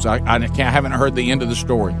UFOs." I haven't heard the end of the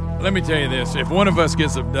story. Let me tell you this. If one of us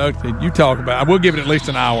gets abducted, you talk about it. We'll give it at least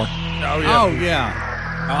an hour. Oh,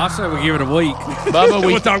 yeah. I say we give it a week. Bubba,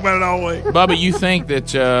 we'll talk about it all week. Bubba, you think that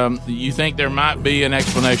there might be an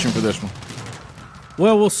explanation for this one?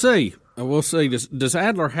 Well, we'll see. We'll see. Does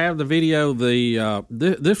Adler have the video?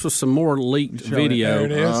 This was some more leaked video. There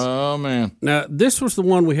it is. Oh, man. Now, this was the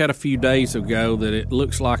one we had a few days ago that it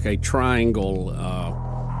looks like a triangle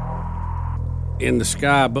in the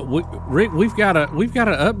sky. But Rick, we've got an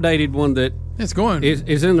updated one that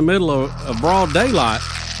is in the middle of broad daylight,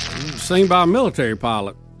 seen by a military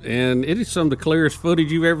pilot, and it is some of the clearest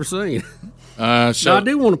footage you've ever seen. Now, I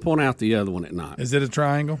do want to point out the other one at night. Is it a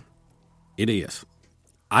triangle? It is.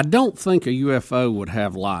 I don't think a UFO would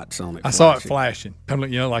have lights on it. I saw it flashing.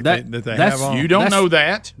 Like that they have on. You don't know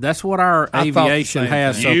that. That's what our aviation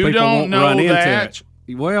has, so you people don't won't know run that. into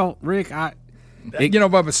it. Well, Rick,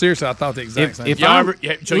 Bubba, seriously, I thought the exact same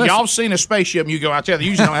thing. Y'all seen a spaceship and you go out there, they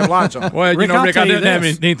usually don't have lights on. Well, Rick, Rick, I didn't have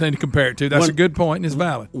this. anything to compare it to. That's a good point and it's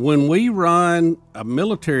valid. When we run a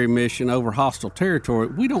military mission over hostile territory,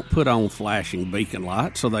 we don't put on flashing beacon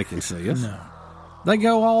lights so they can see us. No. They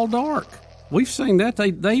go all dark. We've seen that.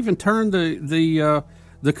 They even turn the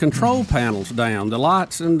control panels down, the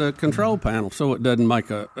lights in the control panel, so it doesn't make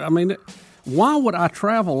why would I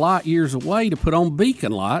travel light years away to put on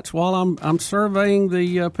beacon lights while I'm surveying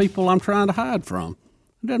the people I'm trying to hide from?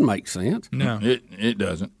 It doesn't make sense. No, it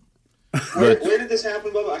doesn't. Where did this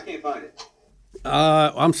happen, Bubba? I can't find it.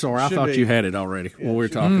 I'm sorry. I thought you had it already when we were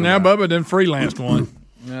talking. Now about Bubba done freelanced one.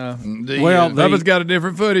 Yeah. Bubba's got a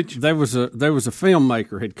different footage. There was a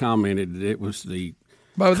filmmaker had commented that it was the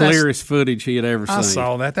clearest footage he had ever seen. I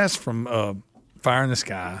saw that. That's from Fire in the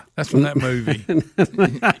Sky. That's from that movie.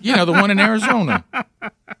 The one in Arizona.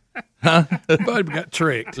 Huh? Bubba got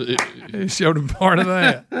tricked. He showed him part of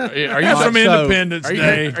that. Are you from Independence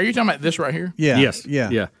Day? Are you talking about this right here? Yeah. Yes.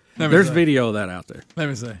 Yeah. There's video of that out there. Let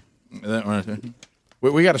me see. That right there.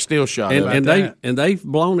 We got a still shot of it. And they've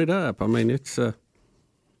blown it up. I mean, it's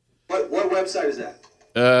What website is that?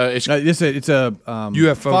 It's a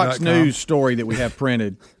UFO. Fox News story that we have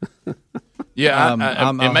printed.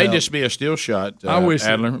 It may just be a still shot. I wish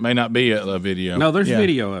Adler. It may not be a video. No, there's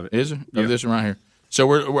video of it. Is there? Of this one right here.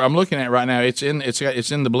 So I'm looking at it right now. It's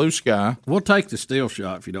in the blue sky. We'll take the still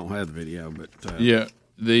shot if you don't have the video. But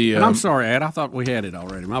and I'm sorry, Ed. I thought we had it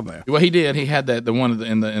already. My bad. Well, he did. He had the one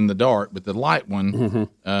in the dark, but the light one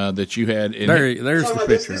that you had. There's the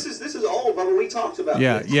picture. This is old, but we talked about.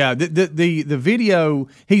 Yeah. The video.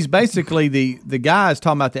 He's basically the guy is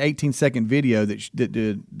talking about the 18-second video that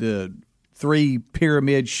the 3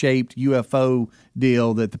 pyramid-shaped UFO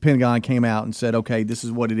deal that the Pentagon came out and said, okay, this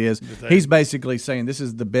is what it is. He's basically saying this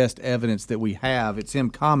is the best evidence that we have. It's him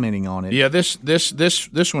commenting on it. Yeah, this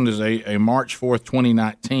one is a March 4th,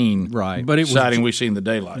 2019 but it was sighting we see in the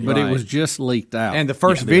daylight. But it was just leaked out. And the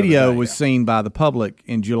first video was seen by the public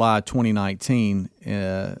in July 2019.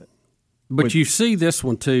 But you see this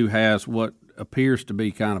one, too, has what appears to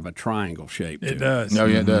be kind of a triangle shape. It does. No,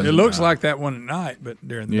 it does. It looks like that one at night, but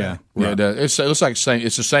during the day. Yeah, it does. It looks like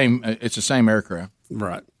it's the same aircraft.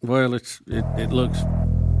 Right. Well, it looks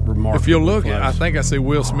remarkable. If you'll look, I think I see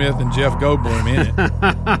Will Smith and Jeff Goldblum in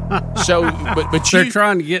it. So, but they're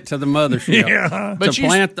trying to get to the mothership to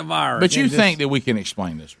plant the virus. But you think that we can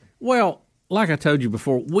explain this? Well, like I told you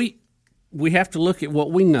before, we have to look at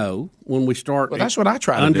what we know when we start. Well, that's what I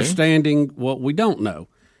try to understanding what we don't know.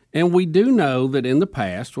 And we do know that in the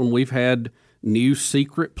past, when we've had new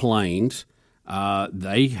secret planes,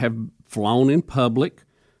 they have flown in public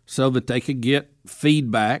so that they could get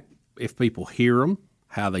feedback if people hear them,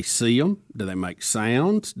 how they see them, do they make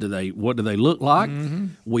sounds, what do they look like? Mm-hmm.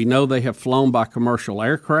 We know they have flown by commercial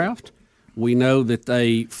aircraft. We know that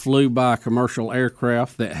they flew by commercial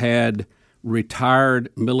aircraft that had retired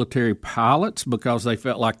military pilots because they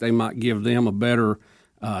felt like they might give them a better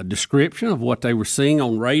description of what they were seeing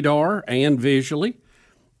on radar and visually.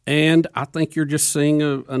 And I think you're just seeing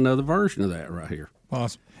another version of that right here.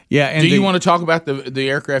 Awesome. Yeah. And do you want to talk about the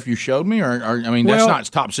aircraft you showed me, or that's not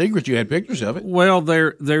top secret? You had pictures of it. Well,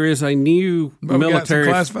 there is a new military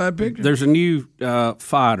classified picture. There's a new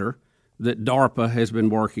fighter that DARPA has been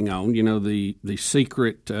working on. You know, the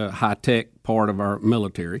secret high tech part of our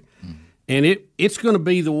military. Mm-hmm. And it's going to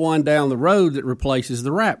be the one down the road that replaces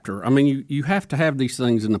the Raptor. I mean, you have to have these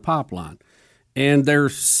things in the pipeline. And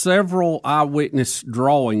there's several eyewitness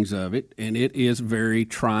drawings of it, and it is very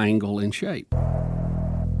triangle in shape.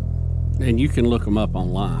 And you can look them up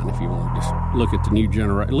online if you want to just look at the new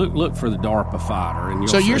generation. Look for the DARPA fighter. And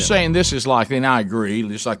so you're saying this is like, and I agree,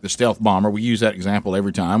 just like the stealth bomber. We use that example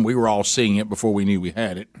every time. We were all seeing it before we knew we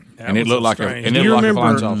had it. And it looked like a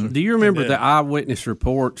flying saucer. Do you remember the eyewitness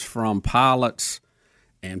reports from pilots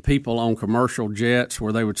and people on commercial jets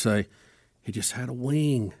where they would say, he just had a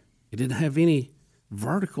wing. He didn't have any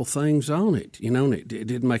vertical things on it, and it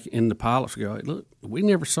didn't make it. And the pilots go, hey, look, we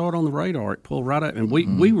never saw it on the radar. It pulled right up, and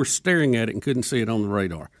we were staring at it and couldn't see it on the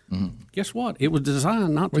radar. Guess what? It was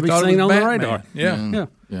designed not to be seen on the radar. Yeah.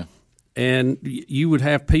 And you would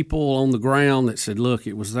have people on the ground that said, look,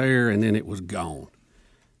 it was there, and then it was gone.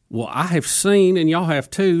 Well, I have seen, and y'all have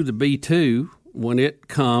too, the B-2, when it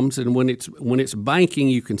comes and when it's banking,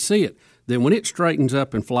 you can see it. Then when it straightens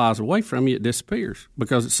up and flies away from you, it disappears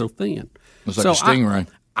because it's so thin. It's like a stingray.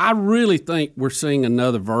 I really think we're seeing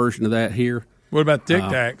another version of that here. What about Tic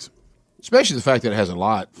Tacs? Especially the fact that it has a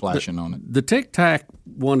light flashing on it. The Tic Tac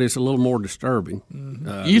one is a little more disturbing.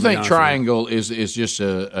 You think Triangle is just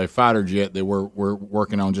a fighter jet that we're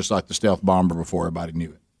working on, just like the stealth bomber before everybody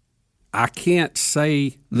knew it? I can't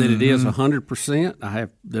say that it is 100%.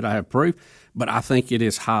 I have proof, but I think it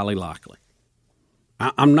is highly likely.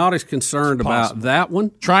 I'm not as concerned about that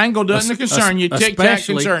one. Triangle doesn't concern you. Tic Tac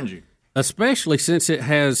concerns you, especially since it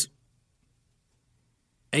has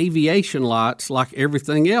aviation lights like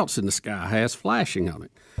everything else in the sky has flashing on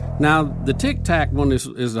it. Now, the Tic Tac one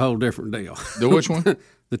is a whole different deal. The which one?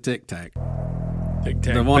 The Tic Tac. Tic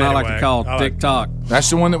Tac. The one I like to call Tic Tac. That's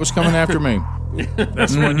the one that was coming after me.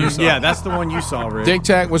 That's the one you saw. Yeah, that's the one you saw, Rick. Tic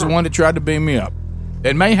Tac was the one that tried to beam me up.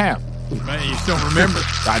 It may have. Man, you still remember?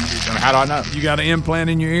 How do I know? You got an implant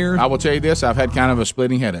in your ear? I will tell you this. I've had kind of a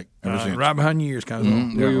splitting headache ever since. Right behind your ears,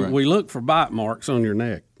 kind of. We look for bite marks on your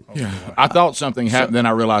neck. Yeah, I thought something happened. Then I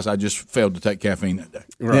realized I just failed to take caffeine that day.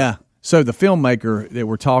 Right. Yeah. So the filmmaker that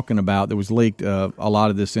we're talking about that was leaked a lot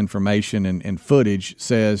of this information and footage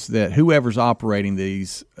says that whoever's operating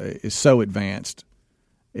these is so advanced.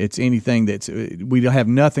 It's anything we have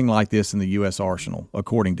nothing like this in the U.S. arsenal,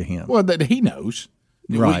 according to him. Well, that he knows.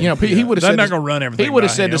 Right. He would have said not going to run everything. He would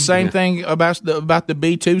have said the same thing about the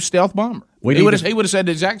B-2 stealth bomber. He would have said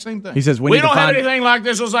the exact same thing. He says we don't have anything like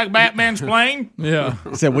this. It's like Batman's plane. Yeah.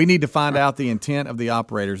 He said we need to find out the intent of the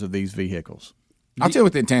operators of these vehicles. I'll tell you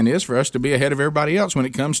what the intent is for us to be ahead of everybody else when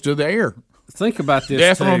it comes to the air. Think about this.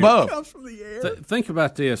 Death from above. Think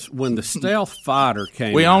about this. When the stealth fighter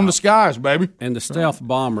came we out, own the skies, baby. And the stealth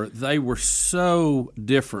bomber, they were so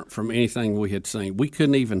different from anything we had seen. We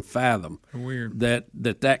couldn't even fathom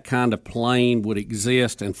that kind of plane would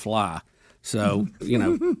exist and fly. So,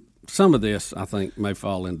 some of this, I think, may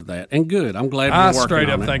fall into that. And good. I'm glad we're working straight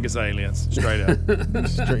on up it. think it's aliens. Straight up.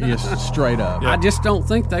 Straight up. I just don't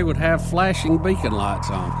think they would have flashing beacon lights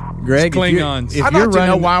on. Greg, Klingons. I'd like to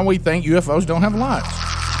know why we think UFOs don't have lights.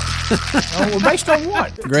 Based on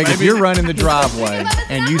what? Greg, if you're running the driveway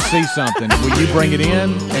and you see something, will you bring it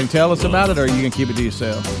in and tell us about it, or are you going to keep it to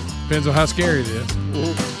yourself? Depends on how scary it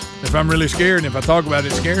is. If I'm really scared and if I talk about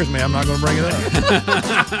it, it scares me, I'm not going to bring it up.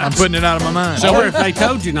 I'm putting it out of my mind. So if they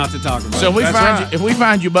told you not to talk about it. So if we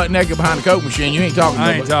find you butt naked behind a Coke machine, you ain't talking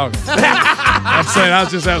about it. I ain't talking. I'm saying I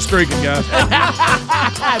was just out streaking, guys.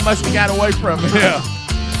 I must have got away from it. Yeah.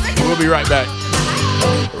 We'll be right back.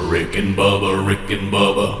 Rick and Bubba, Rick and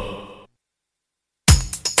Bubba.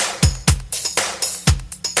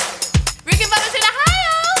 Rick and Bubba's in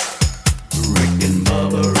Ohio. Rick and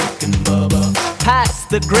Bubba, Rick and Bubba. Pass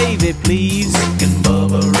the gravy, please. Rick and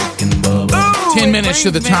Bubba, Rick and Bubba. 10 minutes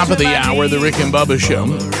to the top of the hour, the Rick and Bubba Show.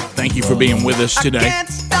 Thank you for being with us today.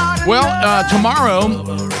 Well, tomorrow,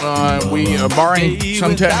 we are barring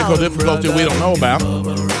some technical difficulty we don't know about.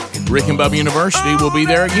 Rick and Bubba University will be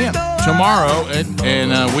there again tomorrow,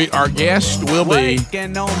 and our guest will be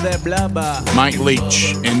Mike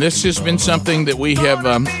Leach. And this has been something that we have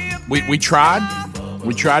we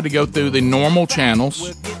tried to go through the normal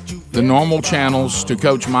channels. The normal channels to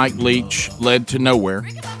Coach Mike Leach led to nowhere,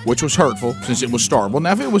 which was hurtful since it was Starkville.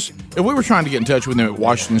 Now, if we were trying to get in touch with him at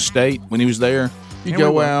Washington State when he was there, you'd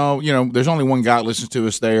go, well, there's only one guy that listens to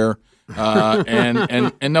us there,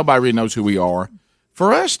 and nobody really knows who we are.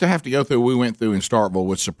 For us to have to go through what we went through in Starkville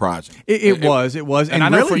was surprising. It was. And I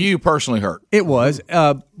know for you personally hurt. It was.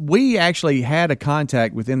 We actually had a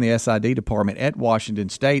contact within the SID department at Washington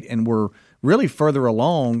State and were really further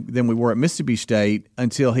along than we were at Mississippi State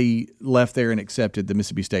until he left there and accepted the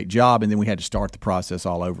Mississippi State job, and then we had to start the process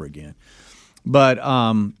all over again. But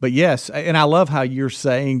yes, and I love how you're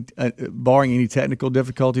saying, barring any technical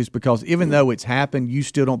difficulties, because even though it's happened, you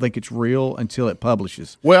still don't think it's real until it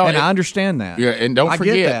publishes. Well, and I understand that. Yeah, and don't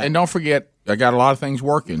forget, I got a lot of things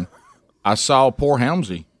working. I saw poor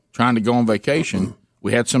Helmsy trying to go on vacation.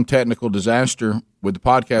 We had some technical disaster with the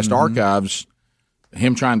podcast archives,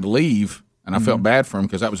 him trying to leave, and I felt bad for him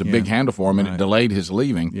because that was a big handle for him, and it delayed his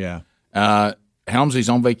leaving. Yeah. Helmsy's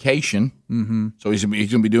on vacation, so he's going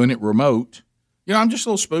to be doing it remote. I'm just a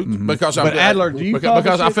little spooked because Adler, do you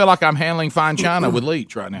because I feel like I'm handling fine china with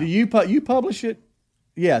Leach right now. Do you publish it?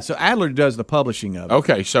 Yeah, so Adler does the publishing of it.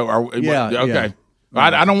 Okay, so okay. Yeah.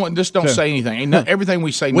 I don't want. Just don't say anything. Everything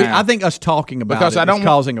we say now. I think us talking about because it is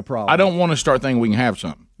causing a problem. I don't want to start thinking we can have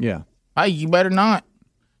something. Yeah. Hey, you better not.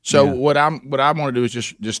 So what I want to do is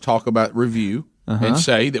just talk about review and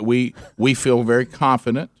say that we feel very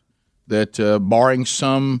confident that barring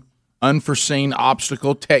some unforeseen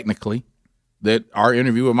obstacle technically, that our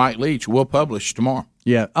interview with Mike Leach will publish tomorrow.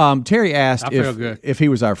 Yeah. Terry asked if he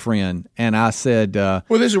was our friend, and I said, "Well,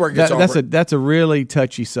 this is where it gets that's a really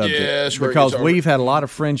touchy subject because we've had a lot of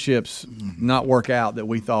friendships not work out that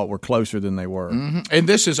we thought were closer than they were, and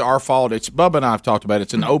this is our fault. It's Bubba and I have talked about it.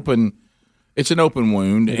 It's an open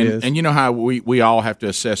wound, and you know how we all have to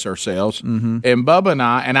assess ourselves. And Bubba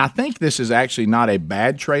and I think this is actually not a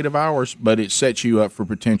bad trait of ours, but it sets you up for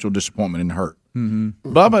potential disappointment and hurt.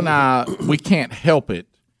 Bubba and I, we can't help it.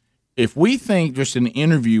 If we think just an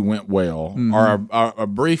interview went well or a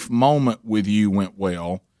brief moment with you went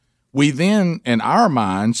well, we then, in our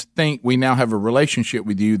minds, think we now have a relationship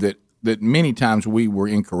with you that many times we were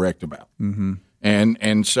incorrect about.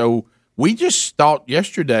 And so we just thought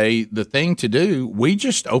yesterday the thing to do, we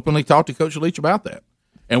just openly talked to Coach Leach about that.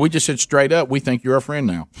 And we just said straight up, we think you're a friend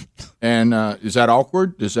now. And is that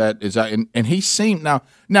awkward? Is that and he seemed now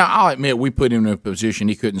I'll admit we put him in a position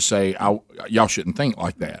he couldn't say y'all shouldn't think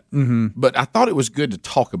like that. But I thought it was good to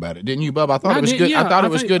talk about it, didn't you, Bub? I thought it was good. Yeah, I thought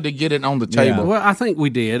it was good to get it on the table. Well, I think we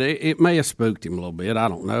did. It may have spooked him a little bit. I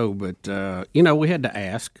don't know, but we had to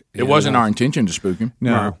ask. It wasn't our intention to spook him.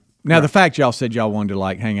 No. Now, the fact y'all said y'all wanted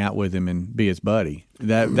to hang out with him and be his buddy,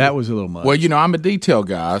 that was a little much. Well, I'm a detail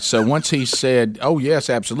guy, so once he said, "Oh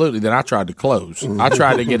yes, absolutely," then I tried to close. I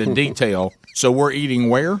tried to get a detail. So we're eating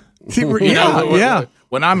where? Yeah.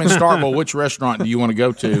 When I'm in Starkville, which restaurant do you want to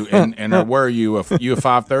go to? And where are you? You a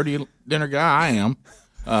 5:30 dinner guy? I am.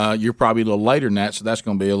 You're probably a little later than that, so that's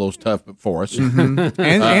going to be a little tough for us.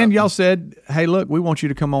 And y'all said, "Hey, look, we want you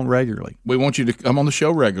to come on regularly. We want you to come on the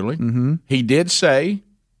show regularly." He did say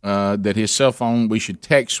that his cell phone, we should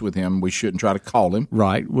text with him. We shouldn't try to call him.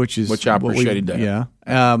 Right, which I appreciated that. Yeah.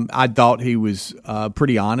 I thought he was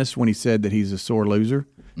pretty honest when he said that he's a sore loser.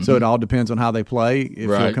 So it all depends on how they play, if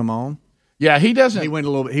he'll come on. Yeah, he doesn't. He went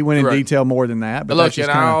in detail more than that. But look,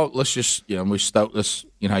 let's just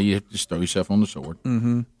you just throw yourself on the sword.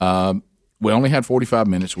 We only had 45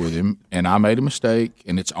 minutes with him, and I made a mistake,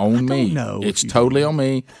 and it's on me. It's totally on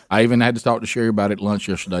me. I even had to talk to Sherry about it at lunch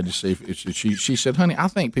yesterday to see if she said, "Honey, I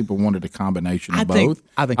think people wanted a combination of both.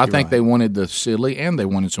 I think they wanted the silly and they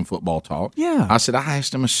wanted some football talk." Yeah. I said, I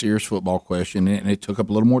asked him a serious football question, and it took up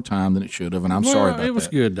a little more time than it should have, and I'm sorry about that. It was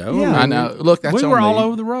good, though. Yeah. I know. Look, that's we on were me. all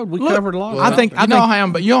over the road. We covered a lot. I think you know how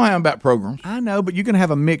I'm about programs. I know, but you're going to have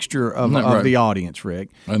a mixture of the audience, Rick.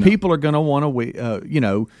 People are going to want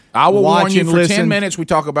to, I will watch warn you and for listen. 10 minutes we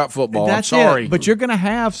talk about football. That's I'm sorry. But you're going to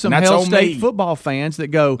have some Hell State football fans that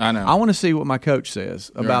go, I want to see what my coach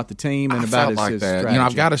says about the team and about his strategy.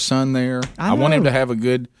 I've got a son there. I want him to have a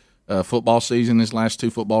good football season, his last 2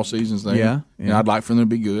 football seasons there. Yeah. I'd like for them to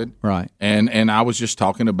be good. Right. And I was just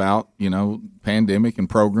talking about, pandemic and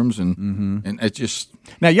programs and it just.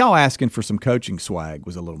 Now, y'all asking for some coaching swag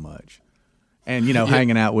was a little much. And,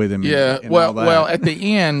 hanging out with him. Yeah. And all that. Well, at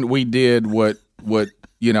the end, we did what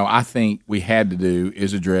I think we had to do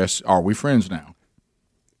is address, are we friends now?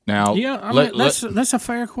 Now, that's a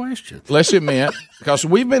fair question. Let's admit, because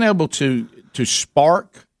we've been able to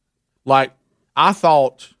spark, like I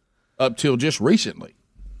thought up till just recently,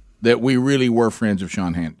 that we really were friends of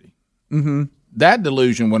Sean Hannity. That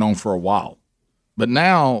delusion went on for a while. But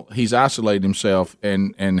now he's isolated himself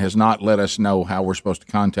and has not let us know how we're supposed to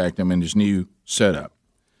contact him in his new setup.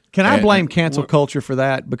 Can I blame cancel culture for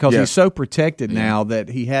that? Because he's so protected now that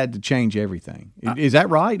he had to change everything. Is that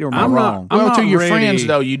right or am I wrong? Well, to your friends,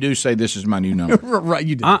 though, you do say this is my new number. Right,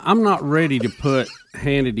 you do. I'm not ready to put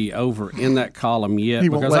Hannity over in that column yet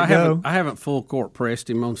because I haven't full court pressed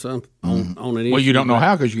him on an issue. Well, you don't know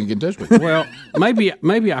how because you can get in touch with him. Well,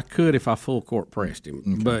 maybe I could if I full court pressed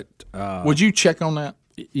him. But would you check on that?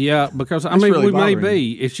 Yeah, because really we may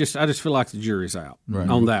be. It's just I just feel like the jury's out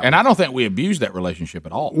on that. And I don't think we abused that relationship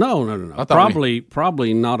at all. No.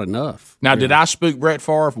 Probably not enough. Now, did I spook Brett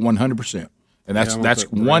Favre? 100%, and that's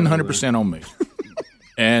 100% on me.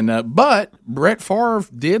 And but Brett Favre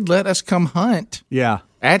did let us come hunt. Yeah.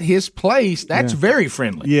 At his place, that's very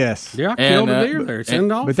friendly. Yes. Yeah, I killed a deer there. It's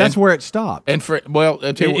but that's where it stopped. And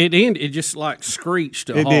it ended. It just like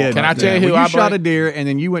screeched. It did. Can I tell you who I shot a deer and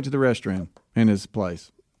then you went to the restroom in his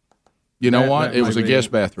place? You know what? It was a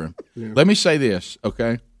guest bathroom. Yeah. Let me say this,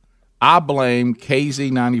 okay? I blame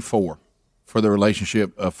KZ94 for the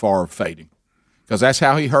relationship of Favre fading. because that's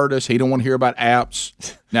how he heard us. He don't want to hear about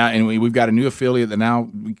apps now, and we've got a new affiliate that now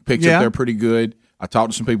picks up there pretty good. I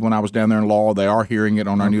talked to some people when I was down there in Laurel. They are hearing it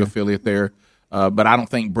on our new affiliate there. But I don't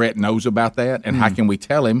think Brett knows about that. And how can we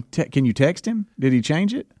tell him? Can you text him? Did he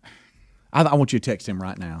change it? I want you to text him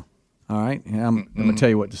right now. All right? I'm going to tell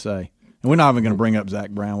you what to say. And we're not even going to bring up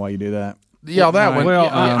Zach Brown while you do that. Yeah, that one. Well,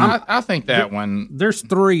 I think that one. There's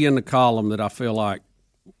 3 in the column that I feel like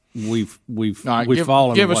we've fallen away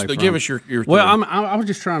from. Give us your Well, I was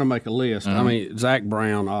just trying to make a list. I mean, Zach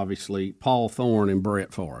Brown, obviously, Paul Thorne, and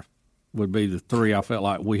Brett Favre would be the 3 I felt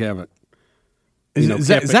like we haven't.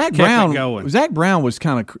 Zach Brown was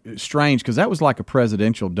kind of strange because that was like a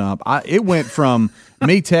presidential dump. It went from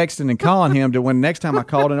me texting and calling him to when next time I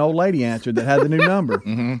called, an old lady answered that had the new number.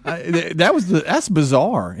 That's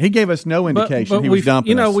bizarre. He gave us no indication but he was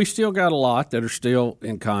dumping us. We still got a lot that are still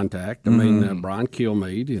in contact. I mean, Brian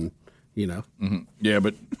Kilmeade, and yeah.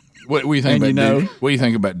 But what do you think about what do you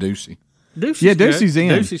think about Ducey? Ducey's in.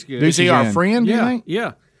 Ducey's good. Is he our friend? Do you think?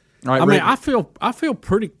 Yeah. All right, I Rick. mean, I feel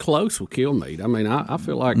pretty close with Kilmeade. I mean, I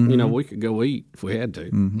feel like we could go eat if we had to.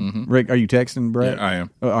 Rick, are you texting Brett? Yeah, I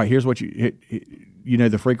am. All right, here's what you know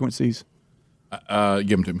the frequencies. Give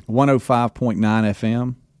them to me. 105.9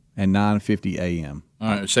 FM and 950 AM. All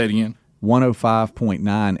right, say it again.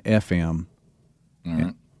 105.9 FM. All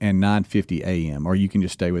right. And 950 AM, or you can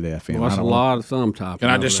just stay with FM. Well, that's a lot of thumb typing. Can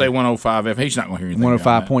I just say 105 FM? He's not going to hear anything.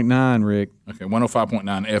 105.9, Rick. Okay,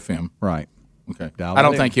 105.9 FM. Right. Okay. I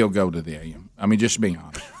don't think he'll go to the AM. I mean, just being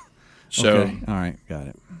honest. So, okay. All right, got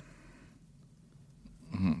it.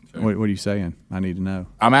 What are you saying? I need to know.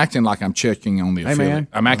 I'm acting like I'm checking on the affiliate. Man.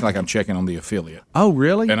 I'm acting like I'm checking on the affiliate. Oh,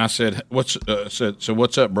 really? And I said, so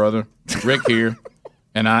what's up, brother? Rick here.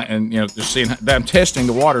 And just seeing I'm testing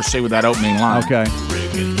the water to see with that opening line. Okay.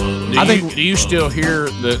 Do you still hear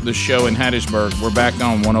the show in Hattiesburg? We're back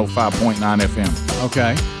on 105.9 FM.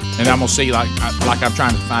 Okay. And I'm gonna see like I'm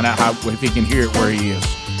trying to find out if he can hear it where he is.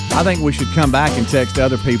 I think we should come back and text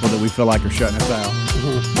other people that we feel like are shutting us out.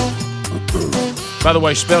 By the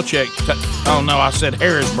way, spell check. Oh no, I said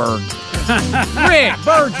Harrisburg. Rick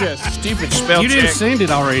Burgess. Stupid spell check. You didn't send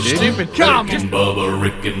it already, did you? Stupid. Come Rick and Bubba,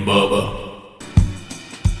 Rick and Bubba.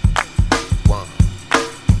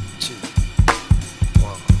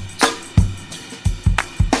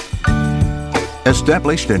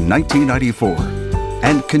 Established in 1994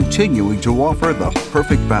 and continuing to offer the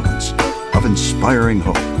perfect balance of inspiring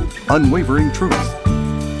hope, unwavering truth,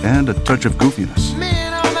 and a touch of goofiness.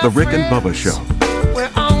 The Rick and Bubba Show. We're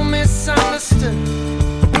all misunderstood.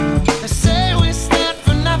 They say we stand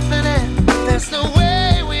for nothing, and there's no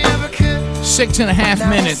way we ever could. 6.5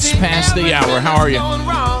 minutes past the hour. How are you?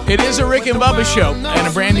 It is a Rick and Bubba Show and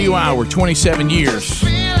a brand new hour. 27 years.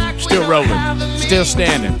 Still rolling. Still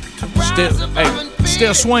standing.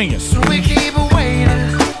 Still swinging. We keep waiting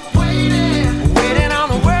on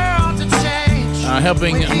the world to change.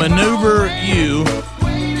 Helping maneuver you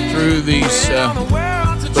through these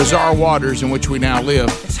bizarre waters in which we now live.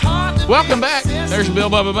 Welcome back. There's Bill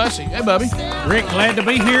Bubba Bussey. Hey, Bubby. Rick, glad to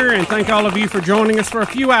be here, and thank all of you for joining us for a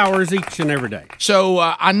few hours each and every day. So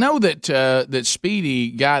I know that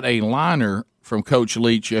Speedy got a liner from Coach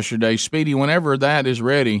Leach yesterday. Speedy, whenever that is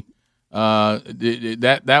ready,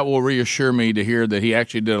 that will reassure me to hear that he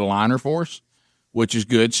actually did a liner for us, which is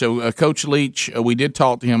good. So Coach Leach, we did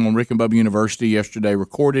talk to him on Rick and Bubba University yesterday,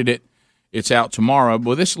 recorded it. It's out tomorrow.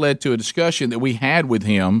 Well, this led to a discussion that we had with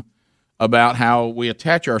him about how we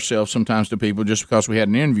attach ourselves sometimes to people just because we had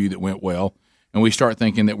an interview that went well, and we start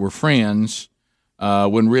thinking that we're friends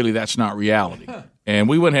when really that's not reality. And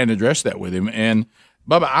we went ahead and addressed that with him. And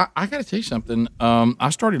Bubba, I got to tell you something. I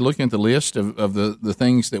started looking at the list of the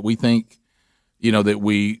things that we think, that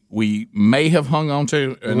we may have hung on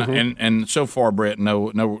to, and so far, Brett,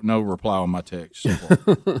 no reply on my text.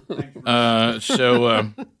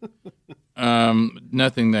 So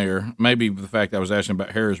nothing there. Maybe the fact I was asking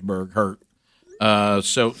about Harrisburg hurt.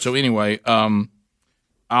 So anyway,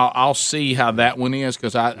 I'll see how that one is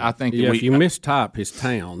because I think that if you mistype his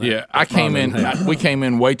town, I came in. We came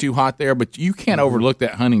in way too hot there, but you can't overlook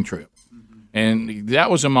that hunting trip. And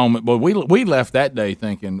that was a moment. But we left that day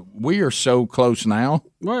thinking we are so close now.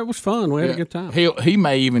 Well, it was fun. We had a good time. He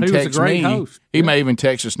may even text was a great me. Host. He may even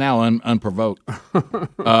text us now unprovoked.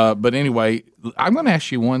 But anyway, I'm going to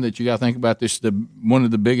ask you one that you got to think about. This one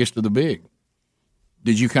of the biggest of the big.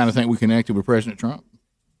 Did you kind of think we connected with President Trump?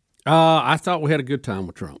 I thought we had a good time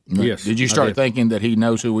with Trump. Right. Yes. Did you start thinking that he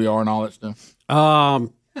knows who we are and all that stuff?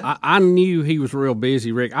 I knew he was real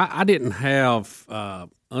busy, Rick. I didn't have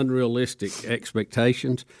unrealistic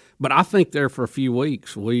expectations. But I think there for a few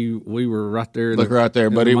weeks we were right there. Right there,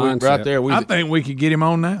 buddy. Right there. I think we could get him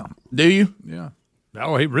on now. Do you? Yeah.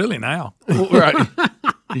 Oh, he really now. Right.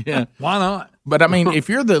 Yeah. Why not? But I mean, if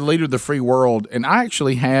you're the leader of the free world, and I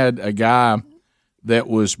actually had a guy that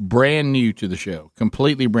was brand new to the show,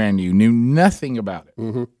 completely brand new, knew nothing about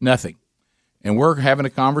it, nothing. And we're having a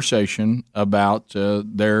conversation about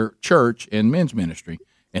their church and men's ministry.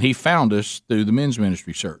 And he found us through the men's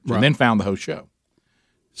ministry search and then found the whole show.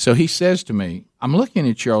 So he says to me, I'm looking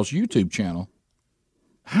at y'all's YouTube channel.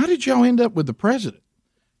 How did y'all end up with the president?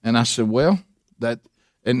 And I said, well,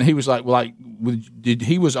 and he was like, did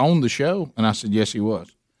he was on the show? And I said, yes, he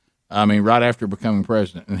was. I mean, right after becoming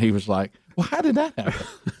president. And he was like, well, how did that happen?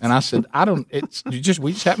 And I said, we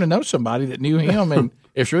just happen to know somebody that knew him, and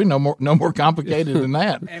it's really no more complicated than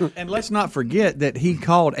that. And let's not forget that he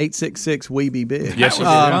called 866 We Be Big. Yes, that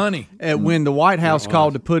was funny. When the White House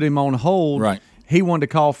called to put him on hold, he wanted to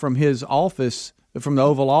call from his office, from the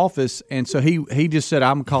Oval Office, and so he just said,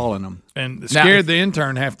 I'm calling them. And scared the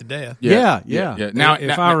intern half to death. Yeah. Now,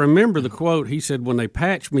 if I remember the quote, he said, when they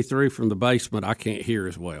patched me through from the basement, I can't hear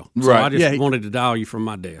as well. So I just wanted to dial you from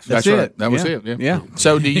my desk. That's right. That was it. Yeah.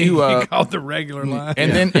 So do you... he called the regular line.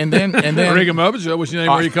 And then Rick and Bubba show, what's your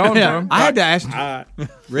name, where you calling from? I had to ask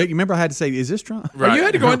Rick, you remember I had to say, is this Trump? Right. You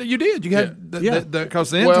had to go in, you did. You had because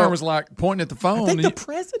the intern was like pointing at the phone. I think the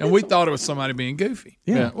president. And we thought it was somebody being goofy.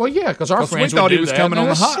 Yeah. Well, yeah, because our friends thought would he do was that coming in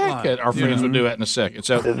on a the hotline. second. Our friends would do that in a second.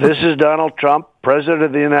 So this is Donald Trump, President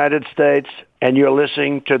of the United States, and you're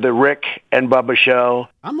listening to the Rick and Bubba Show.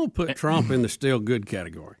 I'm going to put Trump in the still good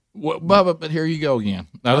category. Well, Bubba, but here you go again.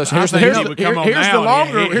 Now, here's the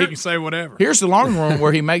long room. He can say whatever. Here's the long room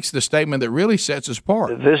where he makes the statement that really sets us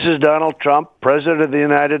apart. This is Donald Trump, President of the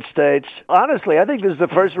United States. Honestly, I think this is the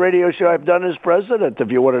first radio show I've done as president, if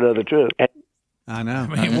you want to know the truth. I know.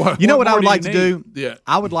 I mean, what I would like to need? do? Yeah.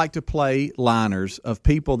 I would like to play liners of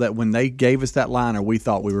people that when they gave us that liner, we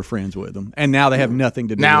thought we were friends with them, and now they have nothing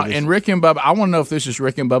to do with us. And Rick and Bubba, I want to know if this is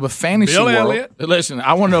Rick and Bubba Fantasy Bill World. Elliott? Listen,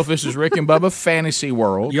 I want to know if this is Rick and Bubba Fantasy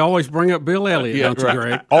World. You always bring up Bill Elliott, don't you,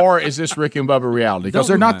 Greg? Or is this Rick and Bubba reality? Because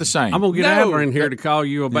they're not the same. I'm going to get Adler in here to call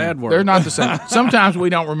you a bad word. They're not the same. Sometimes we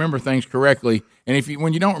don't remember things correctly. And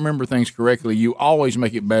when you don't remember things correctly, you always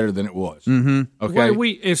make it better than it was. Mm-hmm. Okay.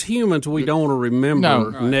 Well, as humans, we don't want to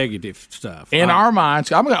remember negative stuff. In our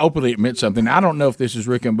minds, I'm going to openly admit something. I don't know if this is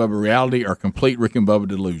Rick and Bubba reality or complete Rick and Bubba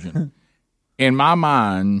delusion. In my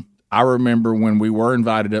mind, I remember when we were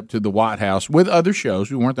invited up to the White House with other shows.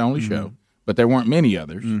 We weren't the only show, but there weren't many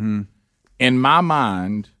others. Mm-hmm. In my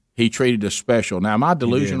mind, he treated us special. Now, am I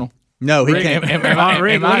delusional? No, he can't.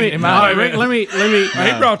 Rick, let me.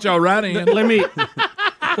 He brought y'all right in. Let me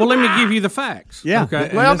give you the facts. Yeah. Okay.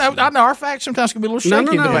 Well, I know our facts sometimes can be a little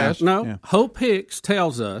shaky in the past. No. Yeah. Hope Hicks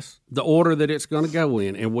tells us the order that it's going to go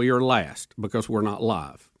in, and we are last because we're not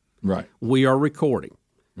live. Right. We are recording.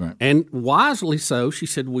 Right. And wisely so, she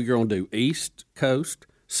said we're going to do East Coast,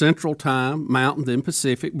 Central Time, Mountain, then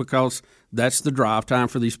Pacific, because that's the drive time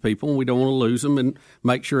for these people, and we don't want to lose them and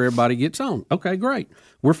make sure everybody gets on. Okay, great.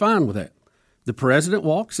 We're fine with that. The president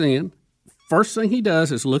walks in. First thing he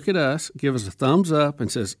does is look at us, give us a thumbs up, and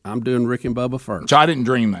says, I'm doing Rick and Bubba first. So I didn't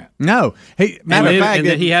dream that. No. And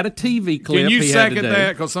then he had a TV clip. Can you second that?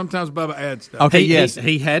 that? Because sometimes Bubba adds stuff. Okay, yes.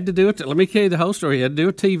 He had to do it. Let me tell you the whole story. He had to do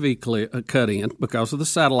a TV clip, cut in because of the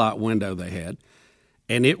satellite window they had.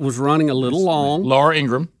 And it was running a little long. Laura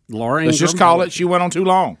Ingraham. Let's just call it she went on too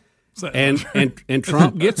long. And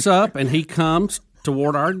Trump gets up and he comes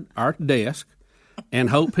toward our desk, and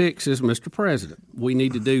Hope Hicks says, Mr. President, we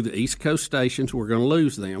need to do the East Coast stations. We're going to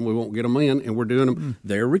lose them. We won't get them in, and we're doing them.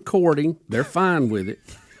 They're recording. They're fine with it.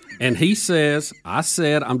 And he says, I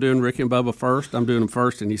said I'm doing Rick and Bubba first. I'm doing them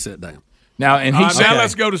first, and he sat down. Now, and he said, now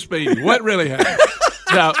let's go to Speedy. What really happened?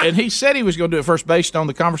 Now, and he said he was going to do it first based on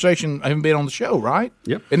the conversation of him being on the show, right?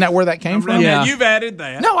 Yep. Isn't that where that came from? Yeah. You've added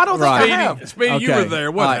that. No, I don't think I have. Speedy, you were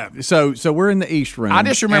there. What happened? So we're in the East room. I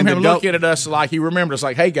just remember him looking at us like he remembered us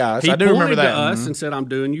like, hey, guys, I do remember that. He pointed to us and said, I'm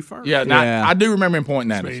doing you first. Yeah, I do remember him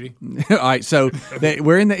pointing at us. All right, so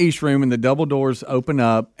we're in the East room, and the double doors open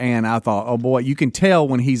up, and I thought, oh, boy, you can tell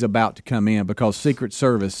when he's about to come in because Secret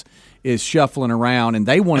Service is shuffling around, and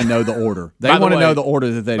they want to know the order. They want to know the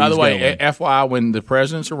order that By he's the way, going. FYI, when the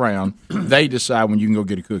president's around, they decide when you can go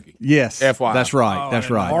get a cookie. Yes, FYI. that's right. That's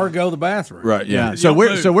right. Or go to the bathroom. Right. Yeah. So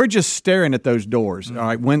we're just staring at those doors. All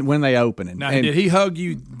right, when they open it. Now, did he hug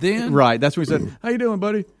you then? Right. That's what he said. How you doing,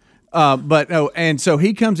 buddy? And so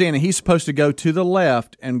he comes in, and he's supposed to go to the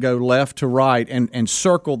left and go left to right and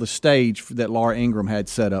circle the stage that Laura Ingraham had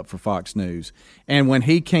set up for Fox News. And when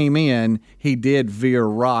he came in, he did veer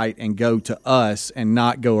right and go to us and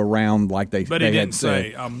not go around like they. But they he had didn't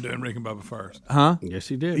said. say, "I'm doing Rick and Bubba first." Huh? Yes,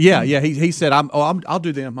 he did. Yeah. He said, I'll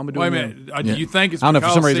do them. I'm gonna do Wait a them." minute. Do you think it's I don't know,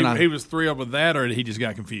 because for some reason he was thrilled with that, or he just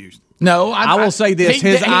got confused? No, I will say this: he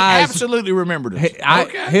his eyes absolutely remembered it.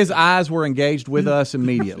 His eyes were engaged with us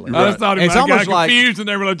immediately. I just thought he It's might have almost got like confused, and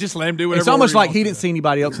they were like, "Just let him do whatever." it's almost word like wants he to didn't see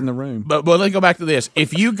anybody else in the room. But let's go back to this.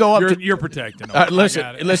 If you go up do. You're protecting him.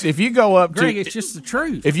 listen. If you go up Greg, to it's just the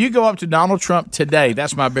truth. If you go up to Donald Trump today,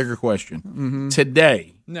 that's my bigger question.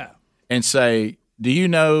 Today, No. and say, "Do you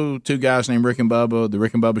know two guys named Rick and Bubba, the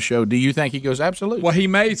Rick and Bubba Show?" Do you think he goes, "Absolutely"? Well, he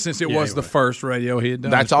made since it was the first radio he had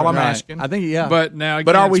done. That's all I'm asking. I think, yeah. But now, again,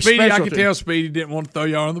 But are we Speedy? I special could to- tell Speedy didn't want to throw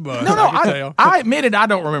y'all on the bus. No, I could tell. I admitted I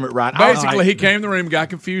don't remember it right. Basically, he came in the room, got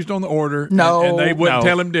confused on the order. No, and they wouldn't no.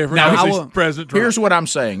 tell him different. Now, because he's President Trump. Here's what I'm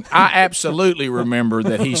saying. I absolutely remember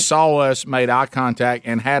that he saw us, made eye contact,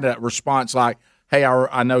 and had a response like, "Hey,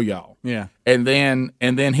 I know y'all." Yeah. And then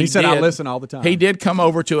He said, "I listen all the time." He did come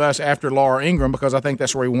over to us after Laura Ingraham because I think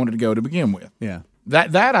that's where he wanted to go to begin with. Yeah.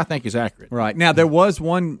 That I think is accurate. Right. Now, there was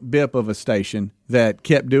one BIP of a station that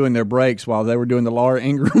kept doing their breaks while they were doing the Laura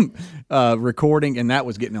Ingraham recording, and that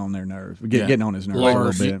was getting on their nerves, getting on his nerves a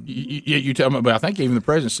little bit. You tell me about. I think even the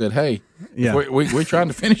president said, "Hey, Yeah. we're trying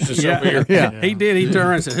to finish this over here." Yeah. He did. He turned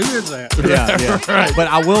around and said, "Who is that?" Yeah. Right. But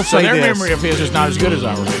I will So say their this. memory of his is not as good as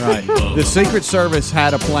ours. Right. The Secret Service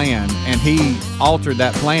had a plan, and he altered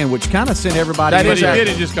that plan, which kind of sent everybody. But he did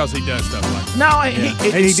it just because he does stuff like that. No, And he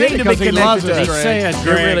it did seemed it to be because he loves connected us, to He Greg. said, It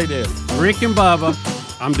Greg, really did. Rick and Bubba,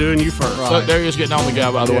 I'm doing you first. So there he is getting on the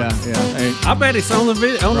guy, by the way. Yeah. I bet it's on the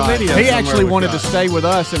video. Right. Video He somewhere actually with wanted to God. stay with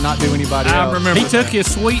us and not do anybody I else. remember He took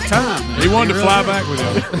his sweet time. He wanted to really fly did. back with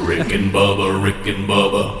him. Rick and Bubba, Rick and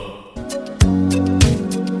Bubba.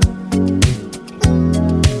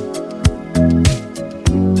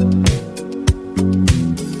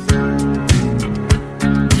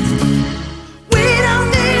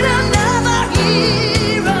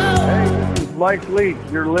 Mike Leach,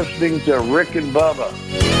 you're listening to Rick and Bubba.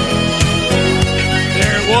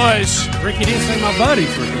 There it was. Ricky didn't say my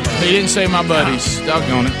buddies. He didn't say my buddies.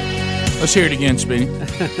 Doggone it. Let's hear it again, Speedy.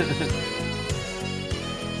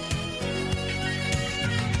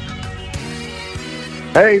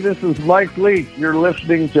 Hey, this is Mike Leach. You're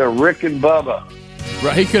listening to Rick and Bubba.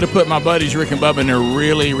 Right, he could have put my buddies Rick and Bubba in there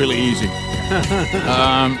really, really easy.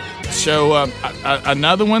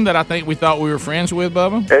 Another one that I think we thought we were friends with,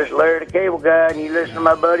 Bubba. This is Larry the Cable Guy, and you listen to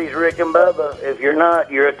my buddies Rick and Bubba. If you're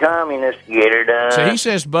not, you're a communist. Get her done. So he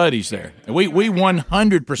says buddies there. We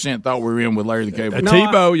 100% thought we were in with Larry the Cable Guy.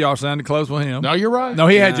 Tebow, y'all sounded close with him. No, you're right. No,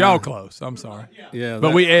 he had y'all close. I'm sorry. Yeah,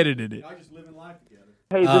 but we edited it.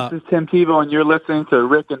 Hey, this is Tim Tebow, and you're listening to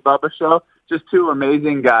Rick and Bubba Show. Just two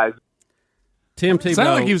amazing guys. Tim Tebow.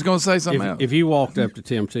 Sounded like he was going to say something else. If you walked up to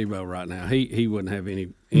Tim Tebow right now, he wouldn't have any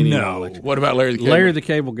No. knowledge. What about Larry the Cable? Larry the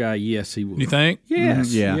Cable Guy, yes, he would. You think?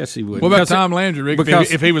 Yes, Yeah. yes, he would. What about Because- Tom Landry, Rick,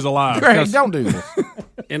 because- if he was alive? Greg, don't do this.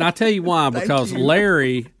 And I tell you why, because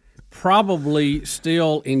Larry probably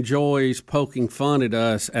still enjoys poking fun at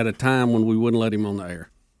us at a time when we wouldn't let him on the air.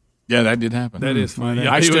 Yeah, that did happen. That is funny.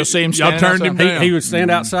 I still see him Y'all standing turned him outside. down. He would stand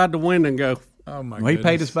outside the window and go, Oh, my Well, he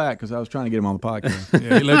goodness. paid us back because I was trying to get him on the podcast.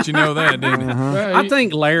 Yeah, he let you know that, didn't he? Well, I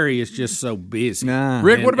think Larry is just so busy. Nah.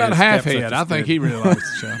 Rick, And- what about and Half stuff such Head? as I think that. he really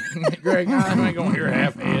likes the show. Greg, I ain't going to hear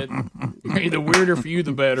half head. The weirder for you,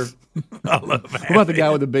 the better. I love What about the guy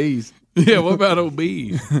with the bees? Yeah, what about OBs?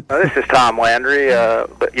 This is Tom Landry.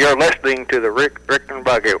 But you're listening to the Rick and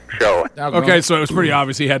Bubba Show. Okay, so it was pretty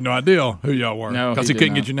obvious he had no idea who y'all were. No, because he he did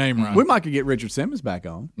couldn't not. get your name right. We might could get Richard Simmons back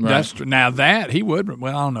on. That's true. Now that he would.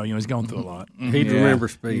 Well, I don't know. He's going through a lot. He'd remember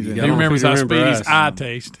Speedy. He remembers how Speedy's eye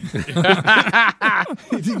taste.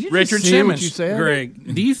 Richard see what Simmons. you said?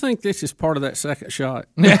 Greg, do you think this is part of that second shot?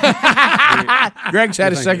 Greg's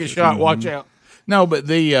had a think second this is- shot. Watch out. No, but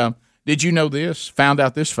the did you know this? Found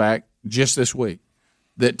out this fact just this week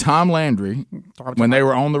that Tom Landry, when they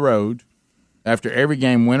were on the road, after every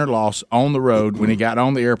game, win or loss, on the road, when he got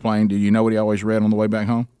on the airplane, do you know what he always read on the way back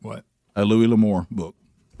home? What? A Louis L'Amour book.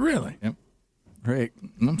 Really? Yep. Rick.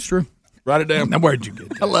 That's true. Write it down. Now, where'd you get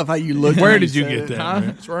that? I love how you look. Where did you get that? Huh?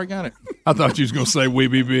 Rick? That's where I got it. I thought you was going to say "We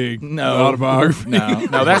Be Big." No. The autobiography.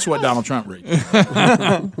 No, that's what Donald Trump reads.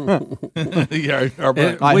 Yeah, our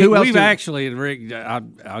buddy. Right, who else We've did- actually, Rick,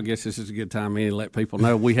 I guess this is a good time to let people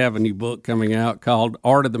know we have a new book coming out called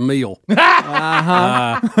Art of the Meal. So it's,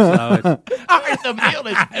 The meal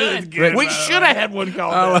is good. We should have had one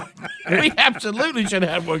called that. We absolutely should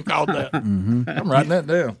have had one called that. I'm writing that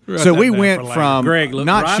down. So we went from Greg, look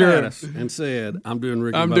not right sure. at us. and said, "I'm doing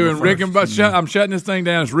Rick. I'm and Bubba doing first. Rick and Bubba. I'm shutting this thing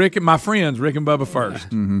down. It's Rick and my friends, Rick and Bubba first.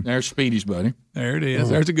 There's Speedy's buddy. There it is.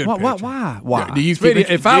 There's a good picture. Why? Do you Speedy,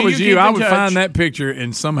 keep if I do was you you, keep I in would touch? find that picture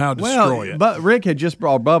and somehow destroy it. But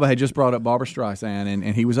Bubba had just brought up Barbara Streisand,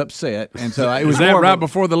 and he was upset, and so it was Was that more right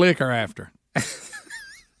before the lick or after?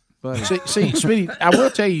 But See, Speedy, I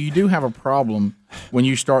will tell you do have a problem when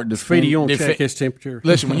you start defending. Speedy, you don't check his temperature.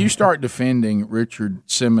 Listen, when you start defending Richard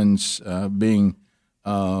Simmons being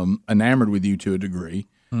enamored with you to a degree,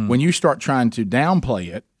 when you start trying to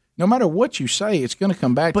downplay it, no matter what you say, it's going to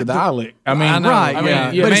come back to the eye lick. I mean, right? I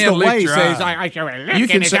mean, But it's the way he says, says, you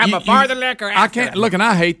can say before the lick or I can't look, and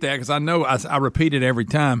I hate that because I know I repeat it every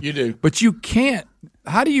time. You do, but you can't.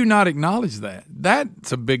 How do you not acknowledge that?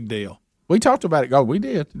 That's a big deal. We talked about it. God, we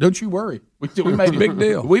did. Don't you worry. We made a big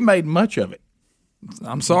deal. We made much of it.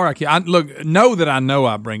 I'm sorry. I can't. Know that I know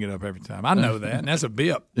I bring it up every time. I know that, and that's a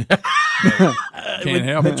bip. Can't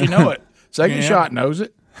help it. But you know it. Second shot knows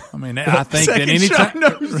it. I mean, I think that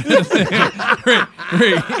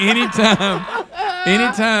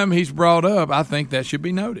anytime he's brought up, I think that should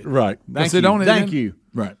be noted. Right. Thank you.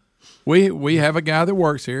 Right. We have a guy that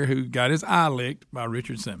works here who got his eye licked by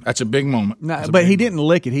Richard Simmons. That's a big moment. No, but he didn't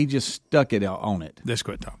lick it. He just stuck it on it. Let's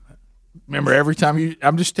quit talking about it. Remember, every time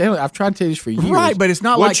I'm just telling you, I've tried to tell you this for years. Right, but it's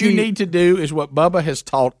not what like you need to do is what Bubba has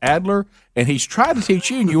taught Adler, and he's tried to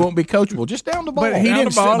teach you, and you won't be coachable. Just down the ball. But he down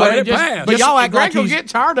didn't. the ball, But, let it pass. but y'all act like Greg will he's get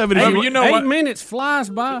tired of it. Hey, if you know 8 what? minutes flies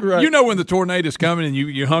by. Right. You know when the tornado's coming and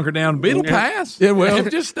you hunker down, it'll pass. It will.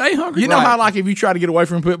 Just stay hunkered. You know how, like, if you try to get away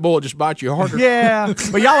from a pit bull, it just bites you harder. Yeah,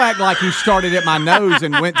 but y'all act like he started at my nose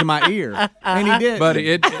and went to my ear, and he did. But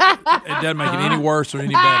it doesn't make it any worse or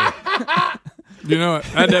any better. You know,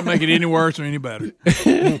 that doesn't make it any worse or any better.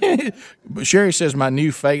 But Sherry says my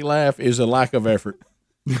new fake laugh is a lack of effort.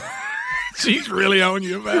 She's really on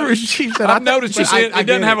you about it. She said, I noticed she said it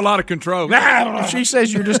doesn't have a lot of control. She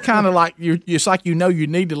says you're just kind of like it's like you know you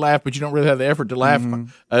need to laugh, but you don't really have the effort to laugh.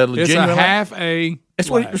 It's a half a. That's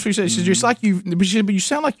what she says. She says it's like but you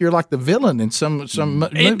sound like you're like the villain in some.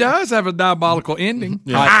 It does have a diabolical ending.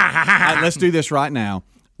 All right, let's do this right now.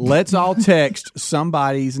 Let's all text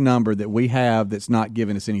somebody's number that we have that's not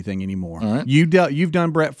giving us anything anymore. All right. You've done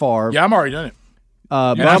Brett Favre. Yeah, I'm already done it.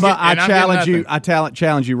 Bubba, I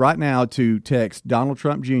challenge you right now to text Donald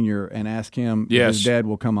Trump Jr. and ask him if his dad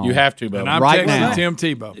will come on. You have to, Bubba. And I'm right texting now. Tim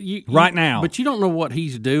Tebow. Right now. But you don't know what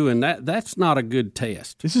he's doing. That's not a good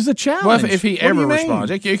test. This is a challenge. Well, if he What do ever you mean? responds,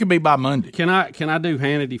 it could be by Monday. Can I do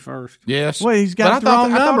Hannity first? Yes. Well, he's got But the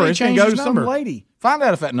wrong I thought number. he It's going to changed go to his some number. lady. Find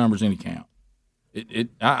out if that number's any count.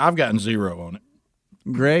 I've gotten 0 on it.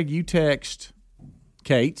 Greg, you text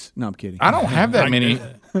Kate's. No, I'm kidding. I don't have that many.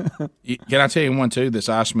 Can I tell you one too that's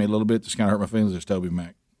iced me a little bit? That's kind of hurt my feelings. It's Toby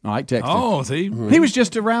Mac. All right, text him. Oh, see, He was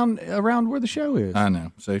just around where the show is. I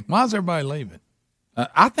know. See, why is everybody leaving?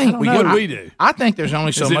 I think What do we do? I think there's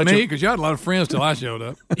only so Is it much. me? Because you had a lot of friends till I showed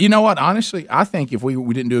up. You know what? Honestly, I think if we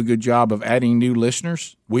didn't do a good job of adding new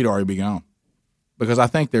listeners, we'd already be gone. Because I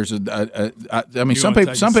think there's some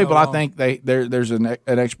people I think there's an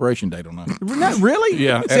expiration date on that. Not really?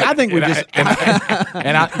 Yeah. See, I think we just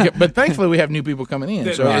but thankfully we have new people coming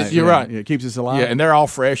in. So Right, you're yeah. right. Yeah, it keeps us alive. Yeah, and they're all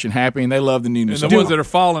fresh and happy, and they love the newness. And the ones that are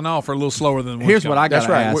falling off are a little slower than the ones Here's what coming. I got That's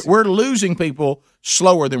to right. ask. We're losing people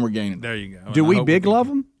slower than we're gaining. There you go. Do we big love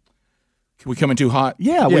them? We coming too hot?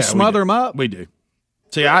 Yeah, we smother them up. We do.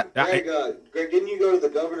 See, Greg, didn't you go to the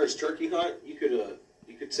governor's turkey hunt? You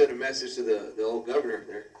could send a message to the old governor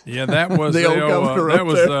there. Yeah, that was The old governor up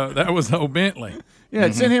there. that was old Bentley.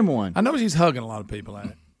 Yeah, send him one. I know he's hugging a lot of people at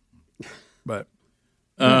it. But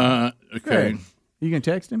okay. You can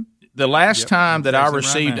text him? The last time that I Text him right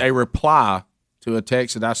received now. a reply to a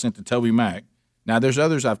text that I sent to Toby Mac. Now there's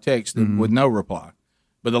others I've texted with no reply.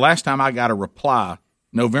 But the last time I got a reply,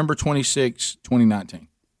 November 26, 2019.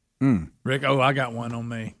 Rick, I got one on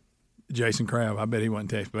me. Jason Crabb. I bet he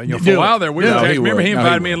wasn't texting. But for Do a while it. there, we No, were he texting. Remember, would. he No, he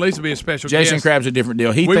invited me would. and Lisa to be a special Jason guest. Crabb's a different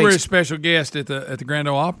deal. We were a special guest at the Grand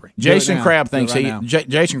Ole Opry. Jason Crabb Do it thinks right now.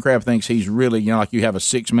 Jason Crabb thinks he's really, like you have a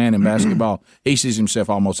 6-man in basketball. He sees himself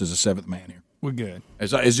almost as a 7th man here. We're good.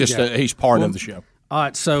 It's just he's part of the show. All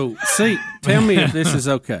right, so tell me if this is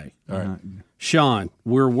okay. All right. Sean,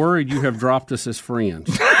 we're worried you have dropped us as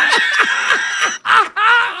friends.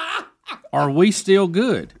 Are we still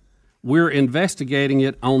good? We're investigating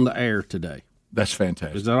it on the air today. That's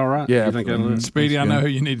fantastic. Is that all right? Yeah, You think that'll do it? Speedy, I know who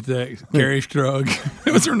you need to text. Carrie Strug.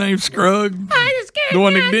 What's her name? Scrugg? The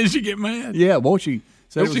one that did she get mad? Yeah, won't she?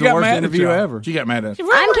 Said it was She the got worst mad at interview y'all. ever. She got mad at us.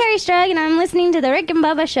 I'm Carrie Strug, and I'm listening to the Rick and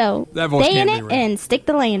Bubba Show. That voice Stay in can't it be right. and stick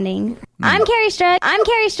the landing. I'm Carrie Strug. I'm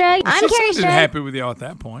Carrie Strug. I'm She Carrie sounded Strug. happy with y'all at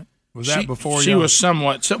that point. Was that before she was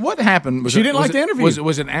somewhat? So what happened? She didn't like the interview.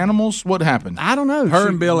 Was it animals? What happened? I don't know. Her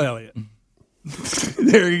and Bill Elliott.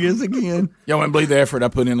 There he is again. Y'all wouldn't believe the effort I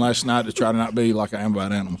put in last night to try to not be like I am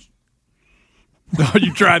about animals. Oh,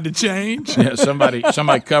 you tried to change? Yeah, somebody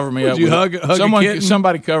covered me up. Did you hug a kitten?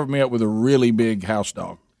 Somebody covered me up with a really big house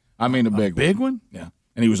dog. I mean, a big one. Yeah,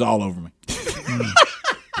 and he was all over me.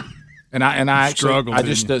 And I struggled. I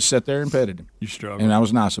just sat there and petted him. You struggled, and I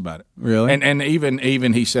was nice about it. Really? And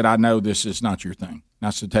even he said, "I know this is not your thing." And I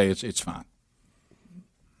said, "Tell you, it's fine."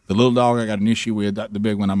 The little dog I got an issue with. The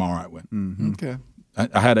big one I'm all right with. Mm-hmm. Okay.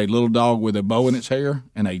 I had a little dog with a bow in its hair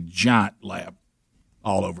and a giant lab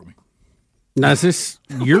all over me. Now, is this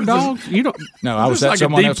your dog? You don't? No, I was at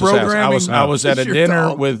someone else's house. I was at a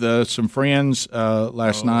dinner with some friends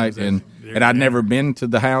last night, and I'd never been to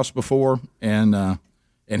the house before, and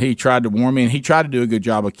he tried to warn me, and he tried to do a good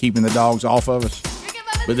job of keeping the dogs off of us.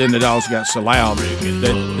 But then the dogs got so loud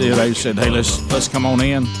that they said, "Hey, let's come on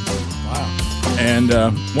in." Wow. And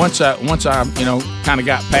once I kind of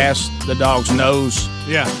got past the dog's nose,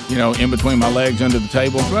 in between my legs under the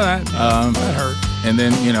table, well, that hurt. And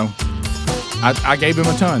then I gave him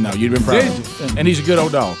a ton. Now you'd been proud of him. And he's a good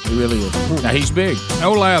old dog. He really is. Now he's big.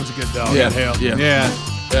 Old Lab's a good dog. Yeah, that helped. Yeah.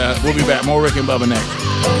 We'll be back. More Rick and Bubba next.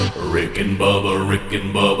 Rick and Bubba, Rick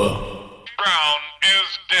and Bubba. Brown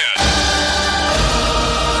is dead.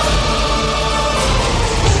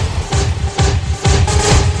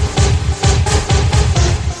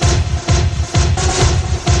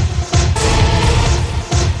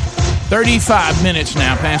 $35 minutes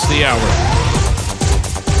now past the hour.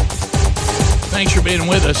 Thanks for being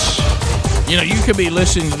with us. You could be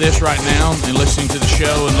listening to this right now and listening to the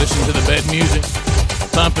show and listening to the bed music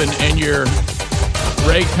pumping in your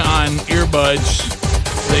Raycon earbuds,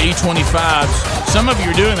 the E25s. Some of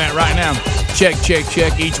you are doing that right now. Check,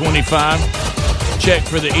 E25. Check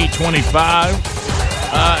for the E25.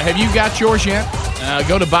 Have you got yours yet?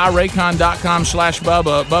 Go to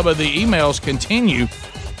buyraycon.com/Bubba. Bubba, the emails continue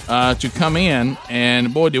to come in,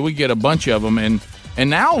 and boy, did we get a bunch of them. And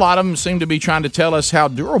now a lot of them seem to be trying to tell us how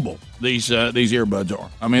durable these earbuds are.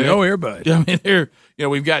 I mean, earbuds. I mean, they're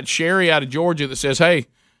we've got Sherry out of Georgia that says, "Hey,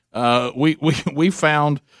 we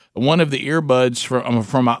found one of the earbuds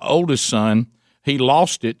from my oldest son. He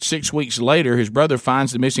lost it 6 weeks later. His brother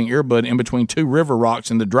finds the missing earbud in between two river rocks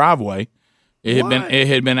in the driveway. It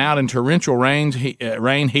had been out in torrential rain,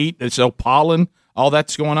 heat. It's so pollen, all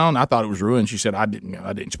that's going on. I thought it was ruined." She said, "I didn't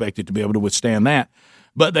expect it to be able to withstand that."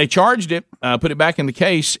 But they charged it, put it back in the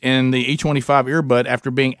case, and the E25 earbud,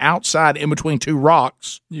 after being outside in between two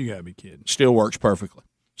rocks, you gotta be kidding, still works perfectly.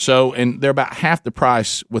 So, and they're about half the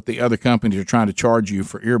price what the other companies are trying to charge you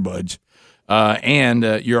for earbuds. And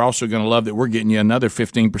you're also going to love that we're getting you another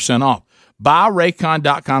 15% off.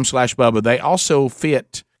 BuyRaycon.com/Bubba. They also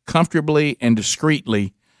fit comfortably and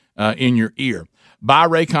discreetly in your ear.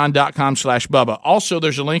 BuyRaycon.com/Bubba. Also,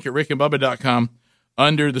 there's a link at rickandbubba.com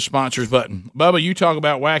under the sponsors button. Bubba, you talk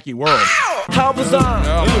about wacky world. How bizarre.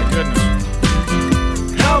 Oh, my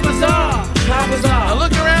goodness. How bizarre. How bizarre. Now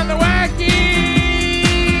look around the wacky.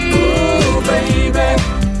 Ooh, baby.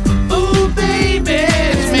 Ooh, baby.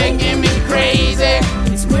 It's making me crazy.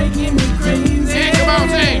 It's making me crazy. Yeah, come on,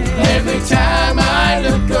 sing. Every time I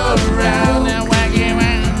look around. Now wacky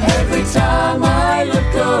around. Every time I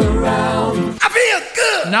look around. I feel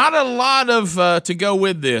good. Not a lot of to go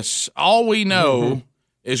with this. All we know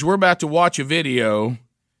is we're about to watch a video,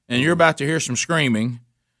 and you're about to hear some screaming,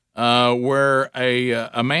 where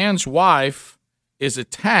a man's wife is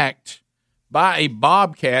attacked by a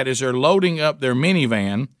bobcat as they're loading up their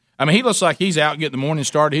minivan. I mean, he looks like he's out getting the morning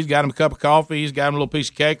started. He's got him a cup of coffee. He's got him a little piece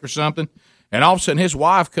of cake or something. And all of a sudden, his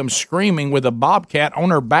wife comes screaming with a bobcat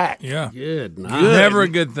on her back. Yeah. Good night. Never a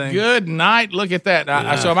good thing. Good night. Look at that.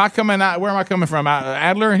 So am I coming out? Where am I coming from?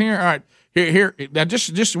 Adler in here? All right. Here. Now,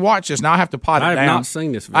 just watch this. Now, I have to pot it down. I have not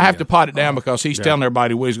seen this video. I have to pot it down because he's telling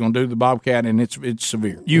everybody what he's going to do to the bobcat, and it's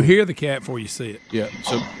severe. You hear the cat before you see it. Yeah,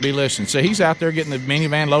 so be listening. So he's out there getting the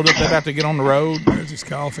minivan loaded up. They're about to get on the road. There's his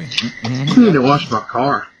coffee. I need to wash my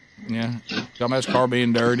car. Yeah, talking about his car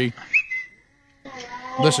being dirty.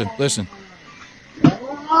 Listen.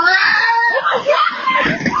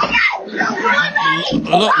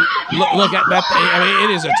 Look at that. I mean,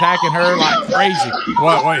 it is attacking her like crazy.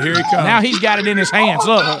 Wait, here he comes. Now he's got it in his hands.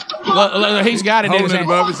 Look, he's got it in his hands.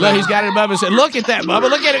 Look, he's got it above his head. Look at that, Bubba.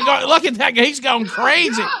 Look at it. Look at that. He's going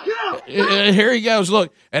crazy. Here he goes.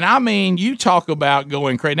 Look, and I mean, you talk about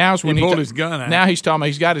going crazy. Now is when he pulled his gun out. Now he's talking about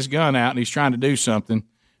he's got his gun out and he's trying to do something.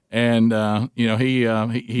 And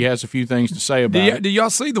he has a few things to say about it. Do y'all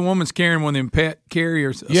see the woman's carrying one of them pet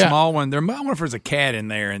carriers, a small one? I wonder if there's a cat in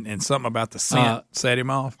there, and something about the scent set him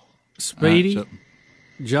off. Speedy,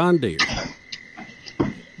 John Deere.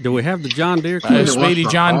 Do we have the John Deere? Speedy,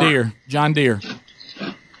 John Deere. John Deere.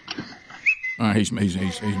 All right, he's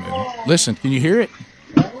moving. Listen, can you hear it?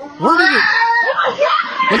 Where did it?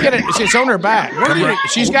 Look at it. It's on her back.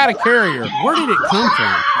 She's got a carrier. Where did it come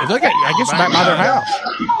from? Look at. I guess back by their house.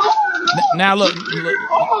 Now look.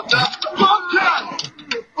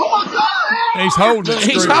 He's holding it.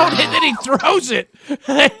 He's holding it. Then he throws it.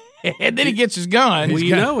 And then he gets his gun. Well,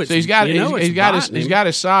 he's got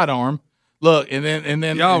his sidearm. Look, and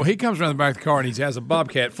then he comes around the back of the car and he has a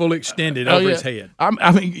bobcat fully extended over his head.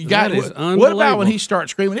 I mean, you got it. What about when he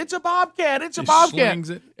starts screaming? It's a bobcat! It's a bobcat! Slings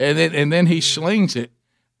it. And then he slings it.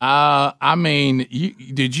 I mean,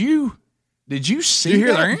 did you see? You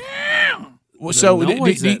hear that? The So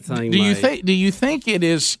noise that thing made. do you think it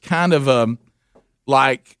is kind of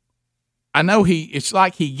like? I know it's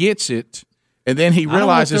like he gets it. And then he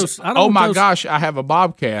realizes, gosh, I have a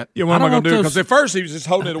bobcat. Yeah, what am I going to do? Because at first he was just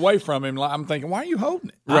holding it away from him. I'm thinking, why are you holding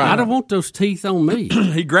it? Right. I don't want those teeth on me.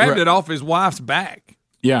 He grabbed it off his wife's back.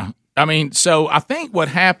 Yeah. I mean, so I think what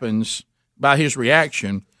happens by his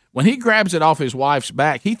reaction, when he grabs it off his wife's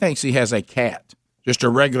back, he thinks he has a cat, just a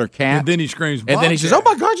regular cat. And then he screams, bobcat. And then he says, oh,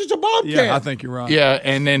 my gosh, it's a bobcat. Yeah, I think you're right. Yeah,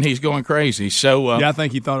 and then he's going crazy. So I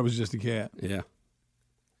think he thought it was just a cat. Yeah.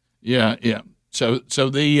 Yeah. So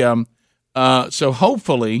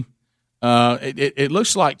hopefully, it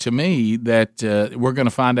looks like to me that we're going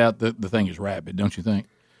to find out that the thing is rabid, don't you think?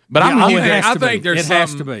 But I think there's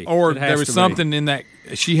something, or there was something in that.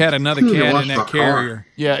 She had another cat in that carrier.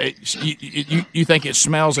 Yeah, you think it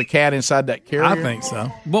smells a cat inside that carrier? I think so.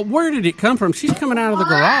 But where did it come from? She's coming out of the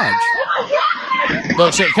garage.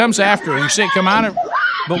 Look, so it comes after her. You see it come out of.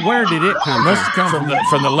 But where did it come Must have come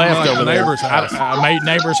from the left over there. Neighbor's house. I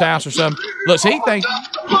neighbor's house or something. Look, so he thinks.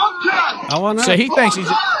 Oh, I know. So he thinks he's.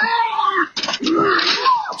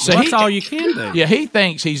 So that's all you can do. Yeah, he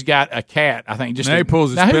thinks he's got a cat. I think just. Now he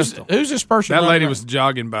pulls his pistol. Who's this person? That lady was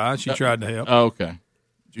jogging by. She tried to help. Oh, okay.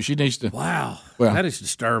 She needs to. Wow. Well, that is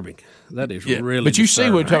disturbing. That is really. But you see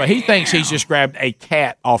disturbing. what I'm talking about. He thinks he's just grabbed a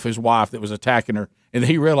cat off his wife that was attacking her, and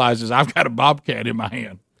he realizes I've got a bobcat in my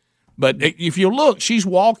hand. But if you look, she's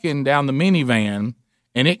walking down the minivan,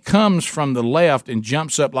 and it comes from the left and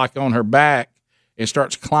jumps up like on her back and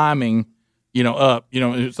starts climbing, up.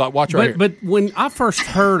 It's like watch right here. But when I first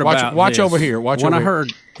heard about watch this, over here. When I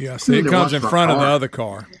heard, see, it comes in front of the other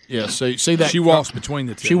car. Yeah, so see that she walks between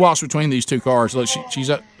the two. She walks between these two cars. Look, she's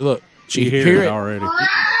up. Look, she hear it already,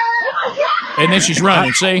 and then she's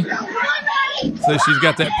running. See, so she's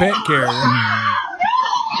got that pet carrier.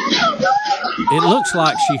 It looks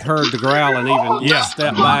like she heard the growl and even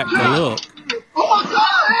stepped back to look.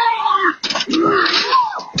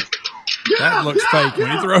 That looks fake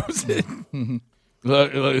when he throws it.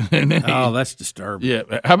 Look, oh, that's disturbing. Yeah,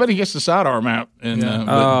 how about he gets the sidearm out?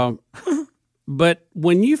 And, but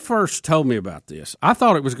when you first told me about this, I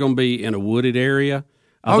thought it was going to be in a wooded area.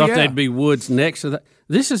 I thought there'd be woods next to that.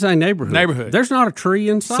 This is a neighborhood. There's not a tree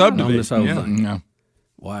inside on this whole thing. No.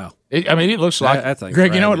 Wow. It looks like,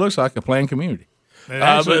 Greg, it looks like a planned community. It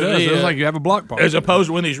actually does. It looks like you have a block party. As opposed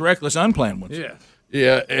to one of these reckless, unplanned ones. Yeah.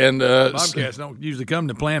 Yeah, and Bobcats don't usually come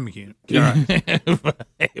to plan mechanic. Well,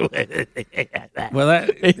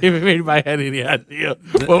 if anybody had any idea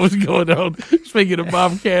what was going on, speaking of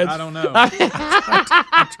Bobcats, I don't know.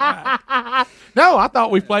 No, I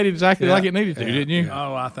thought we played it exactly like it needed to, didn't you?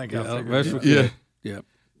 Oh, I think I figured it.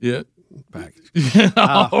 Yeah. Back.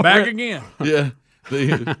 Back again. Yeah.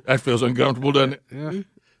 That feels uncomfortable, doesn't it? Yeah.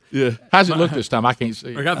 Yeah. How's it look this time? I can't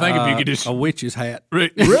see. I think if you could just a witch's hat.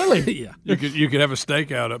 Really? Yeah. You could have a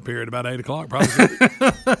stakeout up here at about 8:00, probably.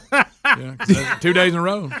 2 days in a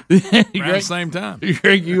row. Around the same time.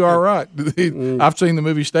 Greg, you are right. I've seen the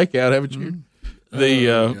movie Stakeout, haven't you?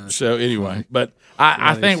 So anyway, but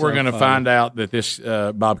I think we're going to find out that this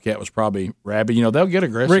bobcat was probably rabid. They'll get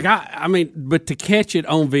aggressive. Rick, I mean, but to catch it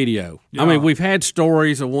on video, I mean, we've had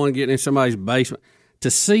stories of one getting in somebody's basement. To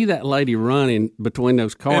see that lady running between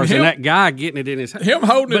those cars and that guy getting it in his hand. Him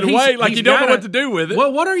holding it away like you don't know what to do with it.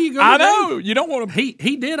 Well, what are you going to do? I know. You don't want to.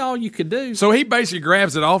 He did all you could do. So he basically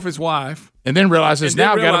grabs it off his wife. And then realizes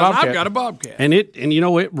I've got a bobcat. And it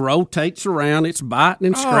rotates around. It's biting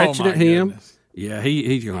and scratching at him. Goodness. Yeah,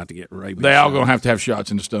 he's going to have to get rabies. They all going to have shots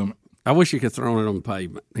in the stomach. I wish he could have thrown it on the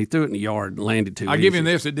pavement. He threw it in the yard and landed too easy. I'll give him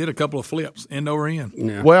this. It did a couple of flips, end over end.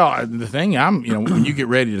 Yeah. Well, the thing when you get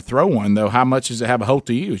ready to throw one, though, how much does it have a hold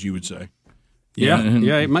to you, as you would say? Yeah,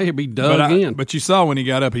 it may be dug in. But you saw when he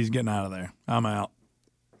got up, he's getting out of there. I'm out.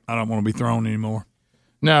 I don't want to be thrown anymore.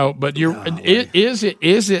 No, but is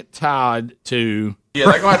it tied to? Yeah,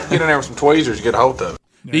 they're going to have to get in there with some tweezers to get a hold of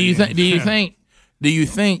it. Do you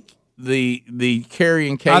think the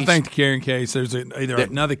carrying case. I think the carrying case. There's either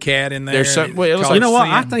another cat in there. There's some, well, you know what?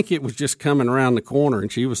 I think it was just coming around the corner,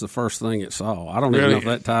 and she was the first thing it saw. I don't even know if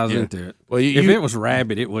that ties into it. Well, if it was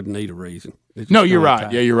rabid, it wouldn't need a reason. No, you're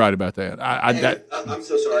right. Yeah, you're right about that. I'm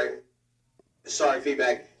so sorry. Sorry,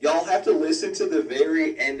 feedback. Y'all have to listen to the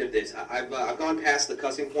very end of this. I've gone past the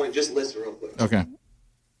cussing point. Just listen real quick. Okay.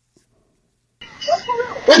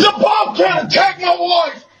 It's a bobcat attack my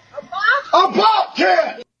wife! A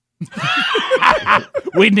bobcat!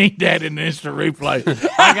 We need that in the instant replay.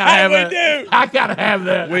 I gotta have that. I gotta have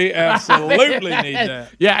that. We absolutely need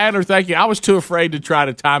that. Yeah, Adler, thank you. I was too afraid to try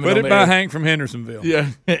to time it. Put on it by air. Hank from Hendersonville.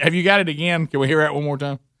 Yeah. Have you got it again? Can we hear that one more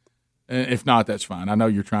time? If not, that's fine. I know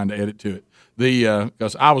you're trying to edit to it.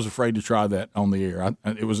 Because I was afraid to try that on the air.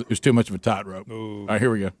 It was too much of a tightrope. All right,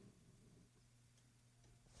 here we go.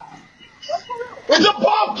 It's a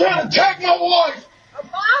bobcat attack my wife!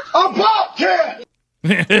 A bobcat!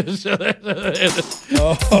 That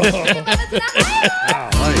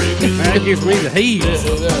gives me the heaves.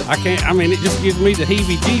 It just gives me the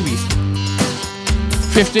heebie-jeebies.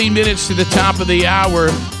 15 minutes to the top of the hour.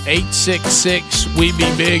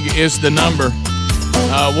 866-WE-BE-BIG is the number.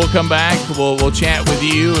 We'll come back. We'll chat with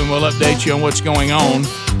you, and we'll update you on what's going on.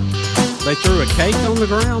 They threw a cake on the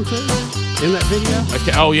ground, too, in that video?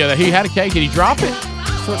 Okay. Oh, yeah, he had a cake. Did he drop it?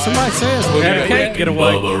 That's what somebody says. We had a cake get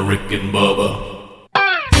away. Bubba, Rick and Bubba.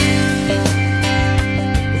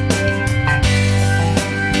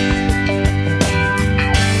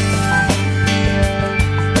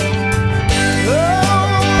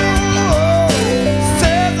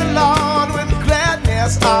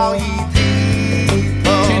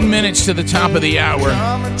 Minutes to the top of the hour.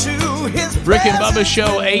 Rick and Bubba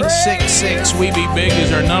Show, 866-WE-BE-BIG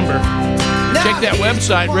is our number. Check that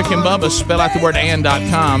website, Rick and Bubba, spell out the word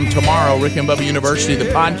and.com. Tomorrow, Rick and Bubba University,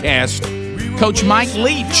 the podcast. Coach Mike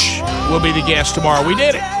Leach will be the guest tomorrow. We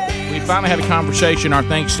did it. We finally had a conversation. Our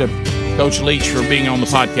thanks to Coach Leach for being on the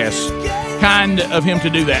podcast. Kind of him to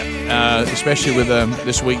do that, especially with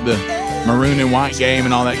this week, the maroon and white game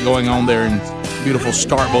and all that going on there in beautiful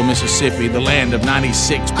Starkville, Mississippi, the land of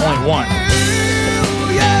 96.1.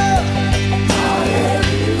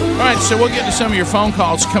 All right, so we'll get to some of your phone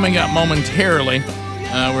calls coming up momentarily.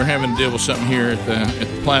 We're having to deal with something here at the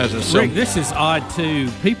plaza. So, Rick, this is odd, too.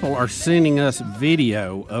 People are sending us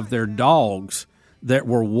video of their dogs that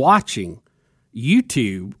were watching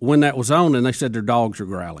YouTube when that was on, and they said their dogs are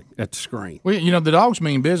growling at the screen. Well, the dogs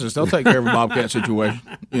mean business. They'll take care of a bobcat situation,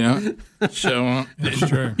 So it's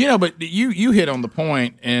true. But you hit on the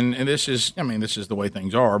point, and this is the way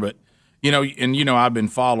things are. But I've been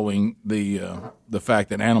following the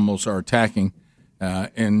fact that animals are attacking,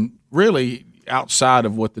 and really outside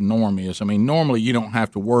of what the norm is. I mean, normally you don't have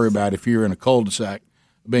to worry about if you're in a cul-de-sac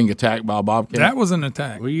being attacked by a bobcat. That was an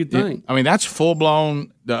attack. What do you think? That's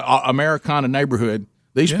full-blown Americana neighborhood.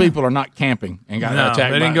 These people are not camping and got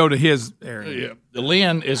attacked. They didn't go to his area. Yeah.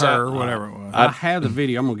 Lynn is or whatever it was. I have the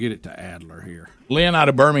video. I'm going to get it to Adler here. Lynn out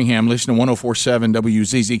of Birmingham, listening to 104.7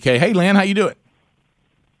 WZZK. Hey, Lynn, how you doing?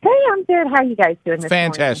 Hey, I'm good. How you guys doing this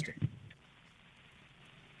Fantastic. morning?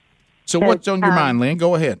 So what's on your mind, Lynn?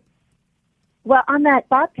 Go ahead. Well, on that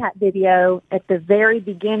bobcat video, at the very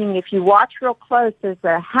beginning, if you watch real close, there's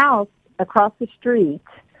a house across the street,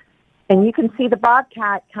 and you can see the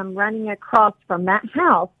bobcat come running across from that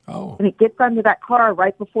house, and it gets under that car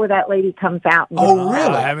right before that lady comes out. And really?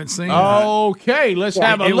 I haven't seen that. Okay, let's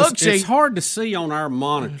have a look. It's hard to see on our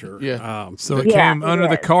monitor. Yeah. So it came under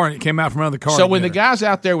the car, and it came out from under the car. So when the guy's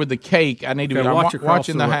out there with the cake, I need to be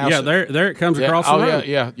watching the house. Yeah, there it comes across the road.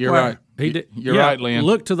 Yeah, you're right. You're right, Lynn.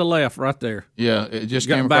 Look to the left right there. Yeah, it just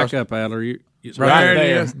got came back across. up, Adler. There it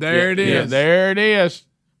is. There it is. There it is.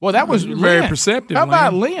 Well, that was very Lynn. perceptive. How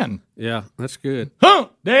about Lynn? Yeah, that's good. Huh,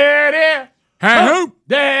 there it is. Huh,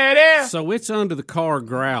 there it is. So it's under the car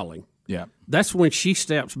growling. Yeah. That's when she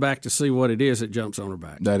steps back to see what it is. It jumps on her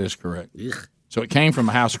back. That is correct. So it came from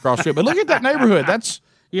a house across the street. But look at that neighborhood. That's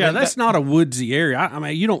not a woodsy area. I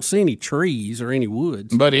mean, you don't see any trees or any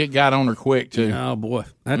woods. But it got on her quick too. Oh boy,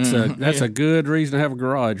 that's a good reason to have a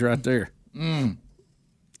garage right there.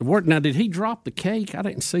 Now, did he drop the cake? I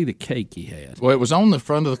didn't see the cake he had. Well, it was on the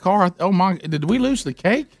front of the car. Oh my! Did we lose the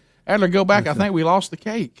cake? Adler, go back. I think we lost the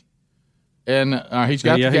cake. And he's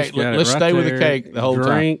got the cake. Let's stay with the cake the whole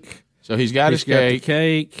time. So he's got his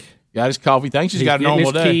cake. Got his coffee. Thinks he's got a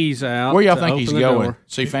normal day. Keys out. Where y'all think he's going?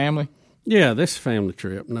 See family? Yeah, this family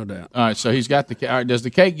trip, no doubt. All right, so he's got the cake. All right, does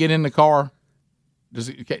the cake get in the car?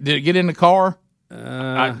 Did it get in the car?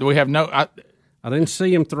 Do we have no? I didn't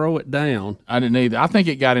see him throw it down. I didn't either. I think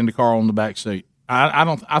it got in the car on the back seat. I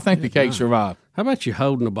don't. I think the cake survived. How about you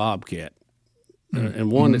holding a bobcat?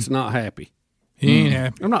 and one that's not happy. He ain't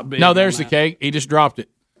happy. I'm not big. No, there's the cake. He just dropped it.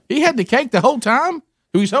 He had the cake the whole time?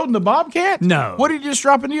 Who's holding the bobcat? No. What did he just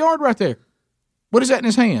drop in the yard right there? What is that in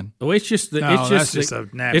his hand? Oh, it's just the. No, it's that's just a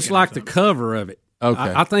napkin. It's like the cover of it.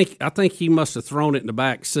 Okay. I think he must have thrown it in the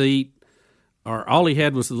back seat, or all he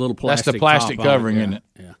had was the little plastic. That's the plastic top covering, on isn't it?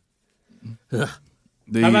 Yeah.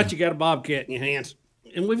 How about you got a bobcat in your hands?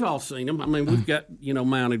 And we've all seen them. I mean, we've got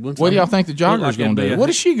mounted ones. What do y'all think the jogger's going to do? What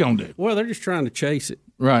is she going to do? Well, they're just trying to chase it.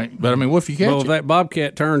 Right, but I mean, what if you catch Well, it? if that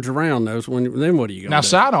bobcat turns around, then what are you going to do? Now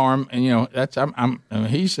sidearm, and that's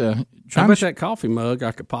he's How trying about to that coffee mug?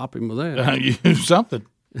 I could pop him with that. something.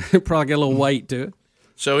 Probably got a little weight to it.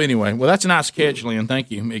 So anyway, well, that's a nice catch, Lynn.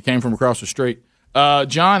 Thank you. It came from across the street.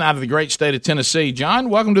 John, out of the great state of Tennessee. John,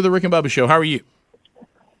 welcome to the Rick and Bubba Show. How are you?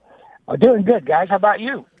 Doing good, guys. How about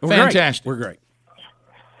you? Fantastic. We're great.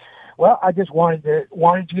 Well, I just wanted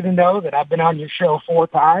you to know that I've been on your show 4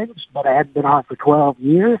 times, but I hadn't been on for 12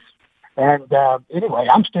 years. And anyway,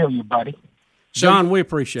 I'm still your buddy. John, we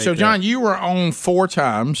appreciate So, that. John, you were on 4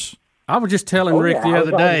 times. I was just telling Rick the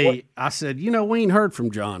other day, I said, we ain't heard from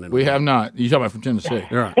John. We have not. You talking about from Tennessee.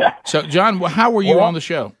 Right. So, John, how were you on the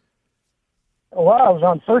show? Well, I was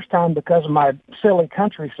on first time because of my silly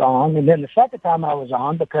country song, and then the second time I was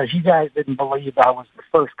on because you guys didn't believe I was the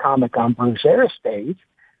first comic on Bruce Ayers' stage.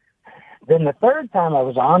 Then the third time I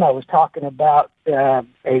was talking about a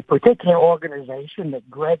particular organization that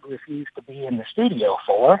Greg refused to be in the studio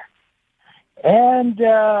for. And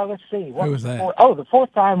let's see. Who was that? The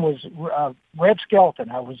fourth time was Red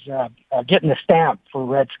Skelton. I was getting a stamp for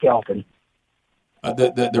Red Skelton.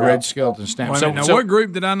 The Red Skeleton stamp. So what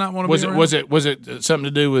group did I not want to be around? Was it something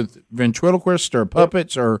to do with ventriloquists or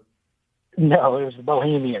puppets or? No, it was the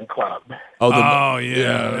Bohemian Club. Oh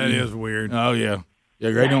yeah, that is weird. Oh yeah.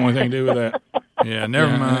 Yeah, Greg don't want anything to do with that. Yeah,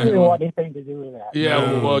 never mind. I didn't want anything to do with that.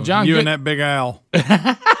 Yeah, well, John, you and that big owl.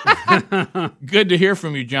 Good to hear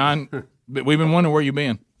from you, John. But we've been wondering where you've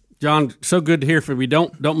been. John, so good to hear from you.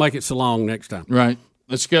 Don't make it so long next time. Right.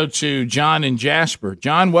 Let's go to John in Jasper.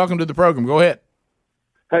 John, welcome to the program. Go ahead.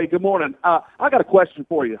 Hey, good morning. I got a question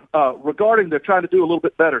for you regarding the Trying to Do a Little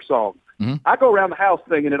Bit Better song. Mm-hmm. I go around the house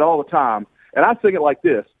singing it all the time, and I sing it like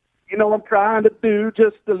this. I'm trying to do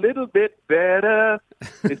just a little bit better.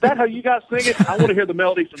 Is that how you guys sing it? I want to hear the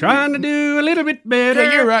melody from Trying to do a little bit better.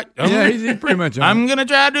 Yeah, you're right. Yeah, he's pretty much on. I'm going to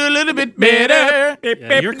try to do a little bit better.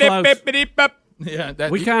 Yeah, you're close. Yeah,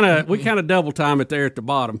 we kind of double time it there at the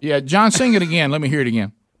bottom. Yeah, John, sing it again. Let me hear it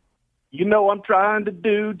again. I'm trying to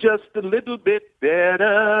do just a little bit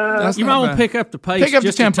better. You might want to pick up the pace. Pick up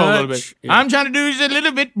just the tempo a little touch. bit. Yeah. I'm trying to do just a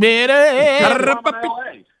little bit better.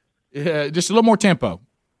 Yeah, just a little more tempo.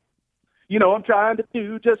 I'm trying to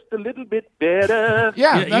do just a little bit better.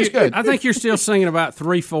 Yeah, that's good. I think you're still singing about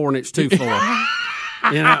 3/4 and it's 2/4.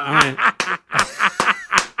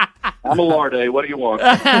 I'm a Larday. What do you want?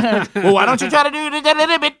 Well, why don't you try to do just a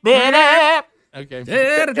little bit better? Okay.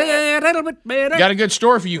 A little bit better. Got a good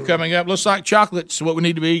story for you coming up. Looks like chocolate's what we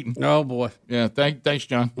need to be eating. Oh boy. Yeah. Thanks,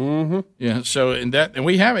 John. Mm-hmm. Yeah. So and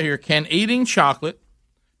we have it here. Can eating chocolate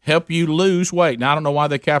help you lose weight? Now I don't know why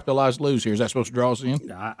they capitalized lose here. Is that supposed to draw us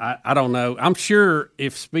in? I don't know. I'm sure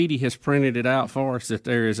if Speedy has printed it out for us that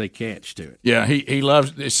there is a catch to it. Yeah. He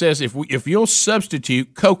loves. It says if you'll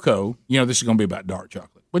substitute cocoa, this is going to be about dark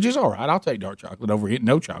chocolate, which is all right. I'll take dark chocolate over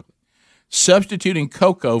no chocolate. Substituting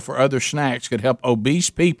cocoa for other snacks could help obese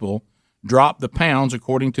people drop the pounds,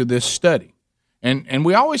 according to this study. And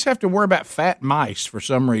we always have to worry about fat mice for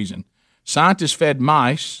some reason. Scientists fed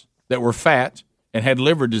mice that were fat and had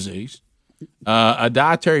liver disease a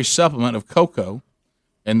dietary supplement of cocoa,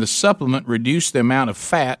 and the supplement reduced the amount of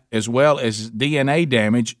fat as well as DNA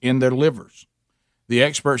damage in their livers. The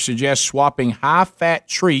experts suggest swapping high-fat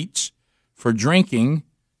treats for drinking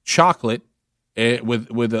chocolate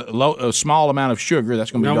with a small amount of sugar. That's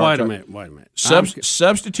going to be dark chocolate. Wait a minute.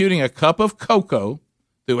 Substituting a cup of cocoa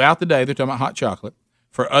throughout the day, they're talking about hot chocolate,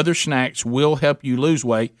 for other snacks will help you lose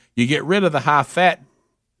weight. You get rid of the high-fat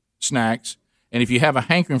snacks, and if you have a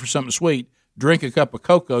hankering for something sweet, drink a cup of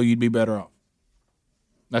cocoa, you'd be better off.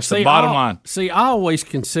 That's the bottom line. See, I always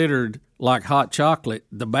considered, like hot chocolate,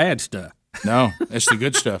 the bad stuff. No, it's the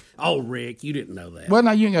good stuff. Oh, Rick, you didn't know that. Well,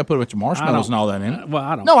 now you ain't got to put a bunch of marshmallows and all that in it. Well,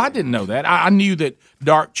 I don't. No, I didn't know that. I knew that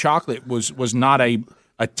dark chocolate was not a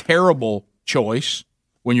terrible choice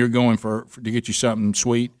when you're going for to get you something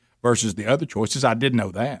sweet versus the other choices. I did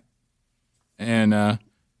know that. And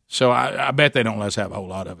so I bet they don't let us have a whole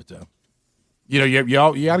lot of it, though. You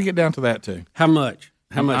got to get down to that, too. How much?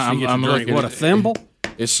 How much do you get to drink? What, a thimble?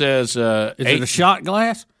 It says... Is it a shot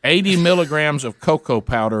glass? 80 milligrams of cocoa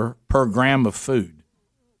powder per gram of food.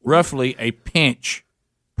 Roughly a pinch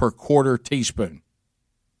per quarter teaspoon.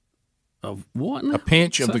 Of what? A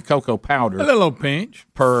pinch of the cocoa powder. A little pinch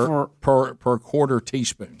per quarter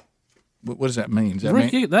teaspoon. What does that mean? Does that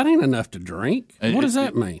Ricky, mean that ain't enough to drink. What does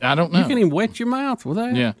that mean? I don't know. You can even wet your mouth with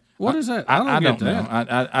that. Yeah. What is that? I don't don't know.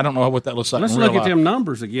 I don't know what that looks like. Let's in look real at life. them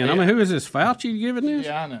numbers again. Yeah. I mean, who is this? Fauci giving this?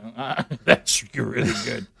 Yeah, I know. That's really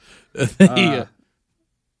good.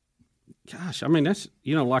 Gosh, I mean, that's,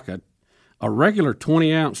 like a regular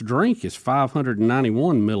 20-ounce drink is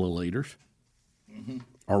 591 milliliters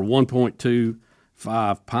or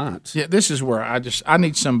 1.25 pints. Yeah, this is where I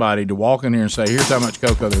need somebody to walk in here and say, here's how much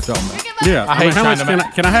cocoa they're talking about. Yeah, I hate how trying much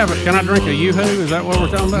to can I have it? Can I drink a Yoo-Hoo? Is that what we're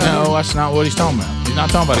talking about? No, that's not what he's talking about. He's not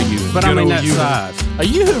talking about a Yoo-Hoo. But I mean that size. A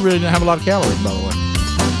Yoo-Hoo really doesn't have a lot of calories, by the way.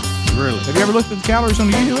 Really? Have you ever looked at the calories on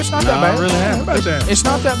the Yoo-Hoo? It's not that bad. I really haven't. It's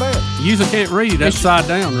not that bad. You usually can't read it upside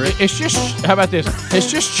down, Rick. It's just, how about this? It's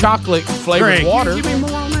just chocolate flavored Greg, water. Give me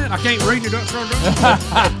more on that. I can't read it upside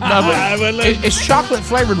down. No, but it's chocolate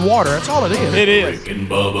flavored water. That's all it is. It is. Rick and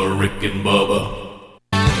Bubba.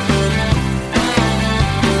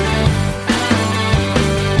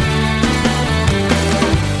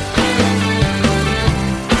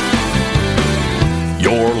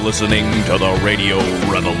 You're listening to the Radio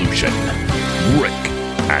Revolution. Rick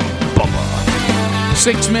and Bubba.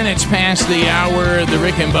 6 minutes past the hour, the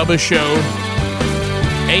Rick and Bubba Show.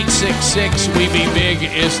 866-WE-BE-BIG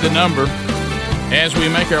is the number as we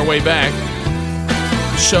make our way back.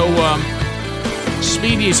 So,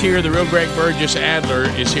 Speedy is here. The real Greg Burgess Adler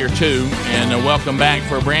is here, too. And welcome back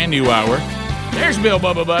for a brand new hour. There's Bill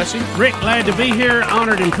Bubba Bussy. Rick, glad to be here.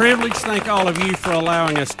 Honored and privileged. Thank all of you for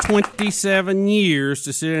allowing us 27 years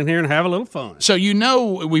to sit in here and have a little fun. So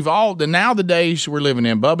we've all now the days we're living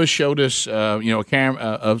in. Bubba showed us a camera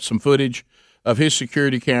of some footage of his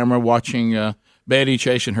security camera watching Betty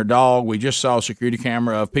chasing her dog. We just saw a security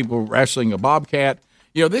camera of people wrestling a bobcat.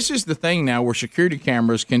 This is the thing now where security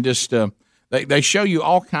cameras can just they show you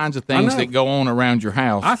all kinds of things that go on around your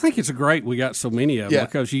house. I think it's great we got so many of them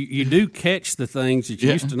because you do catch the things that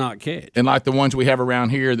you used to not catch. And like the ones we have around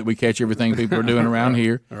here that we catch everything people are doing around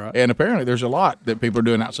here. Right. And apparently there's a lot that people are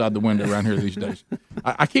doing outside the window around here these days.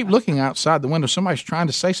 I keep looking outside the window. Somebody's trying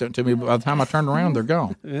to say something to me, but by the time I turn around, they're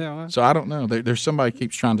gone. Yeah. So I don't know. There's somebody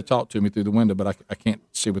keeps trying to talk to me through the window, but I can't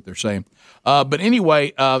see what they're saying. But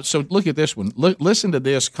anyway, so look at this one. Listen to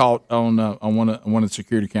this caught on one of the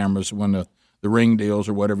security cameras when the Ring deals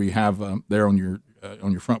or whatever you have there on your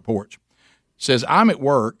front porch. It says, I'm at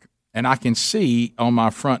work and I can see on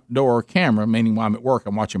my front door camera, meaning while I'm at work,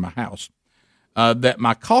 I'm watching my house, that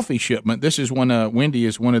my coffee shipment, this is when Wendy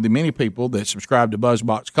is one of the many people that subscribe to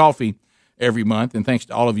BuzzBox Coffee every month, and thanks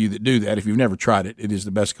to all of you that do that. If you've never tried it, it is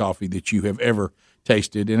the best coffee that you have ever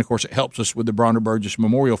tasted, and of course it helps us with the Bronner Burgess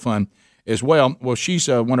Memorial Fund as well. Well, she's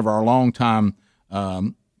one of our longtime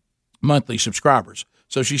monthly subscribers.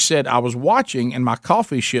 So she said, I was watching, and my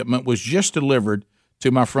coffee shipment was just delivered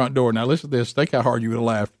to my front door. Now, listen to this. Think how hard you would have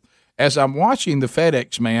laughed. As I'm watching the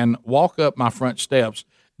FedEx man walk up my front steps,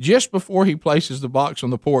 just before he places the box on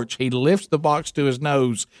the porch, he lifts the box to his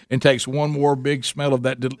nose and takes one more big smell of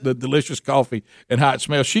that the delicious coffee and how it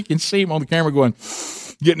smells. She can see him on the camera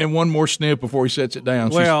getting in one more sniff before he sets it down.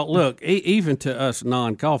 Well, look, even to us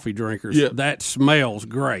non-coffee drinkers, that smells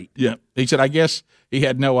great. Yeah. He said, I guess he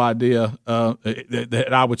had no idea that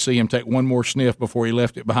I would see him take one more sniff before he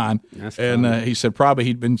left it behind. And he said probably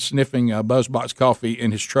he'd been sniffing BuzzBox coffee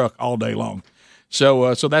in his truck all day long.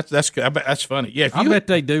 So that's funny. Yeah, I bet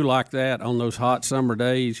they do like that on those hot summer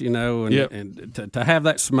days, and to have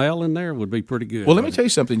that smell in there would be pretty good. Well, let me tell you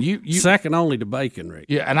something. You second only to bacon, Rick.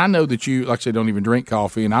 Yeah, and I know that you, like I said, don't even drink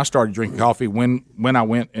coffee. And I started drinking coffee when I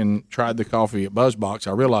went and tried the coffee at BuzzBox.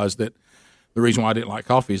 I realized that the reason why I didn't like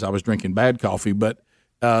coffee is I was drinking bad coffee, but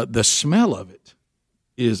the smell of it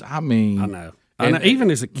is, I know.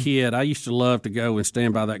 Even as a kid, I used to love to go and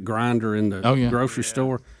stand by that grinder in the grocery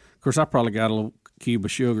store. Of course, I probably got a little cube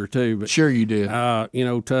of sugar too, but sure you did.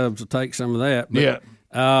 Tubbs will take some of that.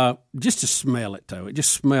 But, just to smell it though, it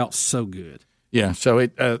just smells so good. Yeah. So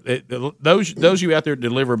those you out there that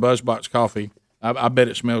deliver BuzzBox coffee, I bet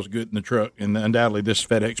it smells good in the truck. And undoubtedly, this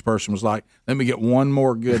FedEx person was like, "Let me get one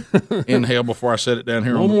more good inhale before I set it down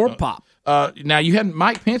here." One more pop. Now you had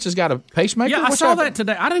Mike Pence has got a pacemaker. Yeah, I saw that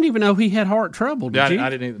today. I didn't even know he had heart trouble. Did you? I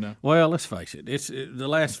didn't either know. Well, let's face it. The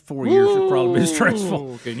last 4 years have probably been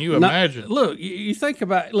stressful. Can you imagine? Look, you think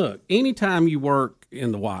about it. Look, anytime you work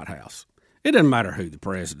in the White House, it doesn't matter who the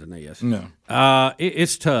president is. No,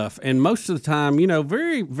 it's tough, and most of the time,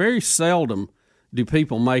 very, very seldom do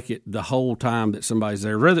people make it the whole time that somebody's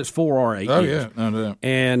there, whether it's 4 or 8 years. Yeah, no.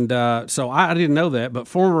 And so I didn't know that, but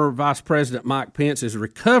former Vice President Mike Pence is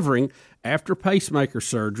recovering after pacemaker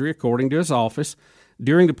surgery, according to his office.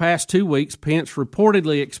 During the past 2 weeks, Pence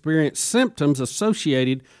reportedly experienced symptoms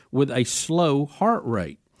associated with a slow heart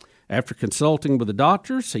rate. After consulting with the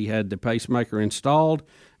doctors, he had the pacemaker installed,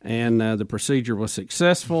 and the procedure was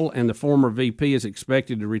successful, and the former VP is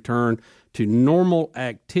expected to return to normal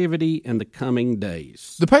activity in the coming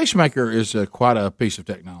days. The pacemaker is quite a piece of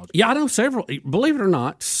technology. Yeah, I know several, believe it or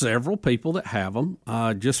not, several people that have them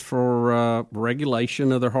just for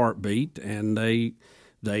regulation of their heartbeat, and they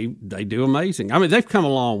do amazing. I mean, they've come a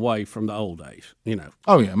long way from the old days, you know.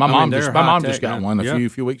 Oh, yeah. My mom just got one a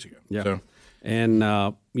few weeks ago. Yeah. So. And,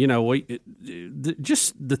 you know,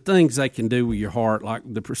 just the things they can do with your heart, like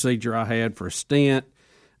the procedure I had for a stent.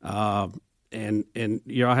 And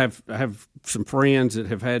you know, I have some friends that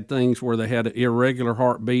have had things where they had irregular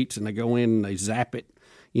heartbeats, and they go in and they zap it,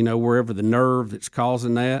 you know, wherever the nerve that's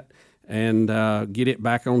causing that, and get it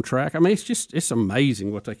back on track. I mean, it's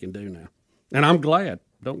amazing what they can do now. And I'm glad.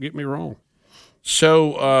 Don't get me wrong.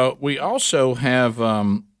 So we also have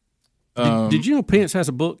did you know Pence has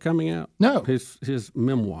a book coming out? No. His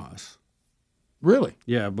memoirs. Really?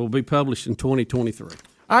 Yeah, it will be published in 2023.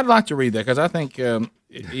 I'd like to read that because I think, you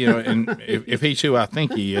know, and if he's who I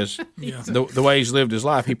think he is, the way he's lived his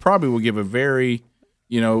life, he probably will give a very,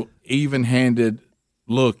 you know, even-handed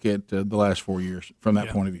look at the last 4 years from that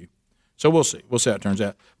point of view. So we'll see. We'll see how it turns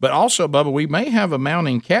out. But also, Bubba, we may have a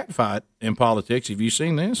mounting catfight in politics. Have you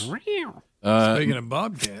seen this? Speaking of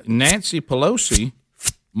Bobcat. Nancy Pelosi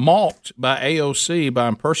mocked by AOC by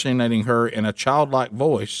impersonating her in a childlike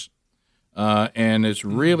voice, and is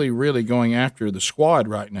really, really going after the squad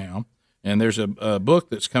right now. And there's a book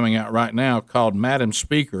that's coming out right now called Madam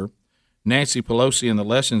Speaker, Nancy Pelosi and the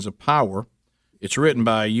Lessons of Power. It's written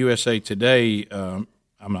by USA Today. I'm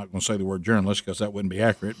not going to say the word journalist because that wouldn't be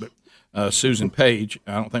accurate, but Susan Page.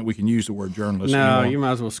 I don't think we can use the word journalist anymore. You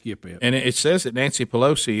might as well skip it. And it says that Nancy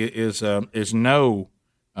Pelosi is no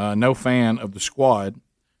fan of the squad,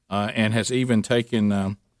 and has even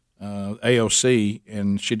taken AOC,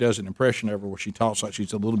 and she does an impression of her where she talks like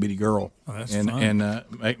she's a little bitty girl,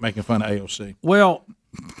 making fun of AOC. Well,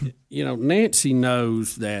 you know, Nancy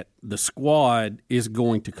knows that the squad is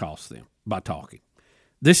going to cost them by talking.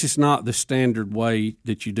 This is not the standard way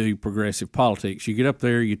that you do progressive politics. You get up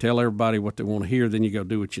there, you tell everybody what they want to hear, then you go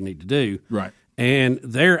do what you need to do. Right. And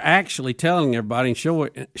they're actually telling everybody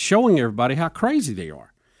and showing everybody how crazy they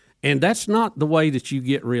are. And that's not the way that you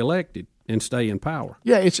get reelected and stay in power.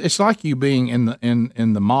 Yeah, it's like you being in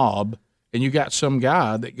the mob, and you got some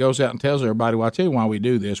guy that goes out and tells everybody, well, I tell you why we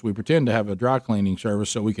do this. We pretend to have a dry cleaning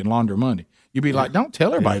service so we can launder money. You'd be like, don't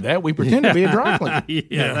tell everybody that. We pretend to be a dry cleaner.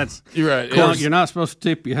 That's you're right. Course, you're not supposed to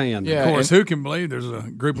tip your hand. Yeah, of course, who can believe there's a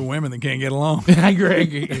group of women that can't get along?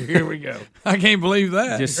 Greg, here we go. I can't believe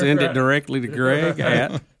that. Just send it directly to Greg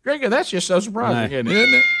at. Greg, that's just so surprising,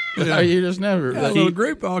 isn't it? Yeah. You just never. A little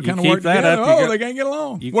group all kind of work together. They can't get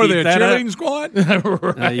along. What are they, a cheerleading squad?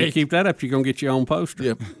 Right. You keep that up, you're going to get your own poster.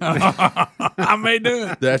 Yep. I may do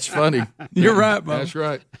it. That's funny. You're right, Bubba. That's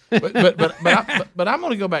right. But I'm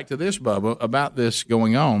going to go back to this, Bubba, about this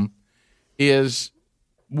going on, is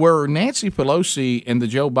where Nancy Pelosi and the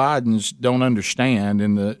Joe Bidens don't understand,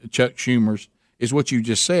 and the Chuck Schumers, is what you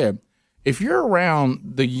just said. If you're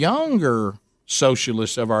around the younger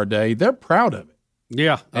socialists of our day, they're proud of it.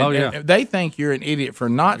 Yeah. And they think you're an idiot for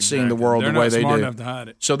not seeing the world the way they do. They're not smart enough to hide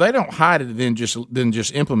it. So they don't hide it and then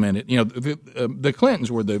just implement it. You know, the Clintons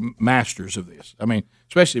were the masters of this. I mean,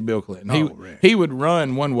 especially Bill Clinton. He would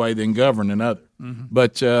run one way, then govern another. Mm-hmm.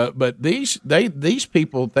 But these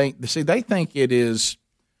people think. See, they think it is.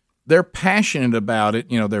 They're passionate about it.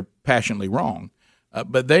 You know, they're passionately wrong.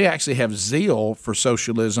 But they actually have zeal for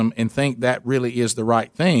socialism and think that really is the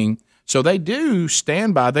right thing. So they do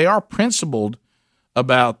stand by. They are principled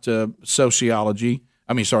about socialism.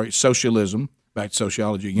 Back to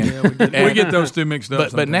sociology again. Yeah, we get those two mixed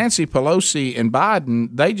up. But Nancy Pelosi and Biden,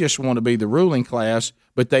 they just want to be the ruling class.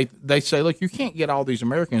 But they say, look, you can't get all these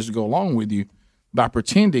Americans to go along with you by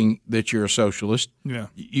pretending that you're a socialist. Yeah,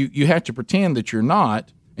 you have to pretend that you're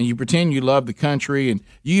not, and you pretend you love the country, and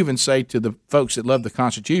you even say to the folks that love the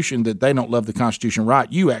Constitution that they don't love the Constitution right.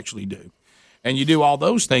 You actually do. And you do all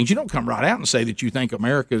those things. You don't come right out and say that you think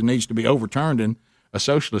America needs to be overturned in a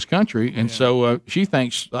socialist country. And so she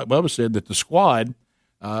thinks, like Bubba said, that the squad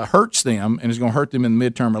hurts them and is going to hurt them in the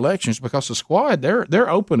midterm elections because the squad, they're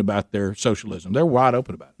open about their socialism. They're wide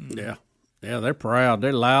open about it. Yeah. Yeah, they're proud.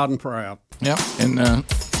 They're loud and proud. Yeah. And,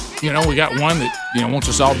 we got one that, wants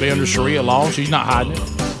us all to be under Sharia law. She's not hiding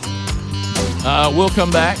it. We'll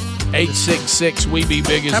come back.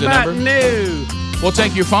 866-WE-BE-BIG is the number. New? We'll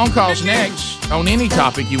take your phone calls next on any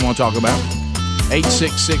topic you want to talk about.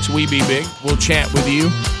 866-WE-BE-BIG. We'll chat with you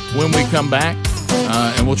when we come back,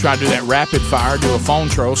 and we'll try to do that rapid fire, do a phone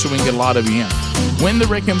troll so we can get a lot of you in. When the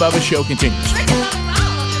Rick and Bubba Show continues.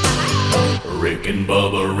 Rick and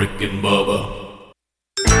Bubba, Rick and Bubba.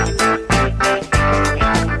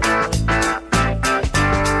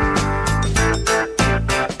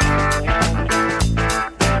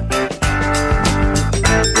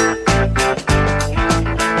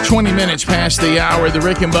 20 minutes past the hour. The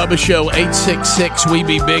Rick and Bubba Show,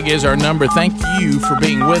 866-WE-BE-BIG is our number. Thank you for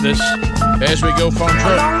being with us as we go phone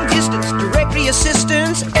troll. Long distance directory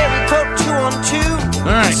assistance, area code 212. All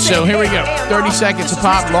right, so here we go. 30 seconds a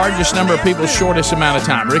pop, largest number of people, shortest amount of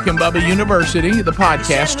time. Rick and Bubba University, the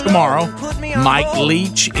podcast tomorrow. Mike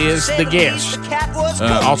Leach is the guest.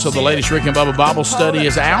 Also, the latest Rick and Bubba Bible study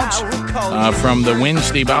is out from the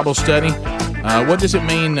Wednesday Bible study. What does it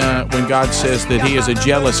mean when God says that He is a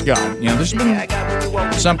jealous God? You know, this has been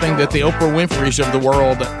something that the Oprah Winfreys of the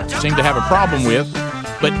world seem to have a problem with.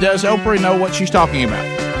 But does Oprah know what she's talking about?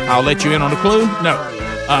 I'll let you in on a clue. No.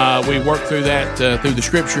 We worked through that through the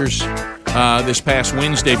scriptures this past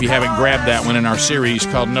Wednesday, if you haven't grabbed that one in our series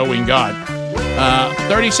called Knowing God.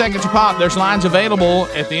 30 seconds to pop. There's lines available.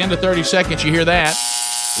 At the end of 30 seconds, you hear that.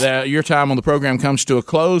 Your time on the program comes to a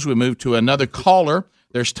close. We move to another caller.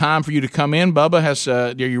 There's time for you to come in. Bubba,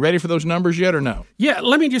 are you ready for those numbers yet or no? Yeah,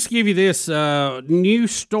 let me just give you this new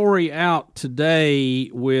story out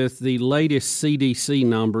today with the latest CDC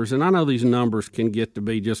numbers, and I know these numbers can get to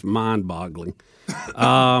be just mind-boggling.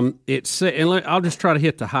 I'll just try to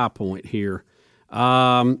hit the high point here.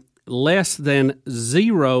 Less than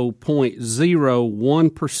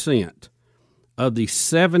 0.01% of the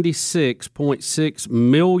 76.6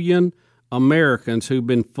 million Americans who've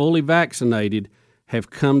been fully vaccinated have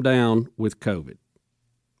come down with COVID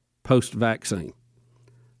post-vaccine.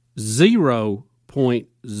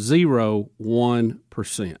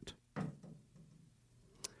 0.01%.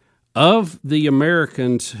 Of the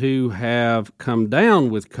Americans who have come down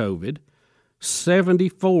with COVID,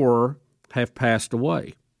 74 have passed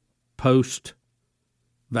away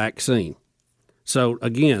post-vaccine. So,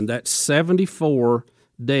 again, that's 74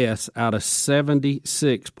 deaths out of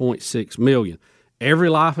 76.6 million. Every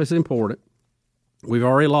life is important. We've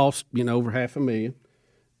already lost, over 500,000,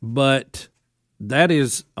 but that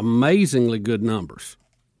is amazingly good numbers.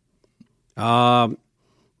 That's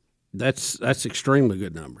extremely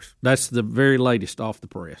good numbers. That's the very latest off the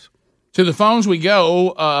press. To the phones we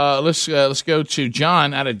go. Let's go to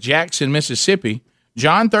John out of Jackson, Mississippi.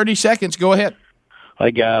 John, 30 seconds. Go ahead.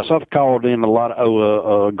 Hey guys, I've called in a lot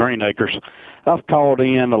of Green Acres. I've called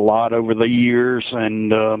in a lot over the years,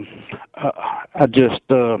 and I just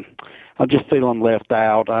feel I'm left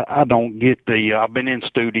out. I don't get I've been in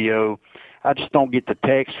studio. I just don't get the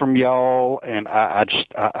text from y'all, and I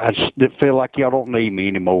just feel like y'all don't need me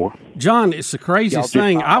anymore. John, it's the craziest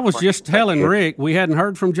thing. I was just telling Rick we hadn't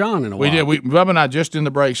heard from John in a while. We did. Bubba and I just in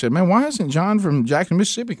the break said, man, why isn't John from Jackson,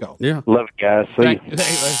 Mississippi called? Yeah. Love it, guys. See you.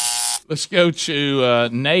 Let's go to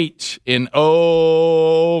Nate in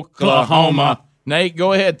Oklahoma. Nate,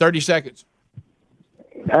 go ahead. 30 seconds.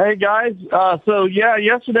 Hey, guys.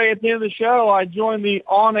 Yesterday at the end of the show, I joined the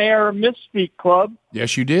On-Air Misspeak Club.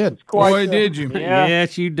 Yes, you did. Boy, did you. Yeah.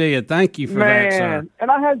 Yes, you did. Thank you for that, sir.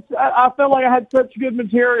 And I felt like I had such good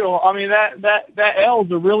material. I mean, that L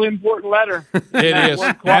is a really important letter. It is.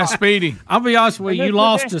 That's Speedy. I'll be honest with you. You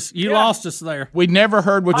lost us. You lost us there. We never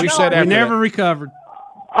heard what you said after We never recovered.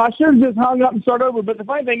 I should have just hung up and started over. But the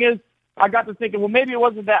funny thing is, I got to thinking, well, maybe it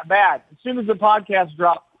wasn't that bad. As soon as the podcast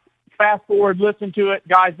dropped, fast forward, listen to it,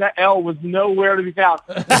 guys. That L was nowhere to be found.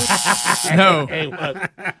 No, Hey, look.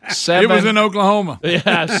 It was in Oklahoma.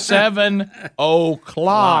 Yeah, 7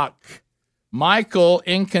 o'clock. Michael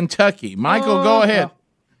in Kentucky. Michael, go ahead.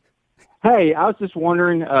 Hey, I was just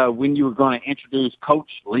wondering when you were going to introduce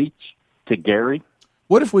Coach Leach to Gary.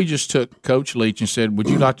 What if we just took Coach Leach and said, would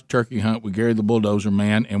you like to turkey hunt with Gary the Bulldozer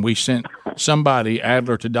Man? And we sent somebody,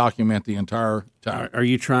 Adler, to document the entire time. Are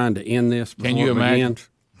you trying to end this before Can you imagine?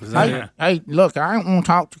 Hey, look, I ain't want to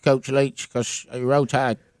talk to Coach Leach because he roll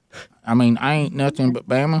tide. I mean, I ain't nothing but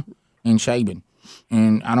Bama and Saban.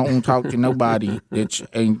 And I don't want to talk to nobody that's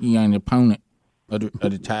an opponent of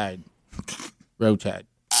the Tide, roll tide.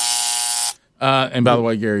 And by the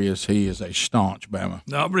way, Gary he is a staunch Bama.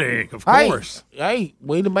 No, Rick, of course. Hey,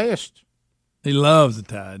 we the best. He loves the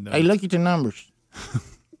Tide. Hey, look at the numbers.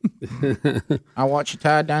 I watch the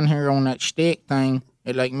Tide down here on that stick thing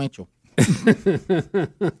at Lake Mitchell.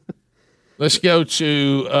 Let's go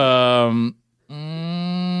to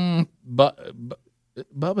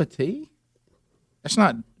Bubba T. That's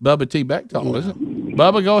not Bubba T. Bechtold, is it?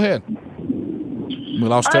 Bubba, go ahead. We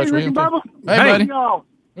lost touch with Rick him. and Bubba. Hey, buddy. Y'all.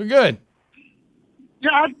 We're good.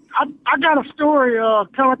 Yeah, I got a story, kind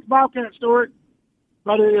of like the Bobcat story,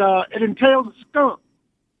 but it entails a skunk.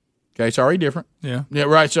 Okay, it's already different. Yeah. Yeah,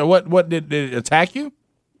 right. So what did it attack you?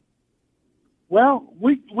 Well,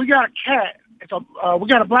 we got a cat. We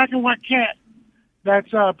got a black and white cat that's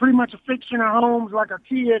pretty much a fixture in our homes, like our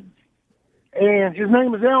kid, and his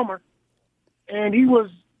name is Elmer. And he's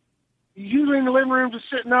usually in the living room just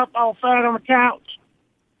sitting up all fat on the couch.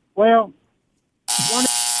 Well,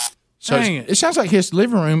 So it sounds like his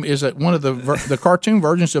living room is one of the cartoon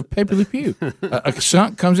versions of Pepe Le Pew. A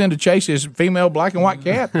skunk comes in to chase his female black and white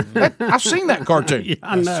cat. I've seen that cartoon. Yeah,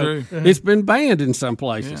 I know. It's been banned in some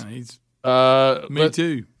places. Me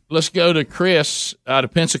too. Let's go to Chris out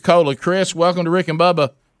of Pensacola. Chris, welcome to Rick and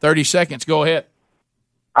Bubba. 30 seconds. Go ahead.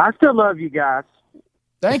 I still love you guys.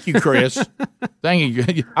 Thank you, Chris. Thank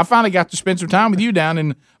you. I finally got to spend some time with you down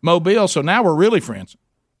in Mobile, so now we're really friends.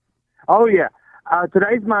 Oh, yeah.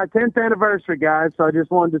 Today's my 10th anniversary, guys, so I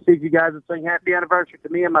just wanted to see if you guys would sing happy anniversary to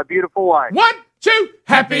me and my beautiful wife. 1, 2,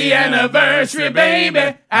 happy anniversary,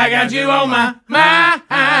 baby. I got you on my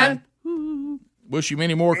mind. Wish you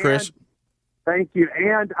many more, Chris. Thank you.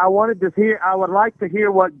 And I would like to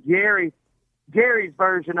hear what Gary's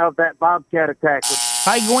version of that Bobcat attack was.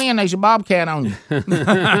 Hey, Gwen, there's a Bobcat on you. Get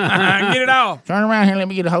it off. Turn around here. Let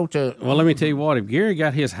me get a hold of it. Well, let me tell you what. If Gary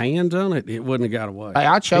got his hands on it, it wouldn't have got away. Hey,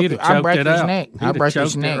 I'll break his neck. I'll break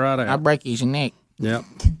his neck. Right out. I'll break his neck. Yep.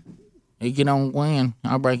 He get on Gwen.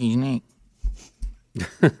 I'll break his neck.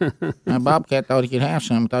 Now, Bobcat thought he could have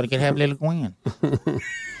something. Thought he could have little Gwen.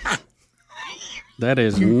 That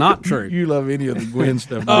is not true. You love any of the Gwen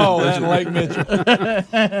stuff. That Lake Mitchell.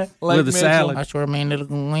 With the salad. That's where me and little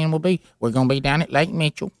Gwen will be. We're going to be down at Lake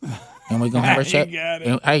Mitchell. And we're going to have ourselves.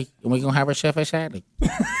 Hey, we're going to have ourselves a salad.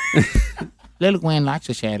 Little Gwen likes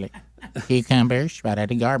a salad. Cucumbers right out of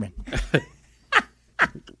the garden.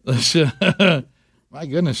 My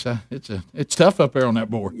goodness, it's tough up there on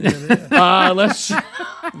that board. Let's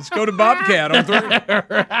go to Bobcat on 3.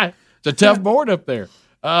 Right. It's a tough board up there.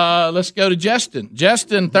 Let's go to Justin.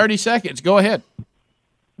 Justin, 30 seconds. Go ahead.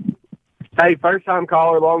 Hey, first-time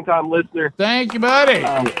caller, long-time listener. Thank you, buddy.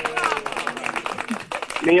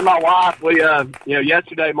 Me and my wife, we,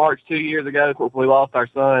 yesterday marked 2 years ago since we lost our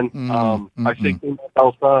son, our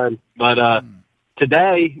 16-month-old son. But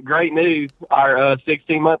today, great news, our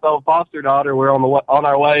 16-month-old foster daughter, we're on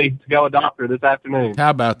our way to go adopt her this afternoon.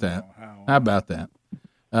 How about that?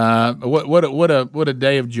 What a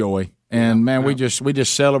day of joy. And man, we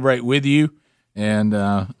just celebrate with you, and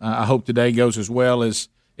I hope today goes as well as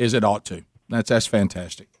it ought to. That's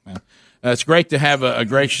fantastic, man. It's great to have a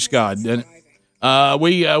gracious God.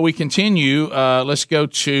 We continue. Let's go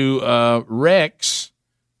to Rex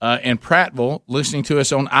in Prattville, listening to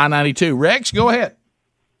us on I-92. Rex, go ahead.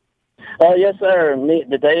 Yes, sir.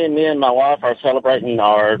 Today, me and my wife are celebrating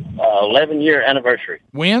our 11-year anniversary.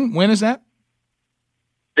 When is that?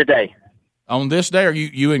 Today. On this day, are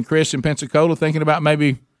you and Chris in Pensacola thinking about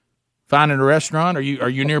maybe finding a restaurant? Are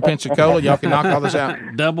you near Pensacola? Y'all can knock all this out.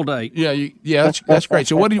 Double date. Yeah, that's great.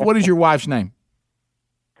 So what is your wife's name?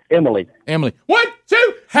 Emily. 1,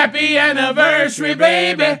 2, happy anniversary,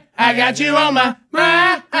 baby. I got you on my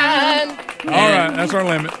mind. All right, that's our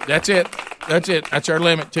limit. That's it. That's our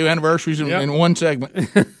limit. 2 anniversaries in one segment.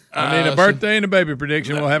 I need a birthday and a baby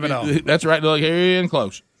prediction. We'll have it all. That's right. Look, here and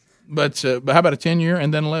close. But how about a 10-year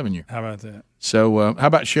and then 11-year? How about that? So how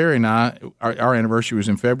about Sherry and I? Our anniversary was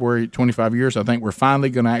in February, 25 years. I think we're finally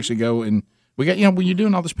going to actually go, and we got, when you're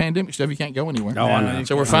doing all this pandemic stuff, you can't go anywhere. Oh, I know.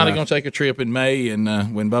 So we're finally going to take a trip in May,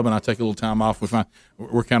 and when Bubba and I take a little time off,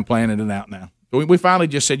 we're kind of planning it out now. We finally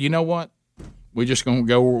just said, you know what? We're just going to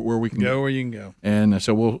go where we can go. Where you can go. And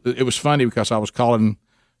so it was funny because I was calling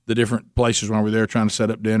the different places when we were there trying to set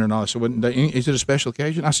up dinner and all that. So is it a special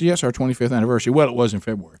occasion? I said, yes, our 25th anniversary. Well, it was in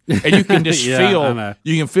February. And you can just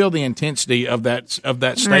feel the intensity of that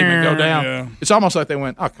statement go down. Yeah. It's almost like they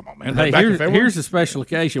went, oh, come on, man. Hey, here's a special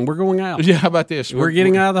occasion. We're going out. Yeah, how about this? We're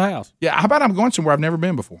getting out of the house. Yeah, how about I'm going somewhere I've never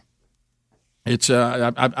been before? It's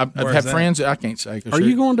I've had friends that I can't say. Are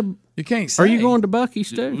you going to? You can't say. Are you going to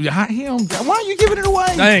Buc-ee's too? Why are you giving it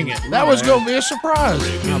away? Dang it! That was going to be a surprise.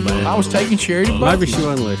 I was taking Sherry to Buc-ee's. Maybe she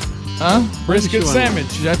wasn't listening. Huh? Brisket sandwich.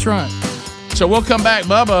 That's right. So we'll come back,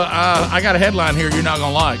 Bubba. I got a headline here you're not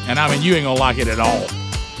gonna like, and I mean you ain't gonna like it at all.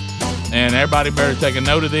 And everybody better take a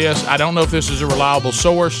note of this. I don't know if this is a reliable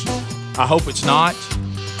source. I hope it's not.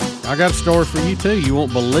 I got a story for you too. You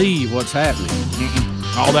won't believe what's happening.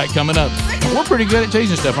 All that coming up. We're pretty good at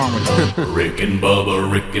teasing stuff, aren't we? Rick and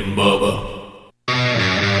Bubba, Rick and Bubba.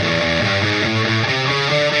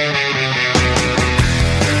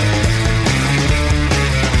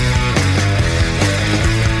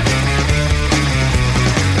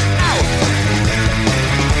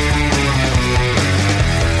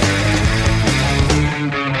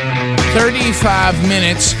 35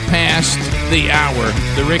 minutes past the hour.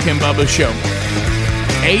 The Rick and Bubba Show.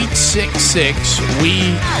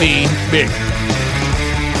 866-WE-BE-BIG.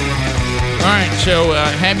 All right, so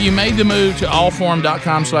have you made the move to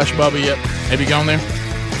allforum.com/Bubba yet? Have you gone there?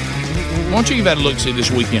 Why don't you give that a look-see this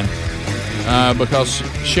weekend? Because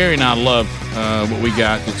Sherry and I love what we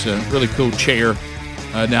got. It's a really cool chair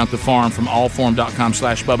down at the farm from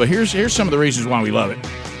allforum.com/Bubba. Here's some of the reasons why we love it.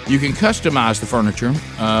 You can customize the furniture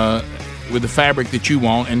with the fabric that you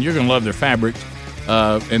want, and you're going to love their fabric.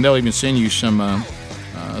 And they'll even send you some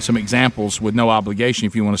examples with no obligation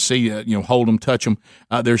if you want to see, hold them, touch them.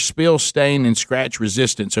 They're spill, stain, and scratch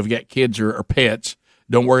resistant. So if you got kids or pets,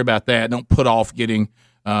 don't worry about that. Don't put off getting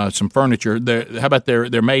some furniture. How about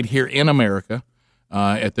they're made here in America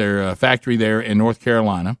at their factory there in North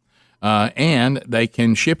Carolina. And they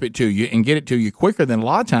can ship it to you and get it to you quicker than a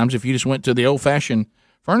lot of times if you just went to the old-fashioned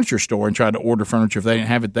furniture store and tried to order furniture if they didn't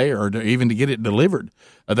have it there, or even to get it delivered.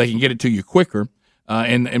 They can get it to you quicker.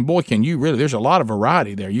 And boy, can you really, there's a lot of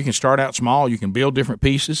variety there. You can start out small. You can build different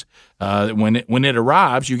pieces. When it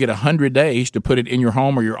arrives, you get 100 days to put it in your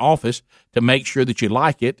home or your office to make sure that you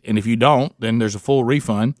like it. And if you don't, then there's a full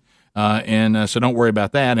refund. So don't worry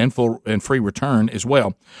about that, and free return as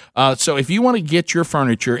well. So if you want to get your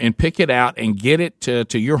furniture and pick it out and get it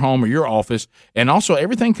to your home or your office, and also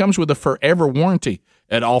everything comes with a forever warranty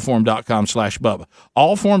at allforum.com/Bubba.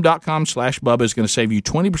 Allforum.com/Bubba is going to save you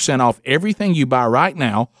 20% off everything you buy right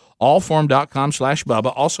now.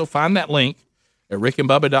 Allforum.com/Bubba. Also find that link at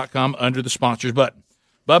rickandbubba.com under the sponsors button.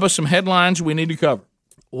 Bubba, some headlines we need to cover.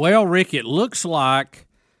 Well, Rick, it looks like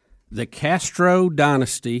the Castro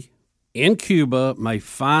dynasty in Cuba may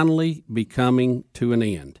finally be coming to an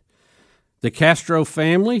end. The Castro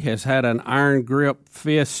family has had an iron grip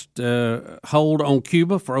fist hold on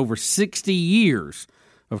Cuba for over 60 years.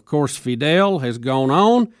 Of course, Fidel has gone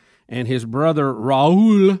on, and his brother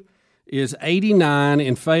Raul is 89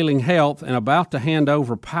 in failing health and about to hand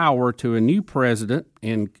over power to a new president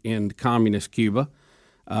in communist Cuba,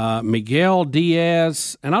 Miguel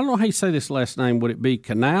Diaz. And I don't know how you say this last name. Would it be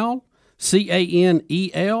Canel?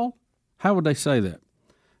 Canel? How would they say that?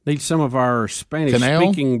 Need some of our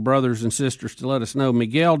Spanish-speaking brothers and sisters to let us know.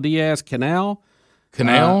 Miguel Diaz Canel?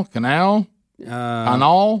 Canal?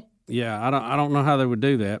 Yeah, I don't know how they would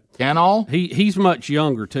do that. Canal? He's much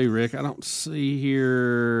younger too, Rick. I don't see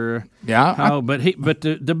here. Yeah. How, but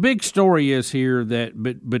the big story is here that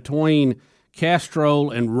between Castro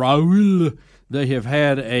and Raul, they have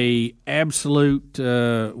had a absolute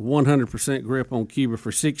 100% grip on Cuba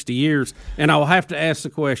for 60 years. And I'll have to ask the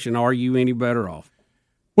question: are you any better off?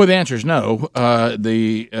 Well, the answer is no.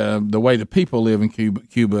 The way the people live in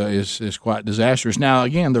Cuba is quite disastrous. Now,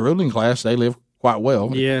 again, the ruling class, they live quite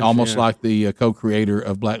well, yes, almost like the co-creator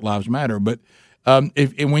of Black Lives Matter. But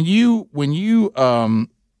when you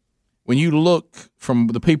look from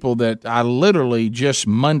the people that I literally just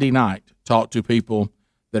Monday night talked to people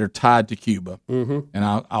that are tied to Cuba, and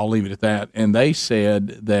I'll leave it at that. And they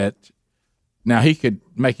said that now he could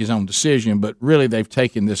make his own decision, but really they've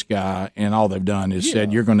taken this guy and all they've done is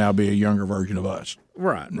said, you're going to now be a younger version of us.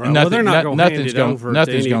 Right. Nothing, well, they're not going to hand it over.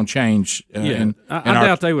 Nothing's going to change. I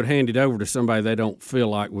doubt they would hand it over to somebody they don't feel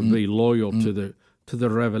like would be loyal to the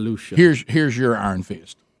revolution. Here's your iron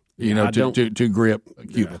fist, to grip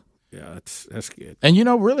Cuba. Yeah, that's good. And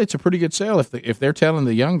really, it's a pretty good sell if they're telling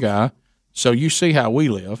the young guy. So you see how we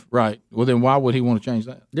live, right? Well, then why would he want to change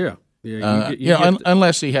that? Yeah.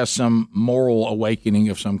 Unless he has some moral awakening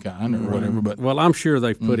of some kind or whatever. But I'm sure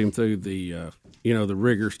they've put him through the the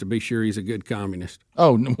rigors to be sure he's a good communist.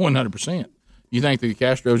 Oh, 100%. You think the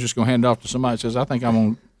Castro's just going to hand it off to somebody that says, "I think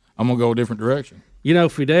I'm gonna go a different direction"?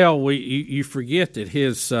 Fidel, you forget that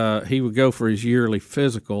he would go for his yearly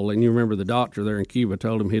physical, and you remember the doctor there in Cuba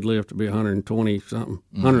told him he'd live to be 120 something,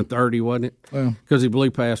 130, wasn't it? Well, because he blew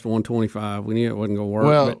past 125. We knew it wasn't going to work.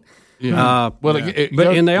 Well.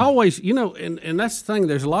 And they always, and that's the thing.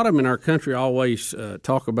 There's a lot of them in our country always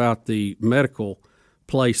talk about the medical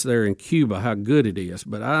place there in Cuba, how good it is.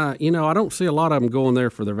 But I don't see a lot of them going there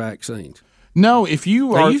for their vaccines. No, if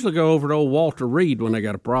you they usually go over to old Walter Reed when they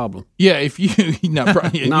got a problem. Yeah, if you not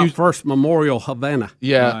First Memorial Havana.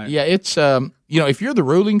 Yeah, right. Yeah. It's if you're the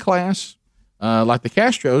ruling class, like the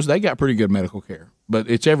Castros, they got pretty good medical care. But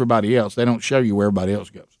it's everybody else. They don't show you where everybody else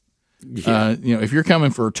goes. Yeah. If you're coming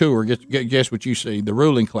for a tour, guess what you see? The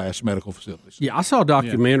ruling class medical facilities. Yeah, I saw a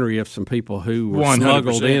documentary of some people who were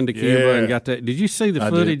smuggled into Cuba and got that. Did you see the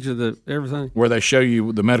footage of the everything? Where they show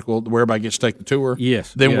you the medical, where everybody gets to take the tour?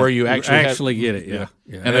 Yes. Then where you actually get it, yeah.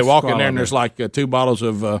 And they walk in there and there's like 2 bottles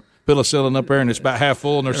of penicillin up there and it's about half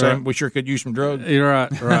full, and they're saying we sure could use some drugs. You're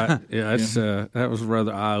right. Yeah, it's that was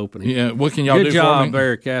rather eye opening. Yeah, what can y'all Good do job, for me?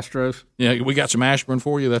 Barry Castros. Yeah, we got some aspirin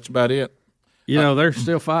for you. That's about it. You know, they're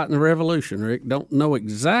still fighting the revolution, Rick. Don't know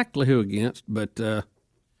exactly who against, but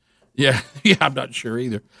yeah, I'm not sure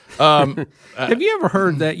either. Have you ever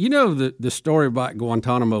heard that? You know the story about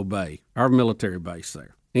Guantanamo Bay, our military base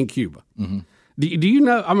there in Cuba. Mm-hmm. Do you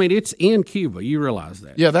know? I mean, it's in Cuba. You realize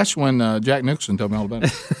that? Yeah, that's when Jack Nicholson told me all about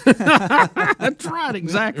it. That's right,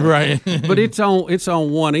 exactly. Right. But it's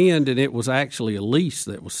on one end, and it was actually a lease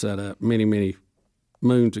that was set up many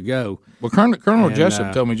moons ago. Well, Colonel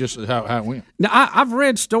Jessup told me just how it went. Now, I've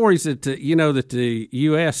read stories that that the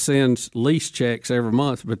U.S. sends lease checks every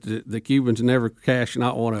month, but the Cubans never cash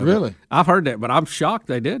not one of them. Really? I've heard that, but I'm shocked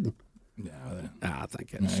they didn't. I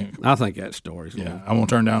think that story's I won't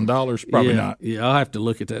turn down dollars. Probably not. Yeah, I'll have to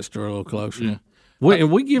look at that story a little closer. Yeah.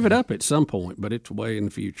 We give it up at some point, but it's way in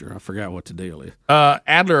the future. I forgot what the deal is.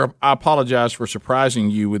 Adler, I apologize for surprising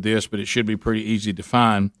you with this, but it should be pretty easy to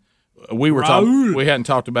find. We hadn't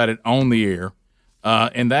talked about it on the air,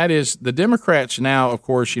 and that is the Democrats now. Of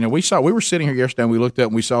course, we were sitting here yesterday and we looked up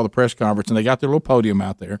and we saw the press conference and they got their little podium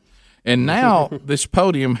out there, and now this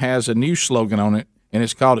podium has a new slogan on it. And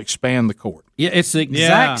it's called Expand the Court. Yeah, it's the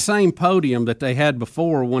exact same podium that they had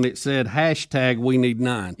before when it said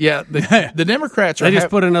 #WeNeedNine. Yeah, the Democrats they just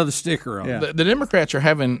put another sticker on. Yeah. The Democrats are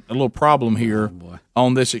having a little problem here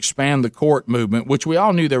on this Expand the Court movement, which we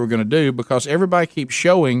all knew they were going to do because everybody keeps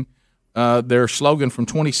showing their slogan from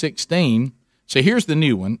 2016. So here's the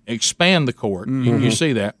new one, Expand the Court. Mm-hmm. You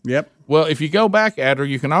see that? Yep. Well, if you go back, Adler,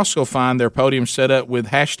 you can also find their podium set up with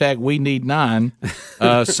 #WeNeedNine,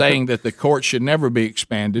 saying that the court should never be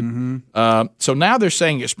expanded. Mm-hmm. So now they're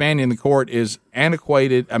saying expanding the court is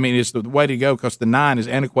antiquated. I mean, it's the way to go because the 9 is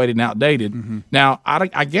antiquated and outdated. Mm-hmm. Now,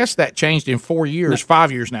 I guess that changed in 4 years,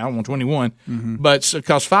 5 years now, I'm 21. Mm-hmm. But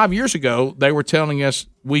because 5 years ago, they were telling us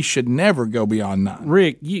we should never go beyond 9.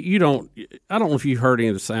 Rick, I don't know if you heard any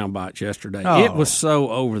of the sound bites yesterday. Oh. It was so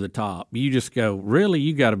over the top. You just go, really?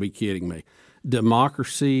 You got to be kidding me.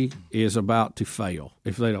 Democracy is about to fail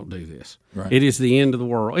if they don't do this. Right. It is the end of the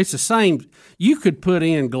world. It's the same. You could put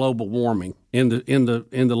in global warming in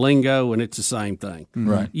the lingo, and it's the same thing.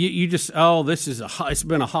 Right. You just it's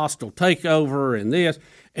been a hostile takeover and this,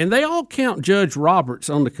 and they all count Judge Roberts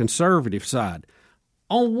on the conservative side.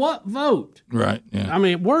 On what vote? Right. Yeah. I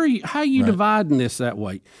mean, how are you dividing this that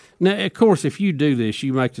way? Now, of course, if you do this,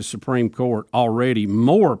 you make the Supreme Court already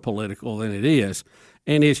more political than it is,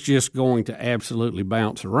 and it's just going to absolutely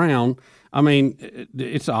bounce around. I mean,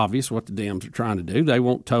 it's obvious what the Dems are trying to do. They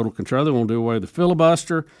want total control. They want to do away with the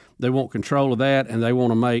filibuster. They want control of that, and they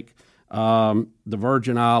want to make the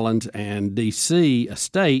Virgin Islands and D.C. a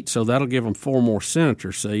state, so that'll give them 4 more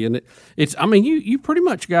senators. See, and you pretty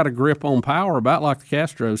much got a grip on power about like the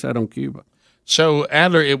Castros had on Cuba. So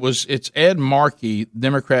Adler, it's Ed Markey,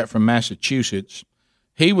 Democrat from Massachusetts.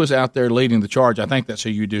 He was out there leading the charge. I think that's who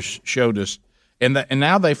you just showed us. And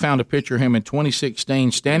now they found a picture of him in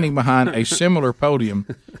 2016 standing behind a similar podium,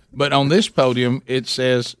 but on this podium it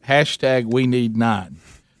says #WeNeedNine,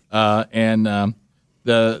 and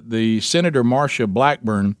the Senator Marsha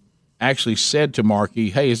Blackburn actually said to Markey,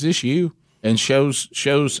 "Hey, is this you?" And shows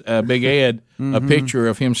Big Ed a picture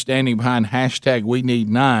of him standing behind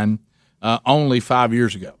 #WeNeedNine only 5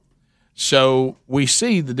 years ago. So we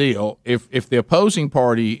see the deal. If the opposing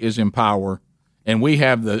party is in power and we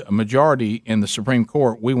have the majority in the Supreme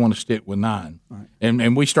Court, we want to stick with 9. Right.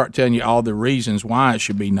 And we start telling you all the reasons why it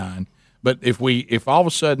should be 9. But if all of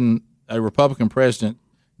a sudden a Republican president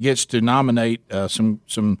gets to nominate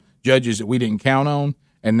some judges that we didn't count on,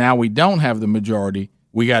 and now we don't have the majority,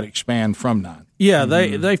 we got to expand from 9. Yeah,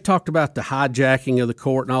 they've talked about the hijacking of the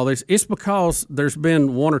court and all this. It's because there's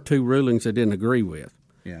been 1 or 2 rulings they didn't agree with.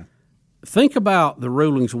 Yeah. Think about the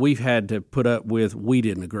rulings we've had to put up with we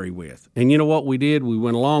didn't agree with. And you know what we did? We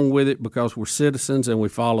went along with it because we're citizens and we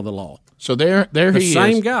follow the law. So there he is.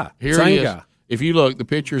 Same guy. Same guy. If you look, the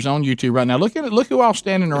picture's on YouTube right now. Look at it. Look who all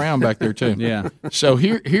standing around back there too. Yeah. So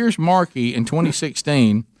here's Markey in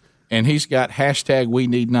 2016, and he's got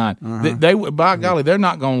 #WeNeedNine. Uh-huh. By golly, they're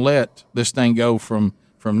not going to let this thing go from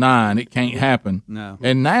 9. It can't happen. No.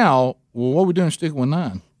 And now, what are we doing sticking with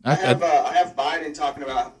 9? I have Biden talking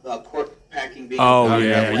about court packing being. Oh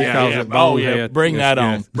yeah. Bring that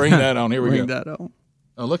on. Bring that on. Here we go. Bring that on.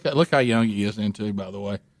 Oh, look how young he is in too. By the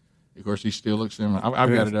way, of course he still looks similar. I've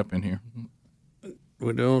got it up in here.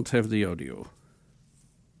 We don't have the audio,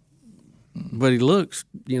 but he looks,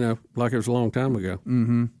 like it was a long time ago.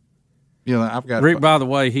 Mm-hmm. Yeah, I've got Rick. By the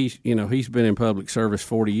way, he's been in public service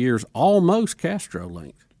 40 years, almost Castro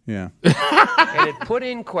length. Yeah. And it put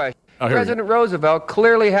in question. President Roosevelt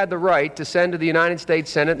clearly had the right to send to the United States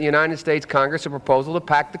Senate and the United States Congress a proposal to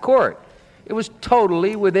pack the court. It was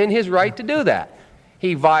totally within his right to do that.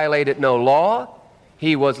 He violated no law.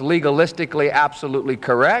 He was legalistically absolutely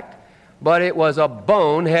correct, but it was a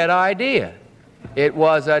bonehead idea. It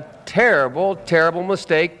was a terrible, terrible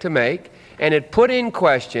mistake to make, and it put in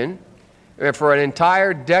question, for an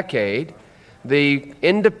entire decade, the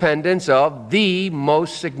independence of the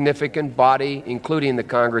most significant body, including the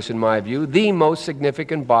Congress, in my view, the most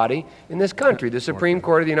significant body in this country, the Supreme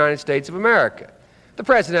Court of the United States of America. The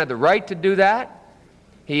president had the right to do that.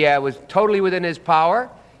 He was totally within his power,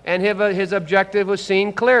 and his objective was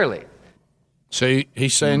seen clearly. See,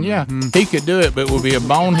 he's saying, he could do it, but it would be a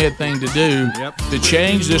bonehead thing to do to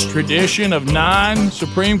change this tradition of 9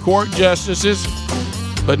 Supreme Court justices.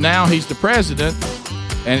 But now he's the president,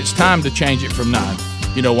 and it's time to change it from 9.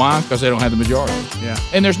 You know why? Because they don't have the majority. Yeah.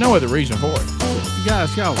 And there's no other reason for it.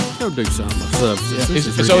 Guys, y'all go do something.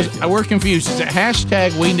 So we're confused. Is it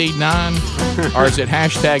hashtag we need 9, or is it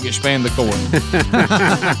hashtag expand the court?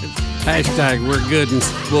 Hashtag we're good.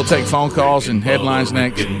 We'll take phone calls and headlines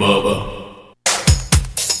next. Rick and Bubba's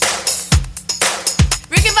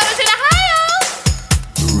in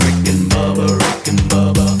Ohio. Rick and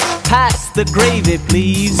Bubba. Pass the gravy,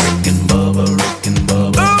 please. Rick and Bubba.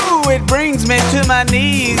 Ooh, it brings me to my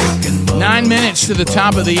knees. 9 minutes to the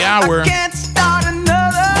top of the hour. I can't start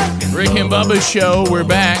another. Rick and Bubba's show. We're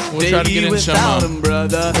back. We'll try to get in some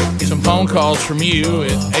phone calls from you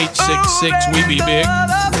at 866-WE-BE-BIG.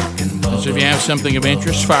 So if you have something of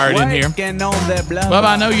interest, fire it in here. Bubba,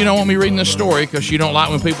 I know you don't want me reading this story because you don't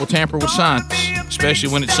like when people tamper with science, especially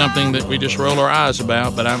when it's something that we just roll our eyes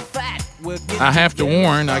about. But I have to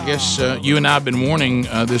warn, I guess you and I have been warning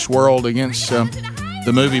this world against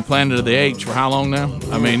the movie Planet of the Apes for how long now?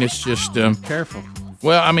 I mean, it's just... Careful.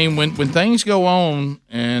 Well, I mean, when things go on,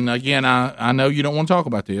 and again, I know you don't want to talk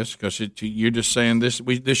about this because you're just saying this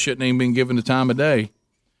shouldn't even been given the time of day.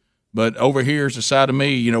 But over here is the side of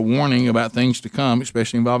me, warning about things to come,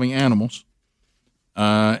 especially involving animals.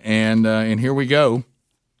 And here we go.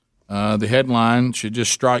 The headline should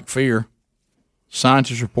just strike fear.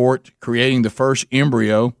 Scientists report creating the first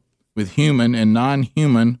embryo with human and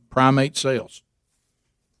non-human primate cells,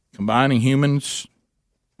 combining humans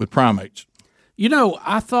with primates.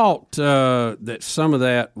 I thought that some of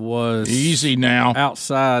that was easy now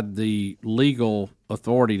outside the legal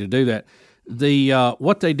authority to do that.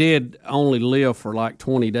 What they did only live for like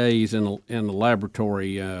 20 days in the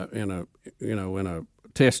laboratory in a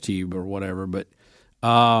test tube or whatever. But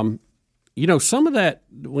some of that,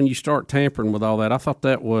 when you start tampering with all that, I thought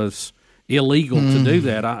that was illegal to do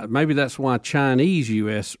that. Maybe that's why Chinese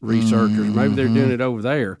U.S. researchers, maybe they're doing it over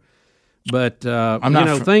there. But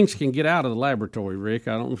things can get out of the laboratory, Rick.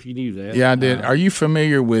 I don't know if you knew that. Yeah, I did. Are you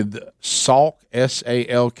familiar with SALK,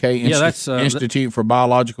 S-A-L-K, Institute for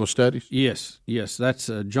Biological Studies? Yes, that's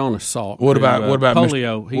Jonas Salk. What about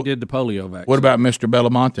polio? He did the polio vaccine. What about Mr.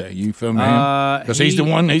 Belamonte? You familiar with him? Because he's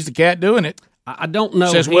the cat doing it. I don't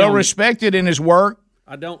know. Says well respected in his work.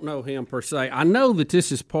 I don't know him per se. I know that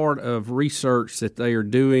this is part of research that they are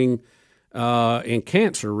doing in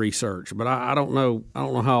cancer research, but I don't know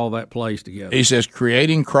how all that plays together. He says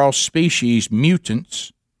creating cross-species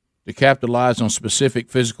mutants to capitalize on specific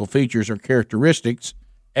physical features or characteristics,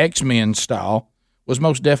 X-Men style, was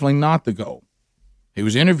most definitely not the goal. He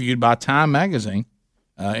was interviewed by Time magazine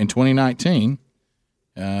in 2019.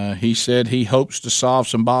 He said he hopes to solve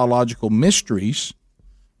some biological mysteries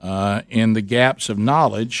in the gaps of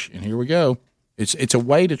knowledge. And here we go. It's a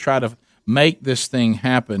way to try to make this thing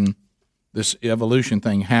happen, this evolution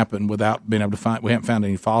thing happen, without being able to find. We haven't found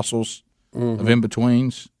any fossils of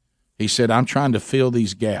in-betweens. He said, I'm trying to fill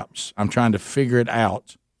these gaps. I'm trying to figure it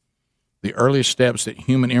out. The earliest steps that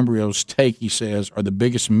human embryos take, he says, are the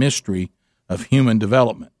biggest mystery of human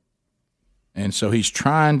development. And so he's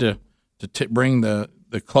trying to bring the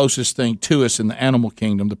closest thing to us in the animal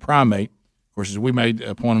kingdom, the primate. Of course, as we made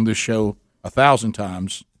a point on this show 1,000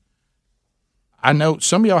 times, I know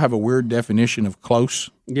some of y'all have a weird definition of close.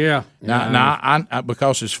 Yeah. Now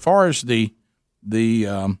because as far as the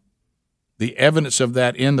evidence of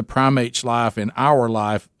that in the primate's life, in our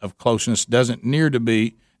life of closeness, doesn't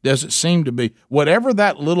seem to be. Whatever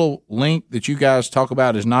that little link that you guys talk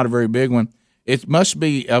about is not a very big one. It must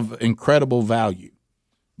be of incredible value,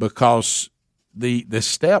 because the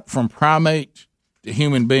step from primate to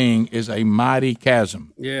human being is a mighty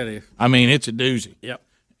chasm. Yeah, it is. I mean, it's a doozy. Yep.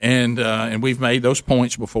 And we've made those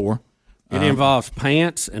points before. It involves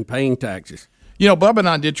pants and paying taxes. Bubba and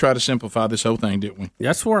I did try to simplify this whole thing, didn't we?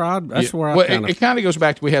 That's where I it kind of goes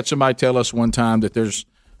back to, we had somebody tell us one time that there's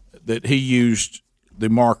that he used the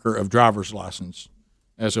marker of driver's license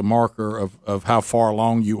as a marker of how far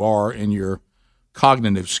along you are in your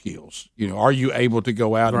cognitive skills. Are you able to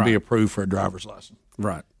go out and be approved for a driver's license?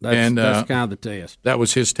 Right. That's kind of the test. That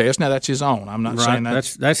was his test. Now, that's his own. I'm not saying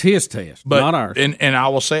that's his test, not ours. And I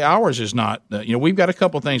will say ours is not. We've got a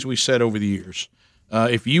couple of things we said over the years.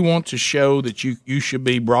 If you want to show that you should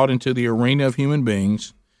be brought into the arena of human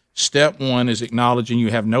beings, step one is acknowledging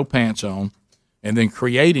you have no pants on, and then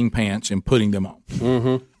creating pants and putting them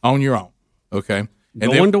on on your own. Okay.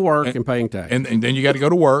 Going to work and paying taxes, and then you got to go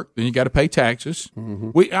to work. Then you got to pay taxes.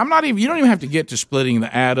 I'm not even. You don't even have to get to splitting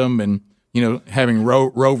the atom and having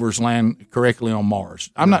rovers land correctly on Mars.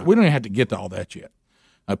 We don't even have to get to all that yet.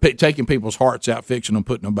 Taking people's hearts out, fixing them,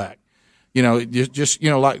 putting them back.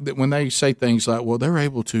 Like when they say things like, "Well, they're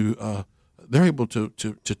able to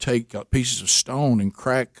take pieces of stone and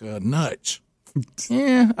crack nuts."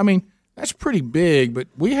 Yeah, I mean that's pretty big, but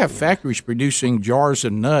we have factories producing jars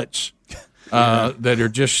of nuts. That are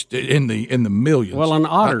just in the millions. Well, an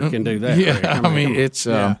otter can do that. Yeah, I mean it's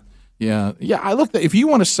yeah. I look. If you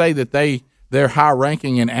want to say that they're high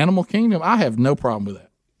ranking in animal kingdom, I have no problem with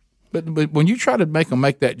that. But when you try to make them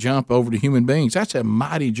make that jump over to human beings, that's a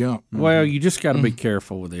mighty jump. Well, you just got to be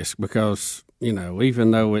careful with this because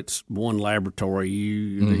even though it's one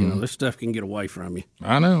laboratory, this stuff can get away from you.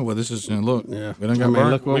 I know. Well, this is look. Yeah, we done got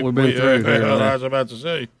burned. Look what we've been through. I was about to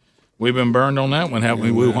say, we've been burned on that one, haven't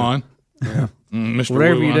we, Wuhan? Yeah. Mr.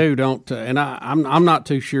 Whatever Wuhan. you do, don't. And I'm not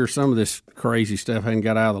too sure some of this crazy stuff hadn't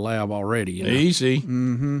got out of the lab already. Easy.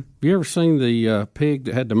 Mm-hmm. Have you ever seen the pig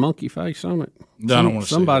that had the monkey face on it? I don't want to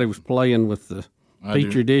see Somebody was playing with the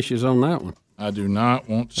Petri dishes on that one. I do not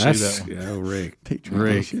want to see that one. Oh, Rick.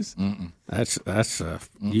 Petri dishes. That's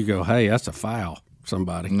you go, hey, that's a foul.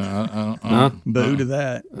 Somebody. No, I don't. Boo to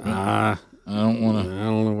that. I don't want to. I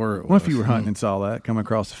don't know where it was. What if you were hunting and saw that coming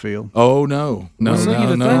across the field? Oh no! You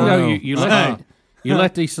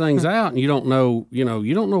let these things out, and you don't know. You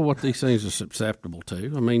don't know what these things are susceptible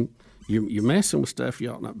to. I mean, you're messing with stuff you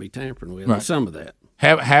ought not be tampering with. Right. Some of that.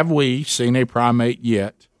 Have we seen a primate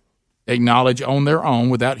yet acknowledge on their own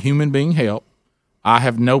without human being help? I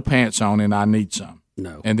have no pants on and I need some.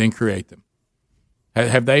 No. And then create them.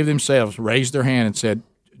 Have they themselves raised their hand and said,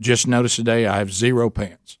 "Just notice today I have zero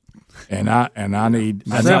pants." And I need.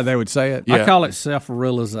 That's how they would say it. Yeah. I call it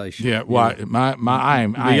self-realization. Yeah. Why? I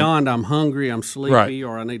am beyond. I'm hungry. I'm sleepy, right.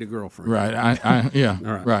 Or I need a girlfriend. Right. Yeah.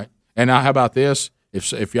 Right. And how about this?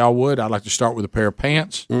 If y'all would, I'd like to start with a pair of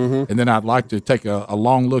pants, and then I'd like to take a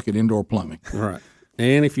long look at indoor plumbing. Right.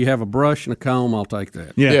 And if you have a brush and a comb, I'll take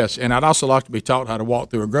that. Yeah. Yes. And I'd also like to be taught how to walk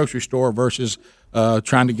through a grocery store versus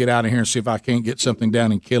trying to get out of here and see if I can't get something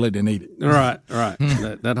down and kill it and eat it. Right.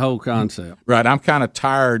 that whole concept. Right. I'm kind of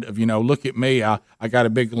tired of, look at me. I got a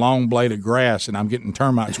big long blade of grass and I'm getting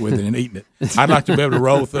termites with it and eating it. I'd like to be able to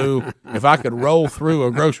roll through. If I could roll through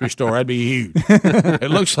a grocery store, that'd be huge. It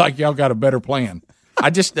looks like y'all got a better plan.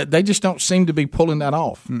 They just don't seem to be pulling that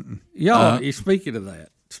off. Y'all, speaking of that,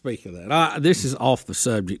 this is off the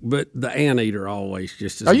subject, but the anteater always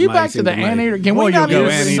just is. Are you back to the anteater? Can we not go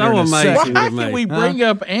anteater? So amazing. Why can we bring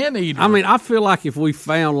up anteater? I mean, I feel like if we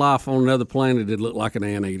found life on another planet, it'd look like an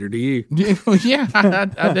anteater. Do you? Yeah, I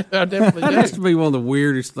definitely do. That has to be one of the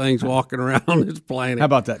weirdest things walking around on this planet. How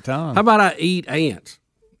about that, Tom? How about I eat ants?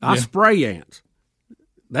 I spray ants.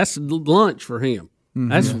 That's lunch for him. Mm-hmm.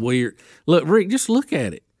 That's weird. Look, Rick, just look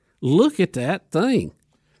at it. Look at that thing.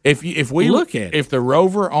 If we look at it, if the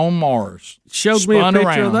rover on Mars showed me a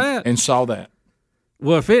picture of that and saw that,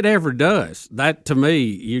 well, if it ever does, that to me,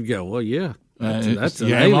 you'd go, well, yeah, that's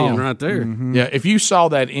an alien right there. Mm-hmm. Yeah, if you saw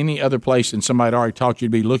that any other place and somebody already taught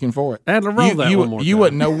you'd be looking for it. I'd roll that one more time. You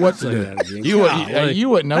wouldn't know what to do. You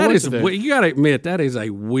wouldn't know what to do. You got to admit that is a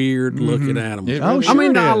weird looking animal. I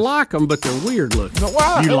mean, I like them, but they're weird looking. No,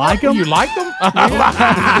 why? You like them? You like them?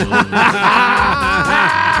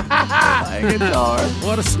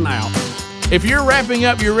 What a snout. If you're wrapping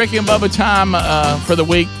up your Rick and Bubba time for the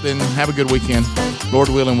week, then have a good weekend. Lord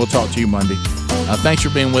willing, we'll talk to you Monday. Thanks for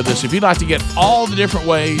being with us. If you'd like to get all the different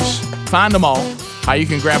ways, find them all, how you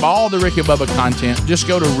can grab all the Rick and Bubba content, just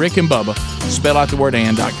go to Rick and Bubba, spell out the word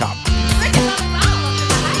and.com.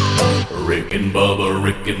 Rick and Bubba,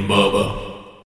 Rick and Bubba.